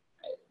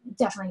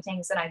definitely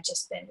things that I've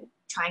just been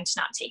trying to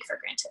not take for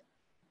granted.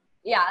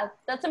 Yeah,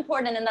 that's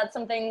important. And that's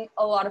something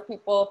a lot of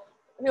people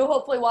who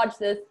hopefully watch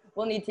this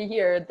will need to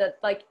hear, that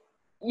like,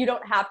 you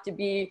don't have to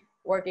be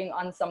working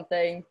on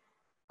something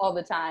all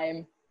the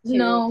time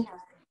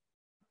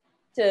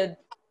to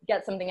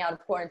get something out of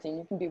quarantine.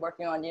 You can be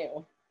working on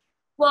you.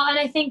 Well, and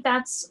I think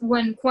that's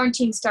when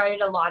quarantine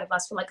started, a lot of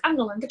us were like, I'm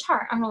going to learn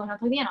guitar. I'm going to learn how to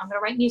play piano. I'm going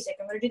to write music.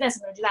 I'm going to do this.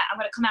 I'm going to do that. I'm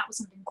going to come out with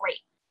something great.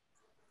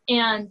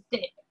 And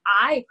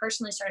I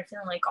personally started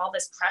feeling like all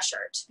this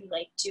pressure to be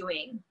like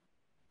doing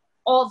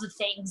all the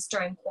things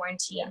during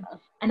quarantine. Yeah.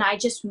 And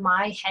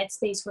my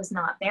headspace was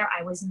not there.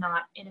 I was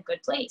not in a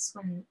good place.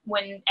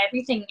 When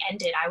everything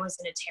ended, I was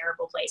in a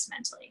terrible place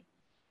mentally.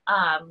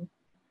 I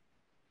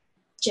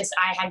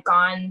had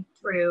gone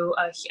through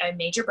a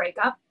major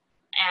breakup,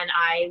 and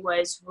I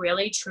was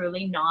really,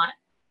 truly not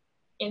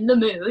in the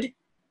mood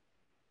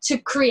to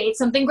create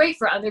something great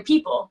for other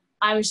people.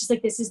 I was just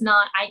like, this is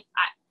not, I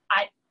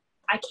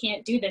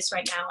can't do this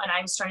right now. And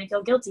I was starting to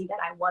feel guilty that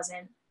I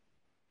wasn't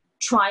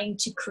trying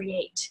to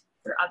create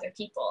for other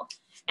people.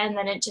 And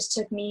then it just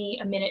took me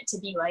a minute to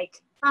be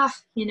like,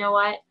 you know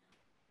what?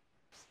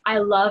 I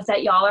love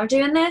that y'all are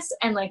doing this,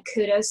 and like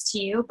kudos to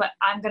you, but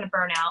I'm gonna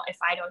burn out if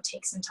I don't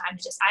take some time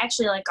to I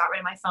actually like got rid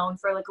of my phone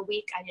for like a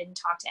week. I didn't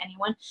talk to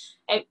anyone.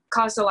 It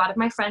caused a lot of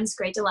my friends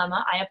great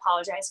dilemma. I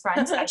apologize,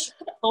 friends. I should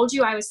have told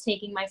you I was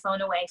taking my phone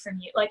away from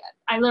you. Like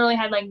I literally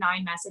had like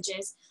 9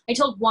 messages. I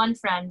told one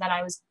friend that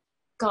I was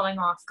going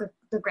off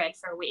the grid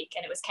for a week,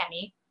 and it was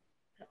Kenny.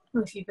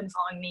 If you've been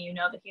following me, you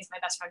know that he's my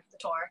best friend for the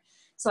tour.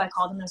 So I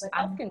called him and I was like,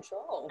 I'm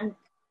control.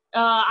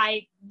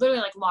 I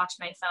literally like locked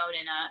my phone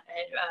in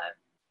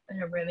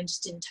a room and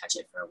just didn't touch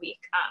it for a week.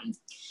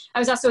 I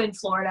was also in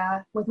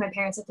Florida with my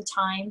parents at the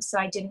time, so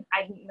I didn't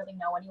really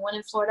know anyone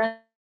in Florida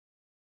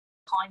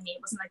calling me.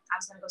 It wasn't like I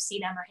was going to go see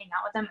them or hang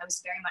out with them. I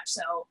was very much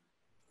so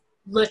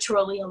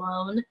literally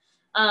alone.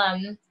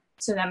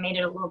 So that made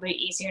it a little bit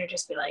easier to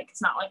just be like,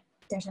 it's not like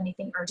there's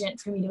anything urgent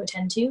for me to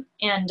attend to.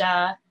 And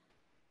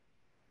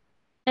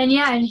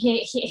yeah, and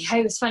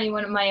it was funny.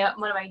 One of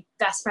my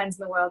best friends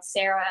in the world,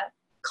 Sarah,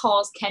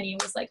 calls Kenny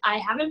and was like, I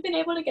haven't been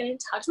able to get in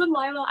touch with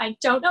Lila. I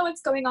don't know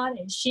what's going on.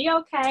 Is she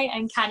okay?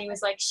 And Kenny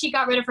was like, she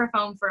got rid of her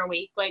phone for a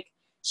week. Like,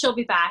 she'll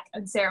be back.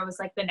 And Sarah was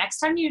like, the next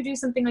time you do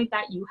something like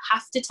that, you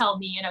have to tell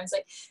me. And I was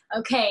like,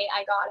 okay,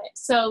 I got it.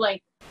 So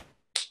like,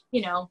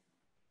 you know,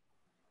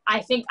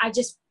 I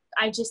just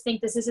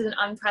think this is an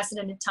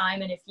unprecedented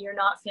time. And if you're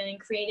not feeling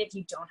creative,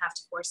 you don't have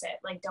to force it.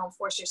 Like, don't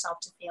force yourself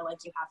to feel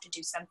like you have to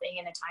do something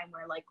in a time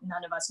where like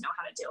none of us know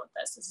how to deal with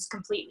this. This is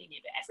completely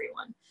new to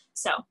everyone.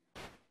 So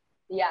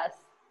yes.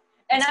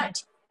 And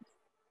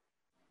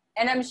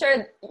I'm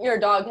sure your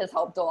dog has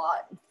helped a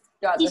lot.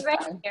 She's right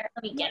here.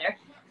 Let me get her.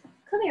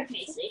 Come here,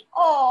 Paisley.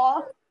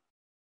 Aw.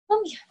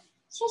 Come here.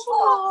 She's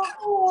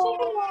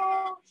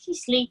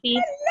sleepy.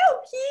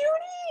 Hello,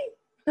 cutie.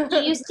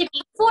 She used to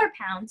be 4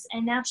 pounds,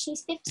 and now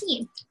she's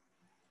 15.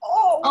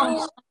 Oh, I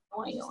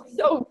know.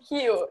 So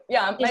cute.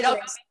 Yeah, my dog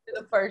was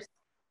through the first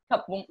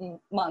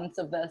couple months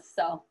of this.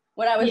 So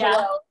when I was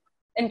alone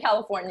in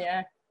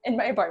California in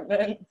my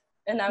apartment,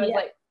 and I was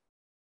like,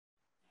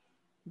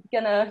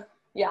 I'm gonna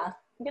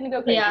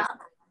go crazy. Yeah.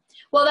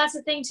 Well, that's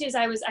the thing too, is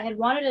I had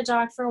wanted a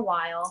dog for a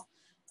while,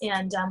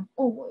 and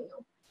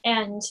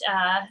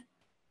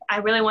I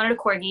really wanted a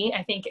corgi.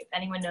 I think if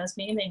anyone knows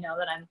me, they know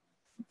that I'm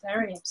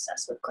very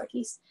obsessed with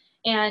corgis.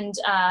 And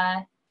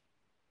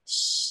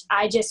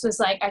I just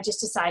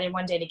decided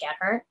one day to get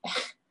her,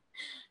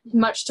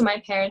 much to my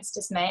parents'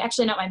 dismay.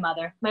 Actually, not my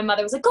mother. My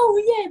mother was like,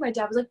 oh, yay. My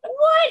dad was like,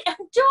 what? A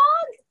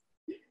dog?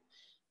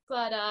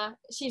 But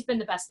she's been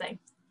the best thing.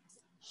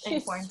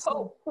 She's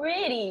so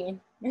pretty.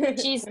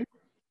 She's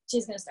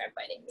gonna start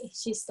biting me.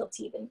 She's still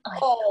teething.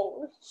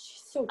 Oh,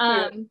 she's so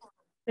cute.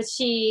 But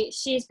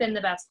she's been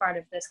the best part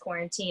of this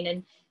quarantine,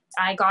 and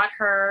I got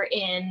her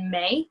in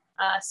May,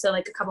 so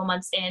like a couple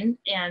months in,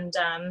 and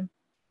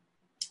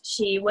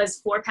she was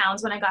 4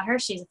 pounds when I got her.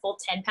 She's a full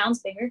 10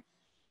 pounds bigger,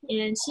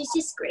 and she's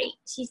just great.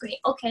 She's great.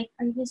 Okay,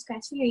 are you gonna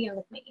scratch me or are you gonna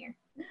lick my ear?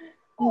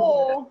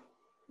 Oh,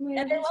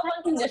 and they love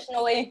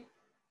unconditionally.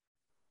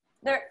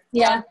 Good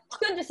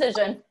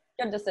decision.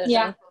 Good decision.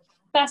 Yeah,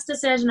 best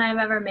decision I've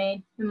ever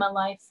made in my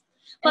life.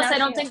 Plus, I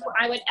don't think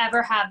I would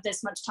ever have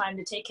this much time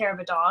to take care of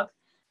a dog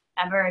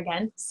ever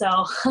again.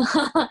 So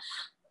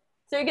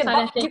you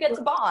get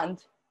to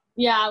bond.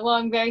 Yeah, well,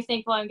 I'm very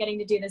thankful I'm getting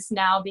to do this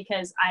now,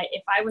 because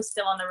if I was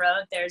still on the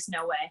road, there's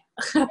no way.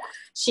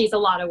 She's a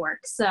lot of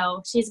work.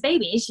 So she's a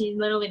baby. She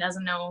literally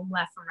doesn't know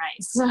left from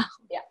right. So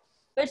yeah,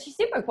 but she's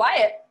super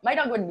quiet. My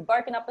dog would be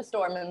barking up a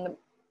storm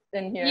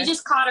in here. You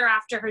just caught her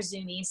after her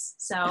zoomies,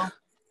 so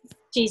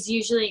she's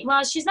usually,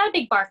 well, she's not a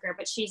big barker,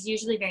 but she's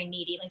usually very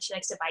needy. Like, she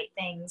likes to bite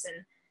things,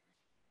 and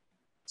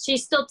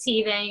she's still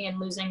teething and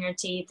losing her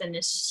teeth, and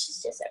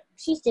she's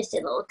just a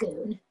little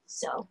goon.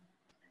 So.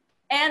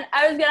 And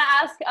I was gonna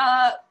ask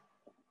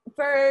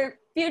for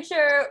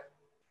future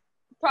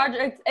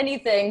projects,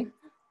 anything,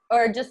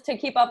 or just to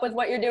keep up with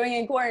what you're doing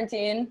in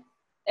quarantine,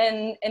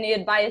 and any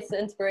advice,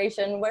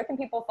 inspiration. Where can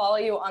people follow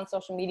you on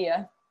social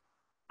media?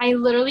 I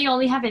literally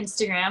only have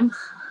Instagram.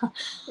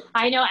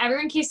 I know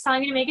everyone keeps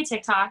telling me to make a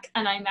TikTok,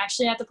 and I'm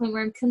actually at the point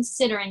where I'm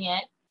considering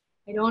it.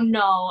 I don't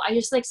know. I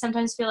just like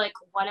sometimes feel like,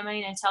 what am I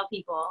gonna tell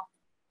people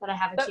that I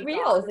have a But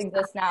Reels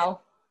exist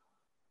now.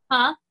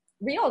 Huh?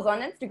 Reels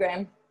on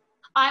Instagram.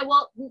 And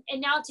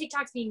now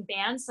TikTok's being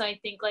banned, so I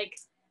think like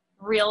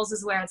Reels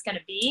is where it's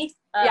gonna be.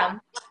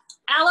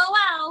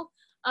 LOL.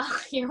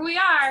 Here we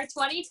are,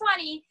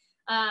 2020.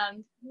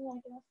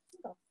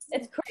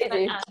 It's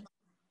crazy.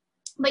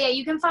 But yeah,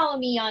 you can follow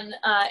me on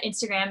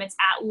Instagram. It's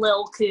at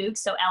Lil Coog,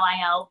 so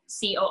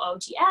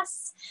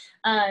LILCOOGS.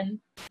 You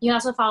can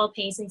also follow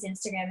Paisley's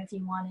Instagram if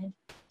you wanted.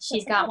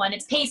 She's got one.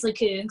 It's Paisley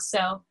Coog,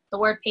 so the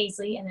word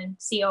Paisley and then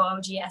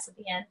COOGS at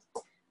the end.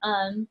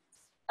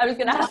 I was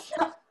gonna ask.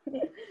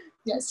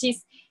 Yeah,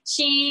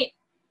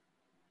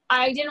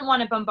 I didn't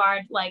want to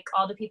bombard like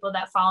all the people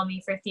that follow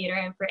me for theater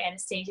and for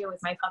Anastasia with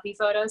my puppy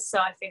photos, so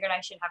I figured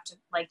I should have to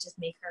like just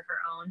make her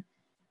own.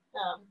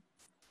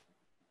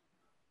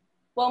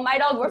 Well, my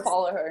dog will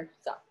follow her,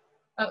 so.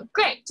 Oh,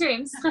 great,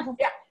 dreams.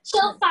 Yeah.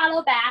 She'll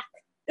follow back.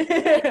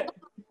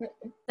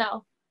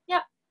 So,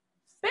 yep.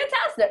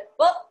 Fantastic.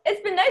 Well,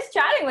 it's been nice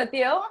chatting with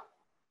you.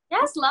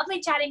 Yes, lovely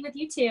chatting with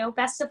you too.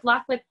 Best of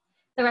luck with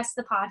the rest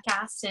of the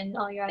podcast and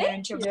all your other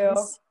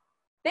interviews.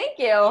 Thank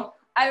you.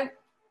 I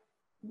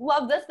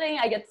love this thing.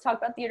 I get to talk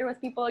about theater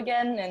with people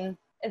again, and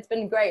it's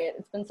been great.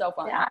 It's been so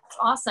fun. Yeah, it's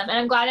awesome. And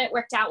I'm glad it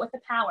worked out with the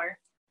power.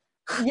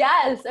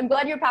 Yes, I'm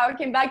glad your power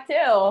came back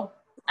too.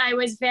 I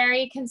was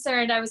very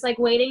concerned. I was like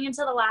waiting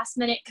until the last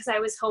minute because I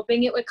was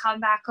hoping it would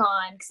come back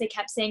on because they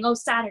kept saying, oh,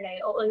 Saturday.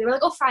 Oh, they were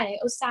like, oh, Friday.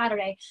 Oh,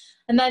 Saturday.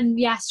 And then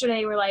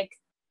yesterday we're like,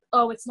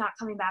 oh, it's not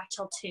coming back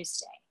till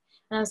Tuesday.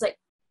 And I was like,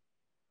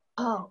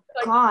 oh,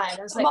 God.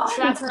 I was like,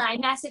 so that's when I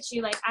messaged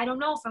you, like, I don't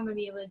know if I'm going to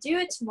be able to do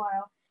it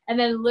tomorrow. And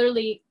then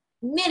literally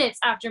minutes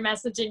after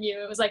messaging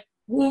you, it was like,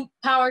 whoop,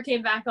 power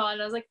came back on.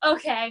 And I was like,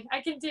 okay,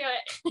 I can do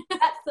it.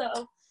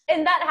 So.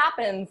 And that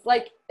happens.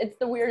 Like, it's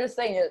the weirdest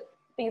thing.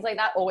 Things like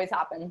that always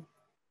happen.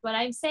 What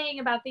I'm saying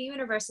about the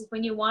universe is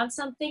when you want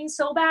something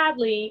so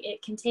badly,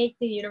 it can take,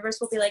 the universe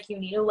will be like, you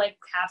need to like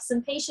have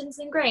some patience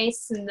and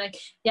grace. And like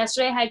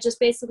yesterday I had just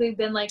basically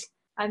been like,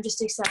 I'm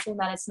just accepting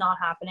that it's not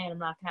happening. I'm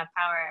not gonna have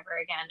power ever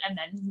again. And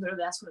then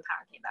literally that's when the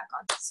power came back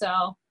on.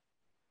 So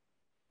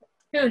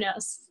who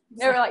knows?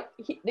 They were like,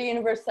 the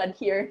universe said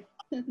here.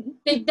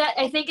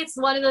 I think it's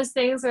one of those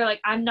things where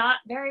like, I'm not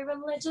very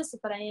religious,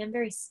 but I am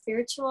very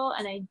spiritual.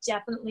 And I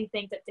definitely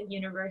think that the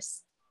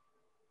universe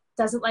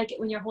doesn't like it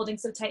when you're holding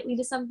so tightly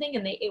to something,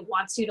 and it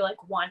wants you to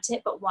like want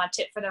it, but want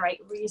it for the right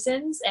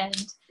reasons. And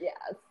yeah,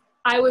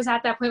 I was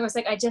at that point where it's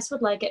like, I just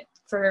would like it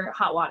for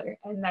hot water,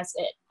 and that's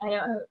it. I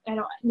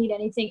don't need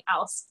anything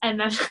else. And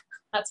then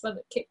that's when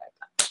the kick back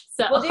up.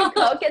 So well, do you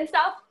cook and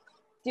stuff?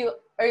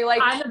 Are you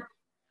like?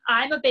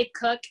 I'm a big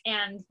cook,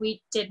 and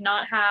we did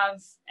not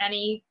have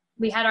any.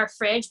 We had our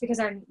fridge because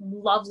our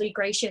lovely,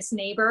 gracious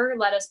neighbor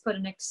let us put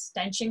an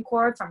extension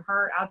cord from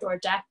her outdoor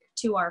deck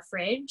to our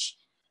fridge.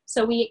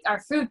 So our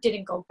food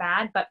didn't go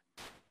bad, but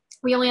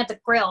we only had the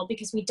grill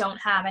because we don't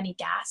have any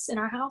gas in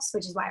our house,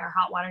 which is why our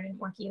hot water didn't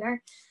work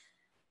either.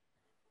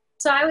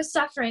 So I was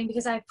suffering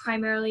because I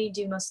primarily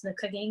do most of the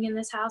cooking in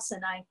this house,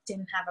 and I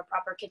didn't have a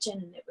proper kitchen,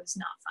 and it was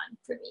not fun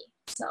for me.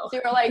 So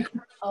you were like,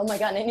 oh my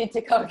God, I need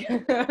to cook.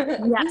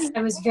 Yes,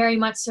 I was very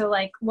much so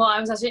like, well,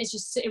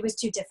 it was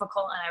too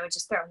difficult, and I would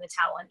just throw in the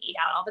towel and eat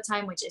out all the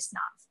time, which is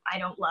not, I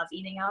don't love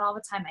eating out all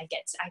the time. I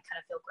kind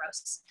of feel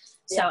gross.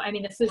 So, yeah. I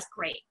mean, the food's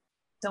great.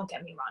 Don't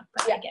get me wrong,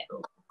 but yeah. I get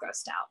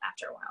grossed out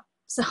after a while.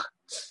 So,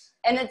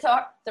 and it's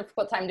a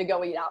difficult time to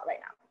go eat out right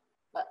now.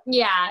 But.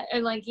 Yeah,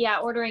 and like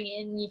ordering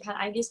in,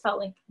 I just felt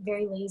like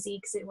very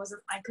lazy because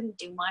I couldn't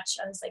do much.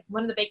 I was like,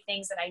 one of the big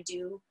things that I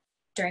do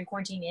during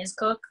quarantine is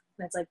cook.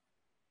 That's like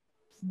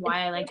why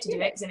I like to do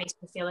it, because it makes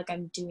me feel like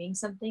I'm doing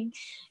something,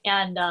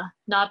 and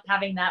not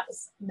having that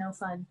was no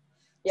fun.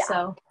 Yeah.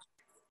 So,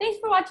 thanks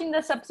for watching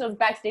this episode of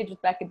Backstage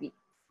with Becca B.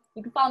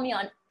 You can follow me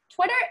on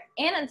Twitter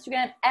and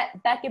Instagram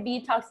at Becca B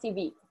Talks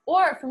TV.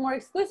 Or for more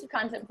exclusive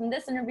content from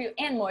this interview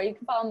and more, you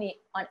can follow me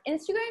on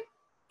Instagram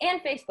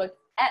and Facebook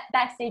at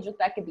Backstage with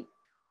Becca B.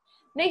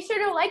 Make sure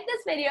to like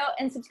this video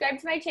and subscribe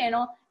to my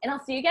channel, and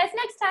I'll see you guys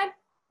next time.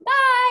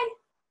 Bye!